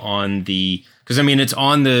being on the, because I mean, it's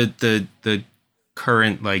on the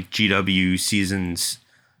current like GW seasons.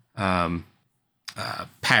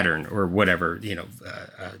 Pattern or whatever, you know,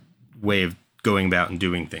 way of going about and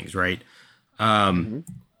doing things, right? Do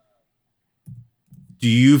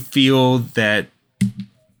you feel that,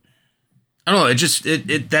 I don't know,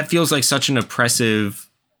 it that feels like such an oppressive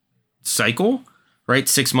cycle, right?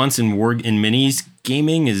 6 months in minis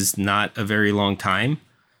gaming is not a very long time.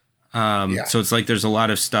 So it's like there's a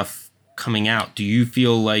lot of stuff coming out. Do you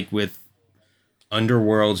feel like with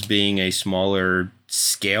Underworlds being a smaller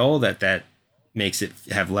scale that makes it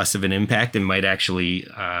have less of an impact and might actually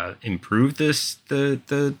improve the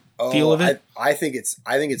feel of it? I think it's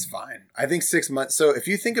fine. I think 6 months. So if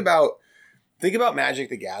you think about Magic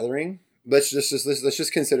the Gathering, let's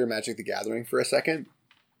just consider Magic the Gathering for a second.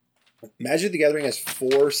 Magic the Gathering has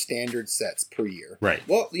 4 standard sets per year. Right.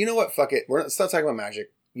 Well, you know what? Fuck it. Let's not talk about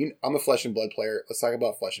Magic. I'm a Flesh and Blood player. Let's talk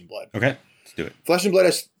about Flesh and Blood. Okay, let's do it. Flesh and Blood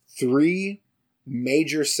has 3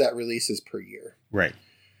 major set releases per year. Right.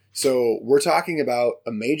 So we're talking about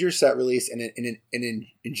a major set release and an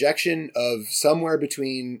injection of somewhere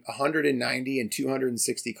between 190 and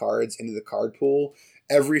 260 cards into the card pool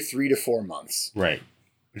every 3 to 4 months. Right.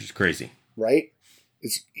 Which is crazy. Right?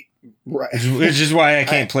 It's right. Which is why I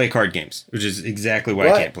can't play card games, which is exactly why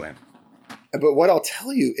I can't play them. But what I'll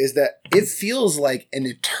tell you is that it feels like an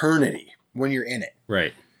eternity when you're in it.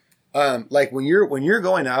 Right. Like when you're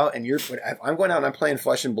going out and I'm going out and I'm playing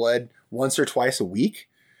Flesh and Blood once or twice a week,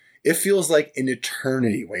 it feels like an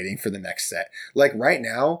eternity waiting for the next set. Like right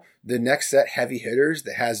now, the next set, Heavy Hitters,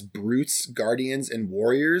 that has Brutes, Guardians, and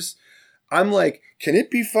Warriors, I'm like, can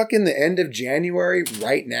it be fucking the end of January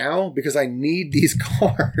right now? Because I need these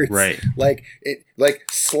cards. Right. Like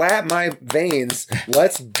slap my veins.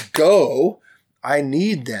 Let's go. I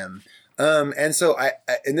need them. And so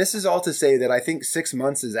and this is all to say that I think 6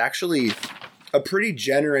 months is actually a pretty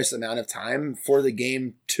generous amount of time for the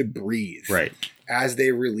game to breathe. Right. As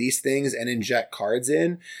they release things and inject cards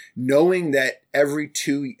in, knowing that at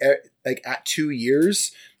 2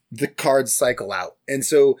 years, the cards cycle out. And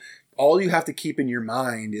so all you have to keep in your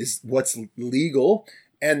mind is what's legal.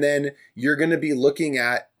 And then you're going to be looking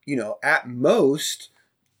at, at most,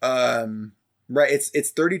 right.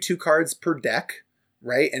 It's 32 cards per deck.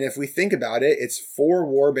 Right. And if we think about it, it's 4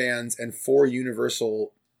 warbands and 4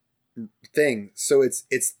 universal things. So it's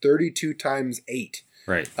 32 times 8.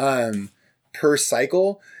 Right. Per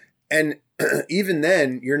cycle. And even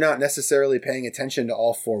then, you're not necessarily paying attention to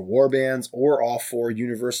all 4 warbands or all 4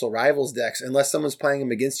 Universal Rivals decks unless someone's playing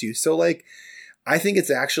them against you. So, like, I think it's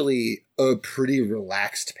actually a pretty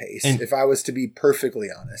relaxed pace, if I was to be perfectly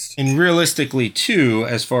honest. And realistically, too,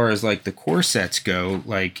 as far as, like, the core sets go,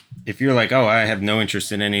 like, if you're like, oh, I have no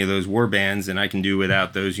interest in any of those warbands and I can do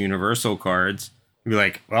without those Universal cards, you'd be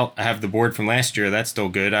like, well, I have the board from last year. That's still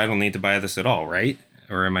good. I don't need to buy this at all, right?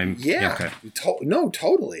 Or am I... Yeah. Okay. No,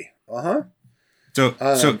 totally. Uh-huh. So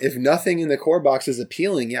if nothing in the core box is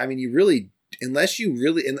appealing, I mean, you really,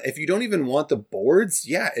 if you don't even want the boards,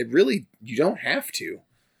 you don't have to.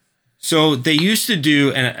 So they used to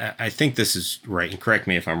do, and I think this is right, and correct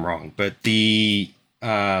me if I'm wrong, but the,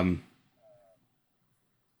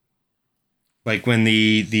 like when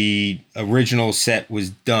the original set was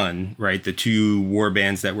done, right, the 2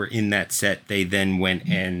 warbands that were in that set, they then went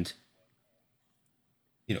and,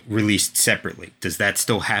 released separately. Does that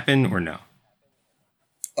still happen or no?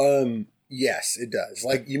 Yes, it does.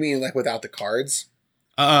 Like, you mean like without the cards?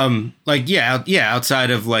 Outside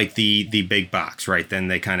of like the big box, right? Then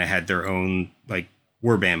they kind of had their own like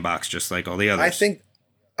warband box, just like all the others.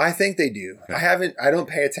 I think they do. Okay. I don't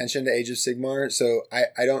pay attention to Age of Sigmar, so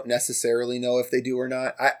I don't necessarily know if they do or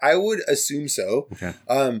not. I would assume so. Okay.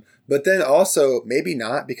 But then also maybe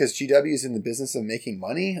not, because GW is in the business of making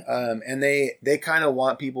money. And they kind of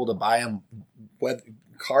want people to buy them with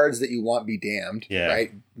cards that you want be damned. Yeah.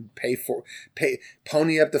 Right.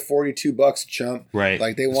 Pony up the $42, chump. Right.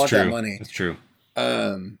 Like they want that money. That's true.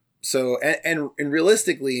 So and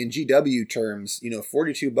realistically in GW terms,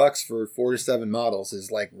 $42 for 4 to 7 models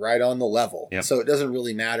is like right on the level. Yep. So it doesn't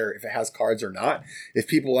really matter if it has cards or not. If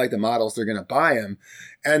people like the models, they're going to buy them.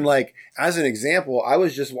 And like, as an example, I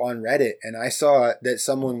was just on Reddit and I saw that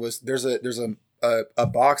someone was, there's a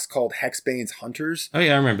box called Hexbane's Hunters. Oh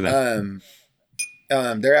yeah, I remember that.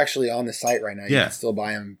 They're actually on the site right now. You Yeah. can still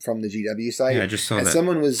buy them from the GW site. Yeah, I just saw and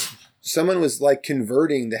that. Someone was like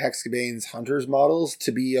converting the Hexbane's Hunters models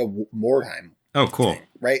to be a Mordheim. Oh, cool. Thing,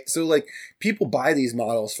 right? So like people buy these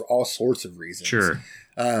models for all sorts of reasons. Sure.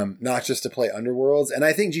 Not just to play Underworlds. And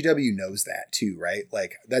I think GW knows that too, right?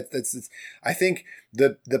 Like that's I think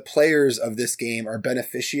the players of this game are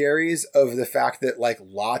beneficiaries of the fact that like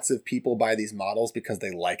lots of people buy these models because they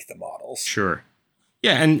like the models. Sure.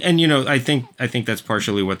 Yeah, and I think that's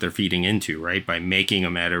partially what they're feeding into, right? By making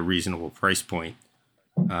them at a reasonable price point.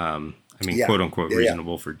 Quote unquote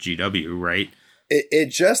reasonable for GW, right? It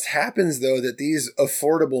just happens though that these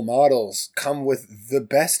affordable models come with the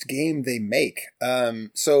best game they make.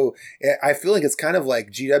 So I feel like it's kind of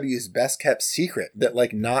like GW's best kept secret that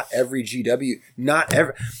like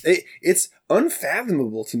it's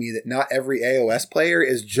unfathomable to me that not every AOS player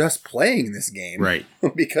is just playing this game. Right.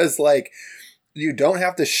 Because like you don't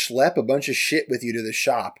have to schlep a bunch of shit with you to the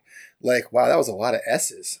shop. Like, wow, that was a lot of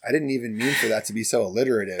S's. I didn't even mean for that to be so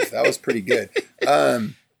alliterative. That was pretty good. I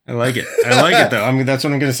like it. I like it, though. I mean, that's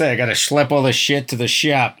what I'm going to say. I got to schlep all this shit to the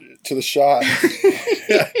shop. To the shop.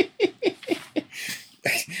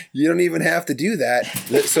 You don't even have to do that.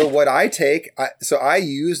 So what I take, I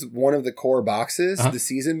use one of the core boxes, the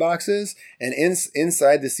season boxes, and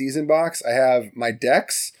inside the season box, I have my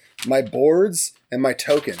decks, my boards, and my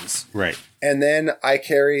tokens. Right. And then I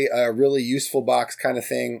carry a really useful box kind of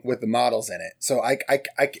thing with the models in it. So I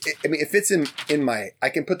mean, it fits in my, I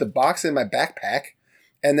can put the box in my backpack,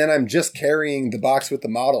 and then I'm just carrying the box with the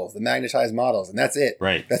models, the magnetized models, and that's it.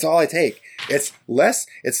 Right. That's all I take. It's less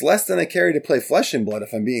than I carry to play Flesh and Blood,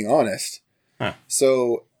 if I'm being honest. Huh.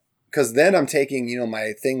 So, because then I'm taking,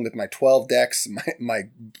 my thing with my 12 decks, my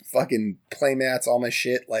fucking playmats, all my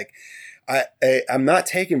shit, like, I'm not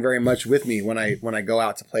taking very much with me when I go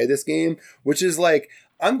out to play this game, which is like,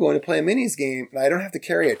 I'm going to play a minis game and I don't have to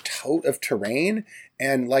carry a tote of terrain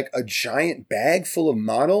and like a giant bag full of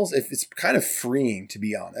models. If it's kind of freeing, to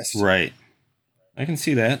be honest. Right. I can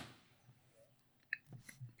see that.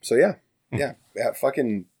 So yeah.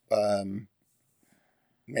 Fucking, man,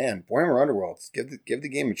 Warhammer Underworlds, give the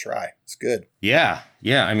game a try. It's good. Yeah.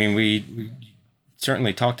 I mean, we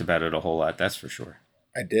certainly talked about it a whole lot. That's for sure.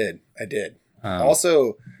 I did.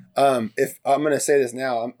 Also, if I'm going to say this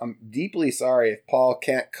now, I'm deeply sorry if Paul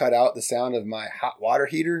can't cut out the sound of my hot water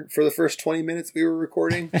heater for the first 20 minutes we were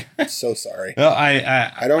recording. I'm so sorry. Well,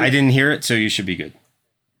 I didn't hear it, so you should be good.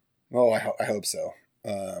 Oh, I hope so.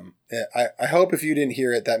 I hope if you didn't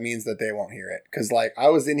hear it, that means that they won't hear it. Because like I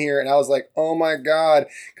was in here and I was like, oh my God,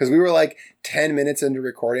 because we were like 10 minutes into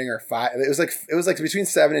recording or 5. It was like between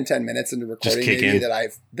 7 and 10 minutes into recording maybe that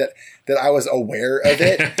I was aware of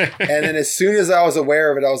it. And then as soon as I was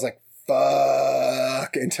aware of it, I was like,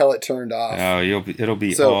 fuck, until it turned off. Oh, it'll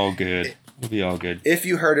be all good. It'll be all good. If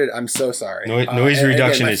you heard it, I'm so sorry. Noise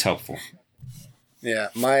reduction is helpful. Yeah,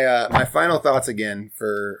 my final thoughts again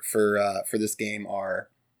for this game are,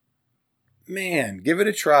 man, give it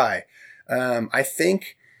a try. I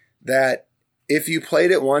think that if you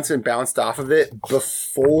played it once and bounced off of it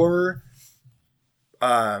before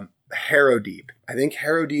Harrow Deep, I think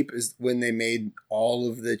Harrow Deep is when they made all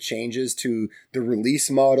of the changes to the release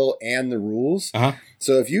model and the rules. Uh-huh.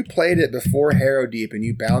 So if you played it before Harrow Deep and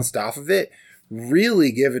you bounced off of it,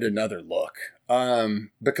 really give it another look.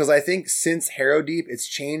 Because I think since Harrow Deep, it's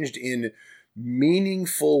changed in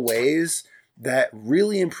meaningful ways that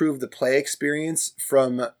really improve the play experience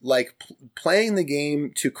from like playing the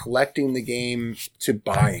game to collecting the game to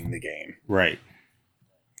buying the game. Right.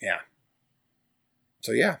 Yeah.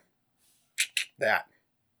 So yeah, that.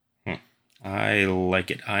 I like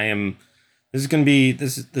it. This is going to be,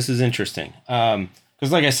 this is interesting.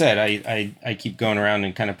 Cause like I said, I keep going around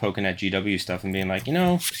and kind of poking at GW stuff and being like,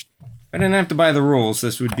 if I didn't have to buy the rules,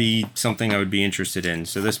 this would be something I would be interested in.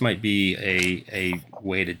 So this might be a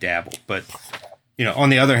way to dabble. But, on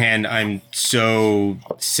the other hand, I'm so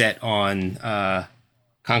set on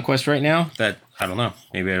Conquest right now that I don't know.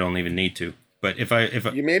 Maybe I don't even need to. But if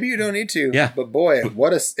maybe you don't need to. Yeah. But boy,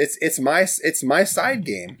 it's my side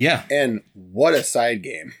game. Yeah. And what a side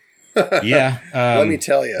game. Yeah. Let me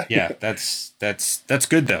tell you. Yeah, that's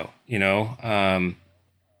good though.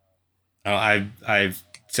 I've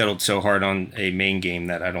settled so hard on a main game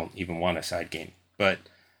that I don't even want a side game. But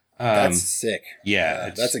that's sick.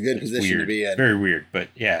 Yeah, that's a good position to be in. It's very weird, but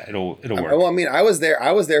yeah, it'll work. Well, I mean, I was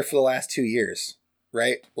there for the last 2 years,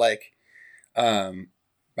 right? Like, I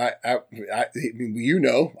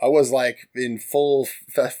was like in full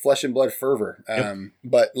flesh and blood fervor. Yep.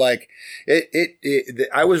 But like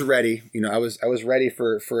I was ready, I was ready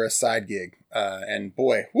for a side gig. And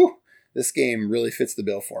boy, this game really fits the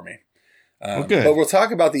bill for me. Good. But we'll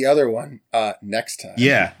talk about the other one, next time.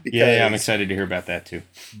 Yeah. Yeah. I'm excited to hear about that too.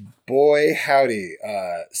 Boy, howdy.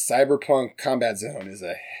 Cyberpunk Combat Zone is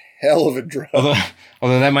a hell of a drug.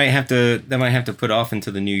 Although that might have to put off into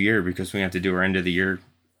the new year because we have to do our end of the year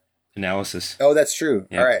analysis. Oh, that's true.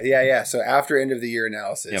 Yep. All right. Yeah. So after end of the year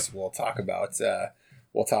analysis, yep, we'll talk about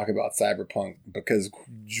Cyberpunk because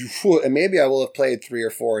and maybe I will have played 3 or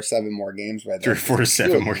 4 or 7 more games by then. 3 or 4 or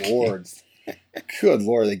 7 more games. Good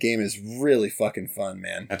Lord, the game is really fucking fun,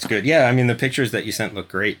 man. That's good. Yeah, I mean the pictures that you sent look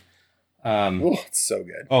great. It's so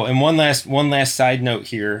good. Oh, and one last side note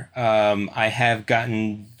here. I have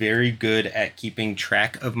gotten very good at keeping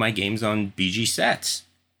track of my games on BG Stats.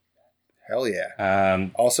 Hell yeah.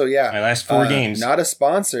 Also, yeah. My last 4 games. Not a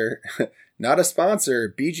sponsor. Not a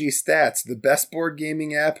sponsor. BG Stats, the best board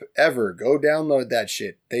gaming app ever. Go download that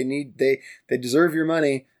shit. They deserve your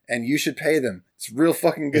money, and you should pay them. It's real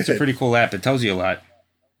fucking good. It's a pretty cool app. It tells you a lot.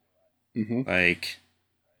 Mm-hmm. Like,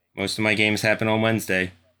 most of my games happen on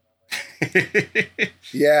Wednesday.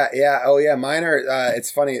 Yeah. Oh, yeah. Mine are. It's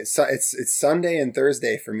funny. It's Sunday and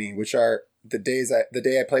Thursday for me, which are the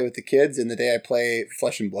day I play with the kids and the day I play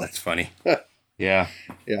Flesh and Blood. That's funny. Yeah.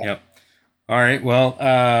 Yep. All right. Well,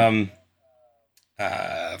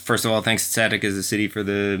 first of all, thanks to Static as a City for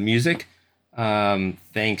the music.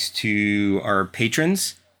 Thanks to our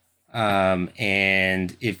patrons.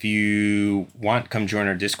 And if you want, come join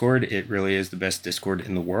our Discord. It really is the best Discord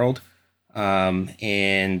in the world.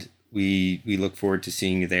 And we look forward to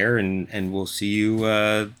seeing you there, and we'll see you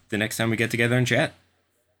the next time we get together and chat.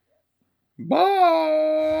 Bye.